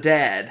kill the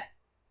dad.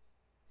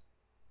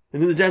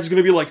 And then the dad's going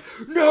to be like,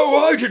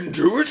 "No, I didn't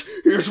do it.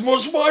 It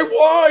was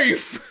my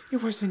wife."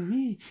 It wasn't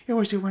me. It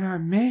was the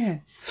one-armed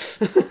man.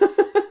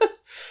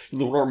 And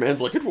the one-armed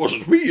man's like, "It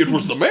wasn't me. It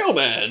was the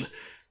mailman."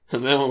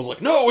 And then I was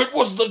like, "No, it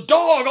was the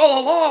dog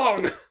all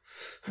along."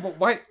 Well,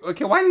 why?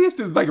 Okay, why do you have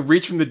to like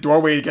reach from the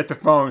doorway to get the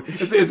phone? Is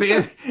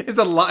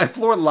the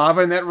floor lava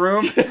in that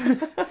room?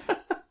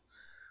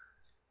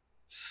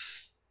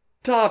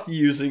 Stop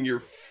using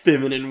your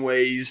feminine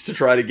ways to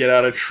try to get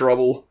out of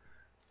trouble.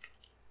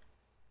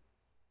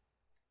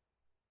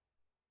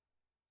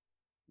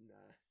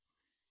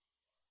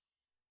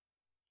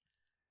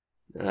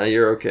 Nah,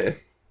 you're okay.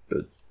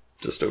 But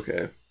just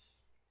okay.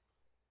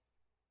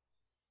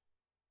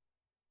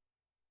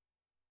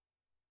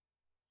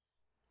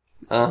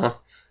 Uh-huh.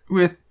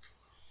 With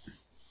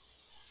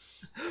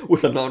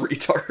a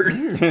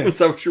non-retard. Was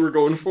that what you were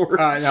going for?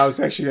 no, I was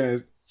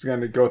actually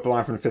gonna go with the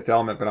line from The Fifth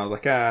Element, but I was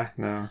like,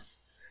 no.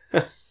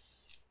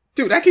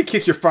 Dude, I could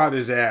kick your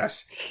father's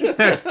ass.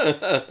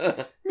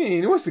 I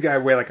mean, what's the guy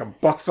weigh, like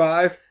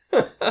 $105?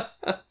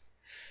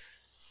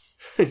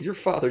 Your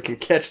father can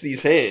catch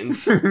these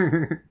hands.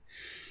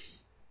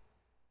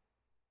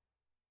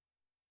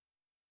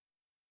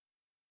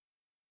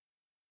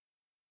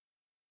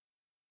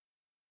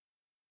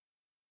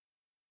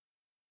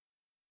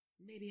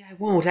 Maybe I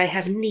won't. I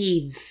have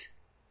needs.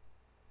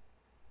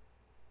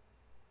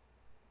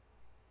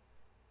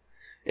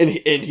 And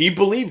he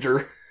believed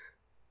her.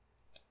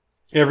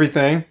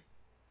 Everything.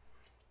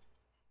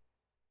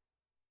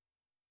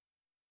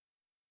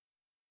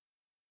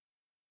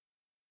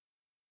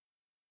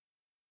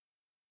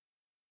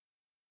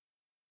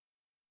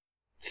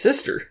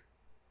 Sister.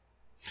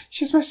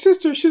 She's my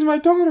sister. She's my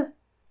daughter.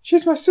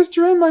 She's my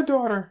sister and my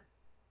daughter.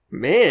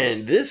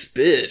 Man, this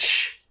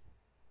bitch.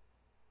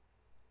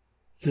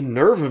 The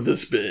nerve of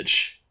this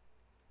bitch.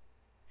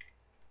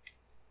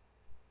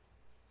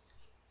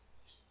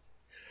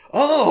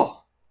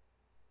 Oh!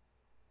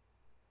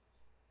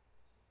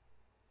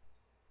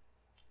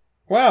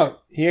 Wow,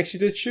 he actually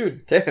did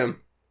shoot.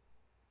 Damn.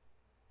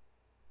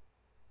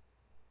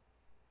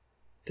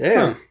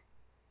 Damn.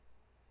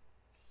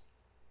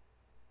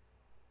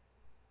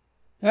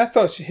 Huh. And I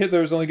thought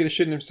Hitler was only going to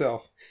shit in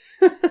himself.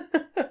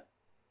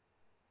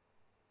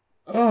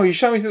 Oh, you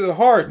shot me through the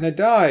heart and I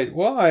died.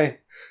 Why?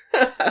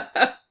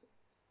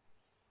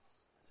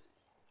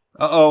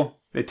 Uh-oh.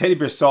 The teddy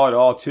bear saw it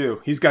all,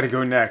 too. He's got to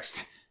go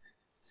next.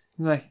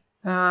 He's like,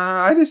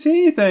 I didn't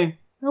see anything.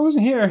 I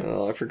wasn't here.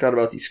 Oh, I forgot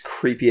about these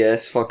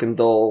creepy-ass fucking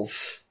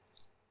dolls.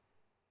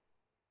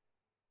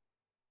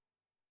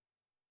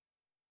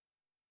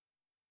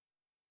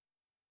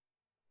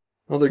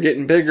 Oh, they're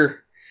getting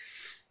bigger.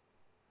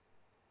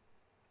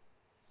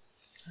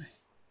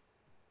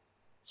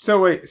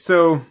 So, wait,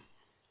 so...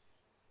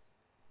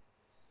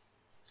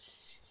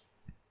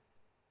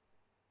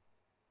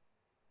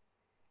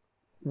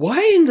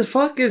 Why in the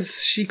fuck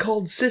is she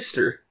called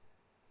Sister?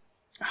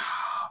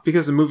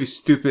 Because the movie's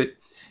stupid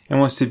and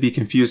wants to be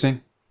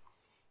confusing.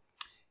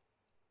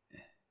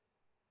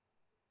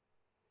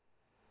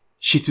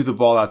 She threw the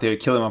ball out there to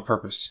kill him on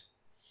purpose.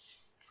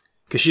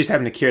 Because she's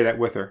having to carry that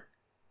with her.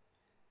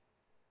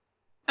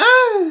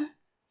 Ah!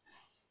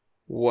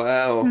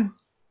 Wow.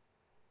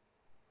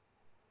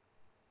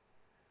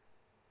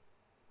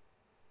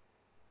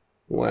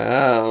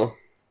 Wow.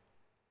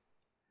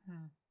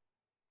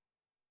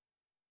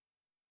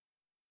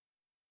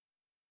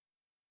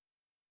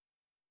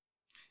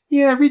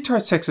 Yeah,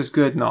 retard sex is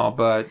good and all,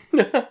 but...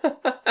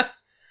 But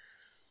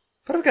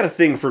I've got a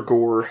thing for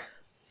gore.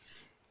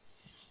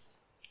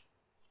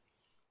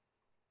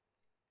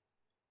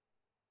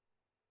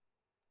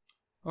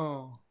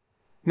 Oh.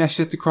 Now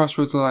she's at the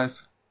crossroads of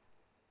life.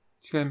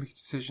 She's gotta make a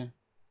decision.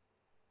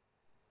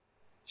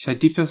 Should I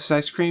deep toast this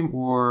ice cream,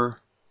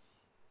 or...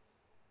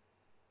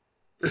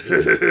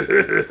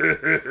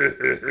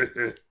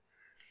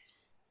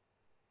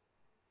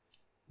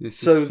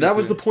 So that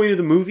was the point of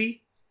the movie?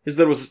 Is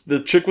that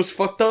the chick was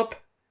fucked up?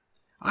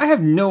 I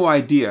have no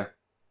idea.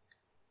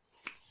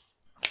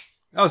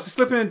 Oh, it's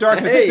Slipping in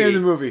Darkness. That's the name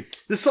of the movie.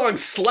 This song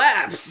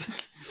slaps!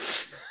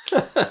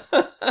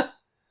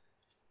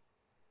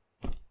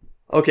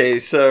 Okay,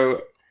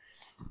 so...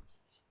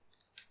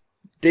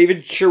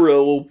 David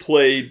Sherrill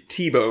played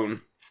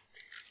T-Bone.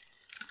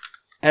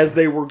 As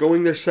they were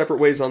going their separate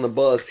ways on the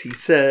bus, he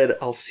said,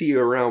 "I'll see you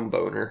around,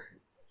 Boner."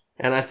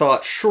 And I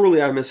thought, surely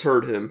I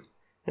misheard him.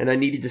 And I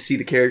needed to see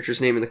the character's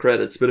name in the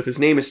credits. But if his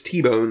name is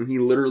T-Bone, he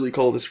literally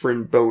called his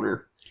friend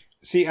Boner.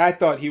 See, I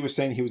thought he was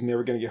saying he was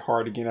never going to get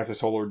hard again after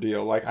this whole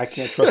ordeal. Like, I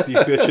can't trust these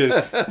bitches.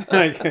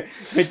 Like, I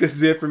think this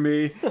is it for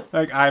me.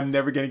 Like, I'm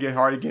never going to get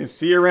hard again.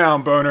 See you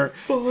around, Boner.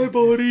 Bye,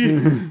 buddy.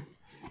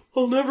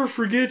 I'll never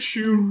forget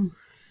you.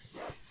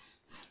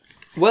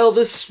 Well,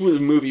 this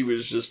movie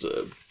was just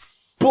a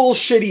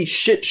bullshitty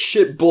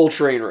shit bull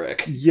train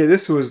wreck. Yeah,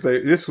 this was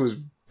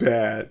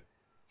bad.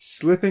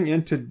 Slipping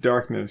into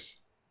Darkness.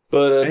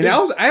 But and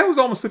I was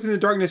almost slipping into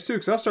darkness too,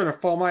 because I was starting to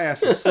fall my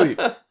ass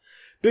asleep.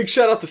 Big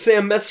shout out to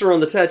Sam Messer on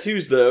the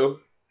tattoos, though.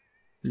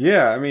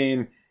 Yeah, I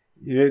mean,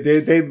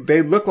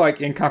 they look like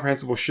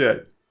incomprehensible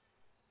shit.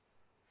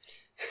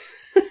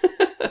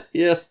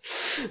 Yeah.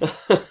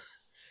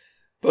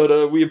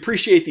 But we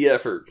appreciate the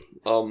effort.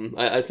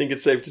 I think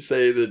it's safe to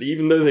say that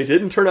even though they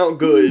didn't turn out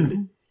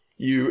good,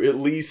 you at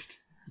least...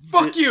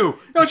 Fuck you!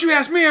 Don't you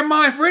ask me or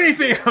mine for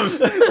anything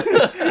else!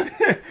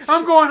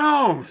 I'm going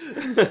home!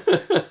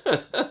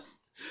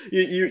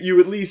 You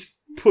at least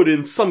put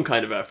in some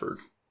kind of effort.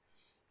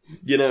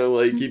 You know,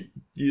 like,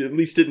 you at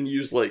least didn't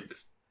use, like,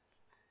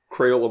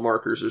 Crayola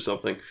markers or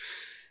something.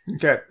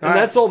 Okay. And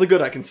that's all the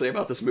good I can say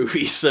about this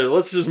movie, so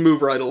let's just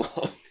move right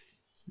along.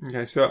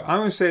 Okay, so I'm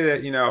going to say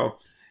that, you know,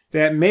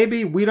 that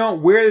maybe we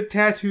don't wear the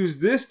tattoos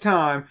this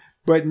time,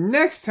 but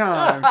next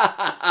time...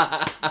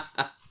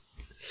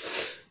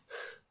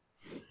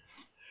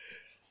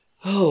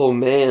 Oh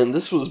man,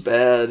 this was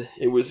bad.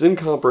 It was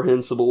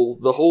incomprehensible.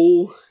 The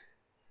whole...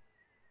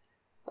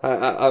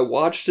 I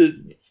watched it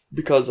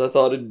because I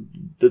thought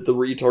that the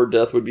retard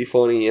death would be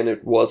funny, and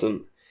it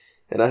wasn't.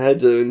 And I had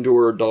to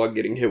endure a dog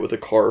getting hit with a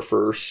car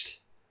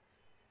first.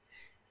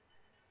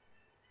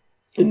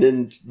 And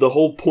then the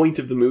whole point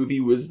of the movie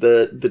was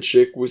that the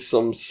chick was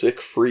some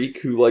sick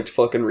freak who liked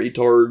fucking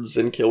retards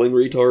and killing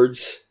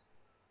retards.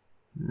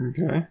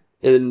 Okay.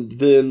 And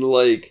then,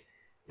 like...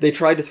 They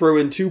tried to throw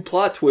in 2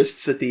 plot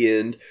twists at the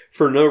end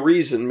for no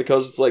reason,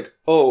 because it's like,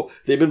 oh,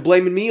 they've been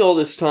blaming me all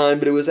this time,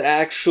 but it was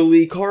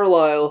actually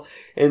Carlisle.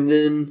 And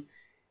then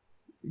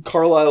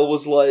Carlisle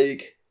was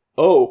like,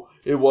 oh,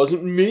 it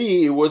wasn't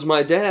me, it was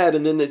my dad.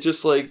 And then it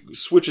just, like,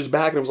 switches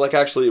back and it was like,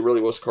 actually, it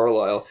really was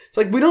Carlisle. It's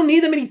like, we don't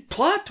need that many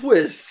plot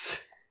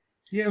twists.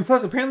 Yeah, and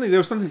plus, apparently there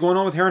was something going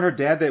on with her and her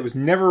dad that was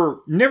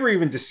never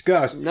even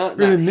discussed. Not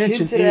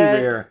mentioned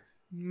anywhere.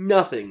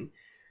 Nothing.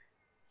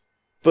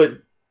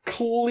 But...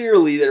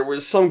 clearly there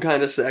was some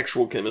kind of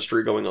sexual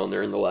chemistry going on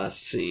there in the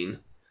last scene.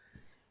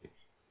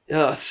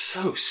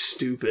 So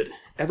stupid.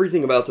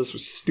 Everything about this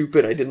was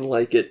stupid. I didn't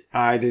like it.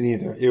 I didn't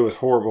either. It was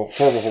horrible.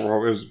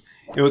 Horrible.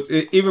 It was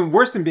even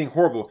worse than being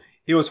horrible.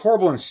 It was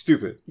horrible and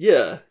stupid.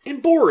 Yeah.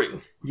 And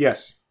boring.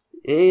 Yes.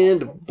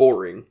 And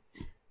boring.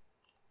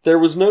 There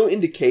was no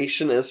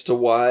indication as to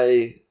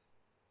why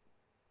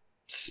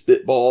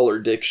Spitball or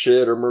Dick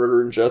Shit or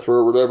Murder and Jethro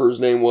or whatever his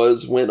name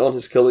was went on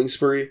his killing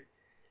spree.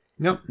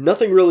 Nope.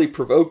 Nothing really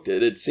provoked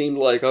it. It seemed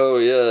like, oh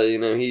yeah,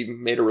 he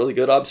made a really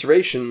good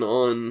observation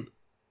on,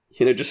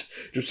 just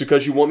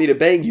because you want me to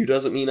bang you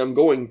doesn't mean I'm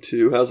going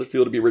to. How's it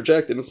feel to be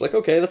rejected? And it's like,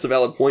 okay, that's a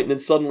valid point. And then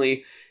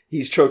suddenly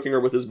he's choking her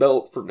with his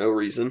belt for no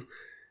reason.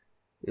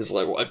 It's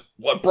like,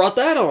 what brought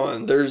that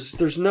on?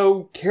 There's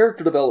no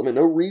character development,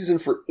 no reason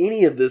for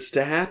any of this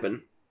to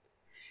happen.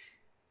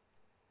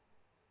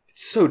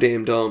 It's so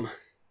damn dumb.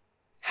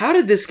 How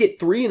did this get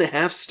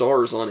 3.5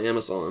 stars on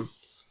Amazon?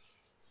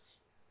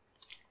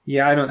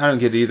 Yeah, I don't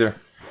get it either.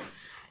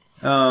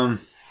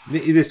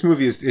 This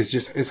movie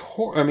is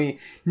horrible. I mean,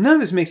 none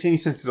of this makes any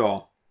sense at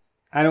all.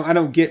 I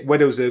don't get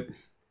what it was and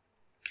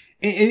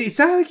it's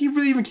not like he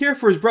really even cared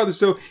for his brother.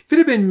 So if it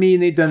had been me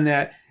and they'd done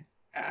that,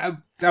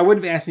 I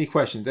wouldn't have asked any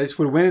questions. I just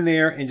would have went in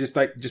there and just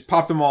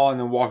popped them all and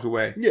then walked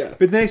away. Yeah.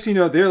 But next thing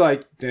you know, they're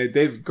like,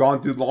 they've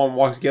gone through long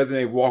walks together and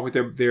they've walked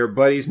with their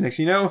buddies. Next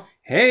thing you know,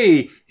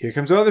 hey, here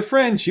comes our other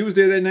friend. She was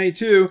there that night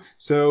too.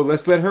 So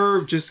let's let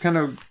her just kind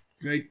of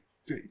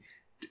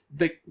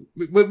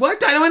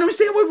what? I don't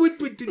understand.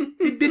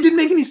 It didn't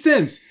make any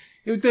sense.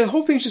 The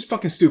whole thing's just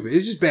fucking stupid.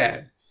 It's just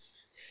bad.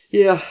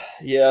 Yeah.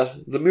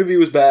 The movie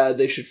was bad.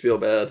 They should feel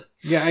bad.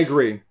 Yeah, I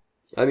agree.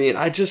 I mean,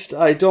 I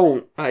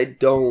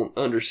don't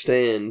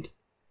understand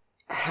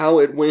how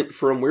it went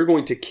from we're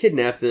going to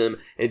kidnap them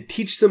and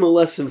teach them a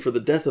lesson for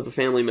the death of a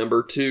family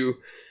member to,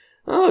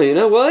 oh, you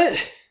know what?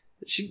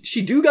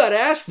 She do got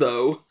ass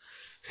though.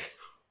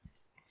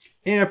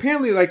 And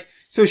apparently,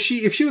 so if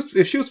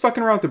she was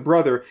fucking around with the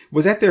brother,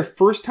 was that their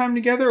first time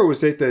together, or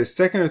was it the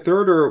second or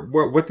third, or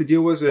what the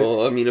deal was?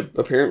 Well, I mean,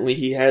 apparently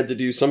he had to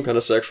do some kind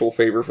of sexual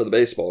favor for the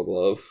baseball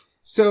glove.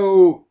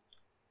 So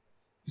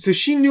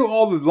she knew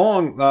all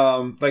along,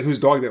 whose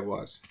dog that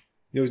was.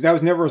 That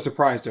was never a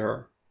surprise to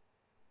her.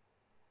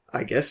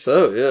 I guess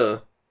so, yeah.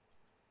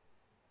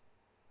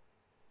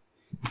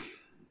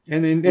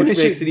 And which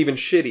makes it even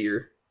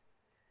shittier.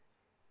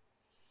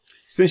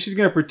 So then she's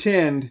gonna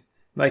pretend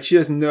like she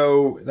doesn't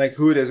know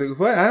who it is. Like,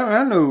 what? I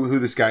don't know who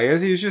this guy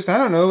is. He was just, I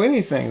don't know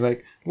anything.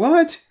 Like,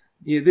 what?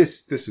 Yeah,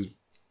 this is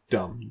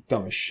dumb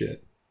as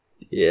shit.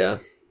 Yeah.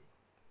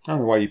 I don't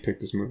know why you picked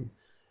this movie.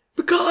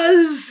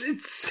 Because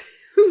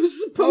it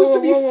was supposed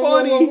to be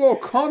funny. Whoa,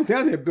 calm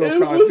down there,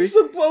 Bill Cosby. It was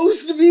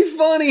supposed to be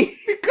funny.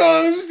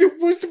 Because it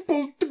was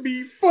supposed to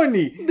be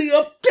funny. The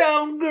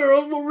uptown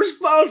girls were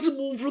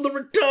responsible for the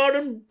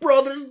retarded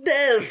brother's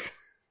death.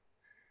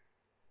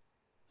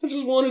 I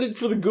just wanted it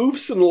for the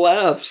goofs and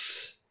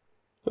laughs.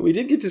 And we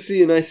did get to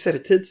see a nice set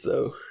of tits,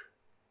 though.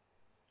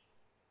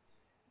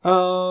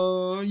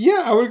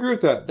 Yeah, I would agree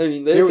with that. I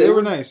mean, they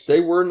were nice. They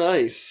were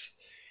nice.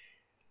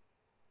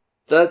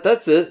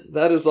 That's it.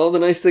 That is all the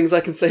nice things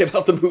I can say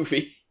about the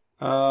movie.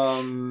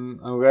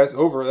 That's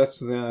over.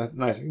 That's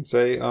nice I can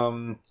say.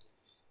 I'm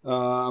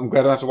glad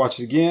I don't have to watch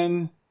it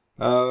again.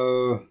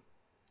 I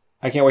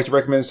can't wait to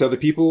recommend it to other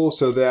people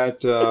so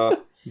that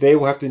they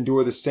will have to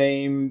endure the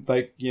same,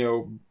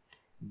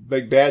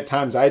 bad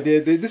times I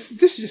did. This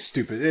is just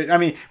stupid. I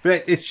mean,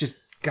 but it's just,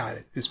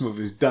 God, this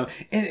movie is dumb.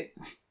 And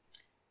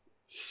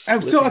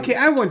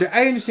I wonder,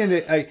 I understand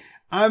that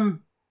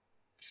I'm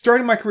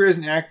starting my career as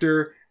an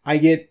actor. I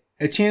get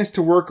a chance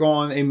to work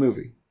on a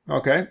movie.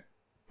 Okay?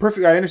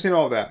 Perfect. I understand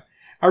all of that.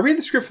 I read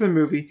the script for the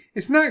movie.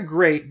 It's not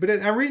great, but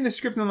I'm reading the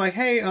script and I'm like,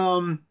 hey,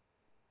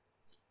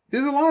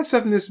 there's a lot of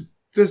stuff in this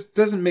just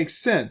doesn't make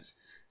sense.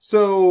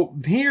 So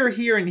here,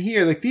 and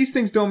here, these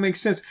things don't make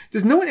sense.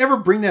 Does no one ever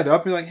bring that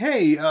up and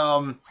hey,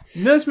 none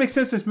of this makes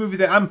sense in this movie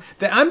that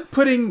I'm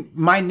putting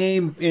my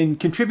name in,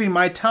 contributing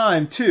my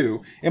time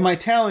to, and my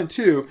talent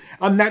to.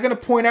 I'm not going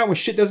to point out when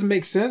shit doesn't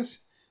make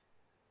sense.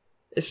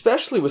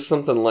 Especially with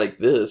something like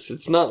this.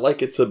 It's not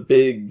like it's a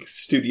big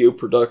studio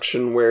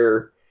production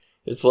where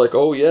it's like,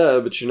 oh yeah,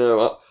 but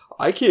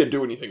I can't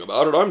do anything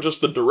about it. I'm just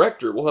the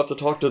director. We'll have to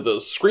talk to the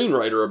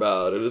screenwriter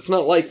about it. It's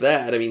not like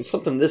that. I mean,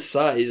 something this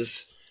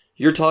size,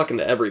 you're talking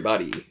to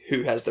everybody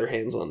who has their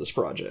hands on this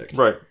project.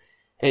 Right.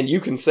 And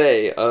you can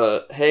say,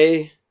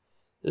 hey,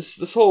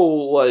 this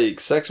whole,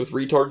 sex with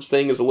retards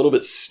thing is a little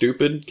bit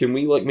stupid. Can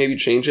we, maybe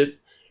change it?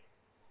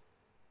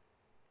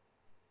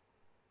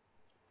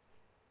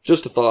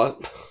 Just a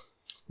thought.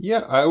 Yeah,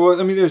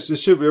 there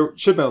should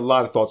have been a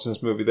lot of thoughts in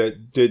this movie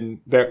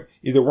that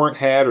either weren't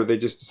had or they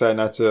just decided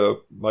not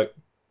to,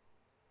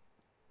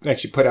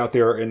 actually put out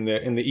there in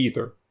the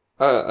ether.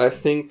 I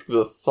think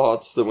the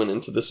thoughts that went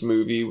into this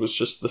movie was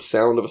just the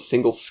sound of a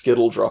single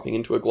Skittle dropping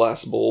into a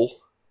glass bowl.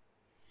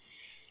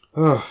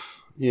 Ugh.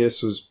 Yeah,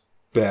 this was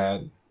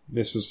bad.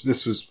 This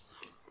was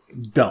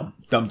dumb.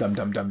 Dumb.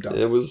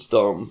 It was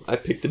dumb. I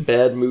picked a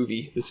bad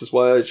movie. This is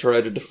why I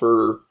try to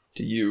defer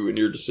to you in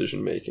your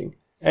decision making.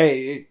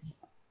 Hey,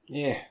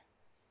 yeah.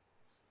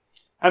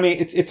 I mean,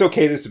 it's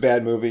okay that it's a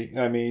bad movie.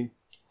 I mean,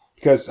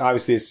 because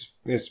obviously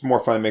it's more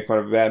fun to make fun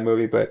of a bad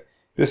movie, but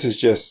this is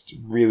just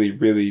really,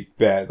 really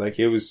bad.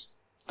 It was.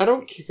 I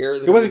don't care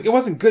that it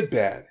wasn't good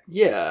bad.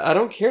 Yeah, I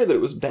don't care that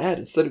it was bad.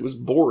 It's that it was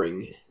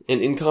boring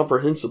and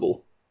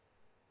incomprehensible.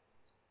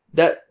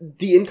 that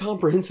the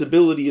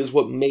incomprehensibility is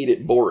what made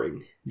it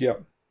boring.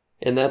 Yep.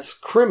 And that's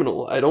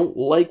criminal. I don't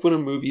like when a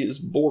movie is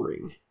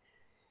boring.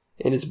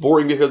 And it's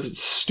boring because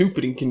it's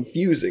stupid and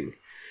confusing.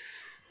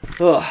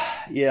 Ugh,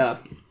 yeah.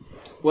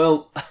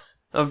 Well,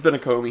 I've been a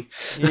Comey.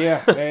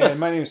 Yeah, and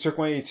my name is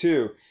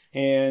Turk182.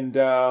 And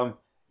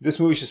this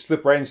movie should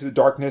slip right into the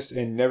darkness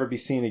and never be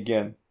seen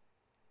again.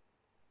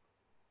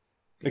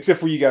 Except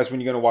for you guys when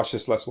you're going to watch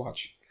this, let's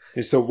watch.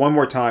 And so one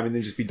more time and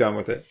then just be done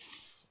with it.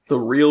 The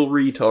real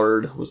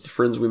retard was the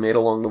friends we made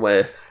along the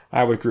way.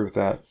 I would agree with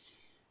that.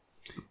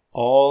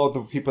 All of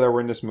the people that were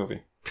in this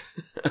movie.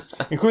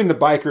 Including the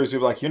bikers who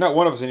were like, you're not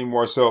one of us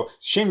anymore, so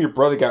it's a shame your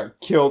brother got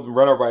killed and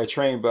run over by a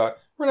train, but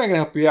we're not going to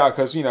help you out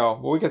because, we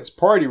got this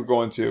party we're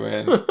going to,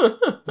 and,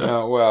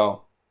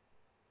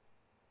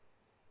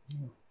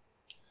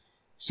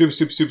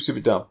 super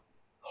dumb.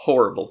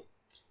 Horrible.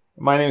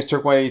 My name is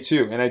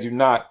Turk182, and I do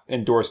not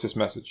endorse this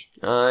message.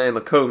 I'm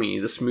a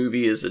Comey. This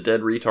movie is a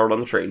dead retard on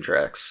the train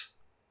tracks.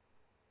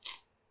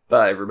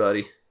 Bye,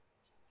 everybody.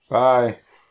 Bye.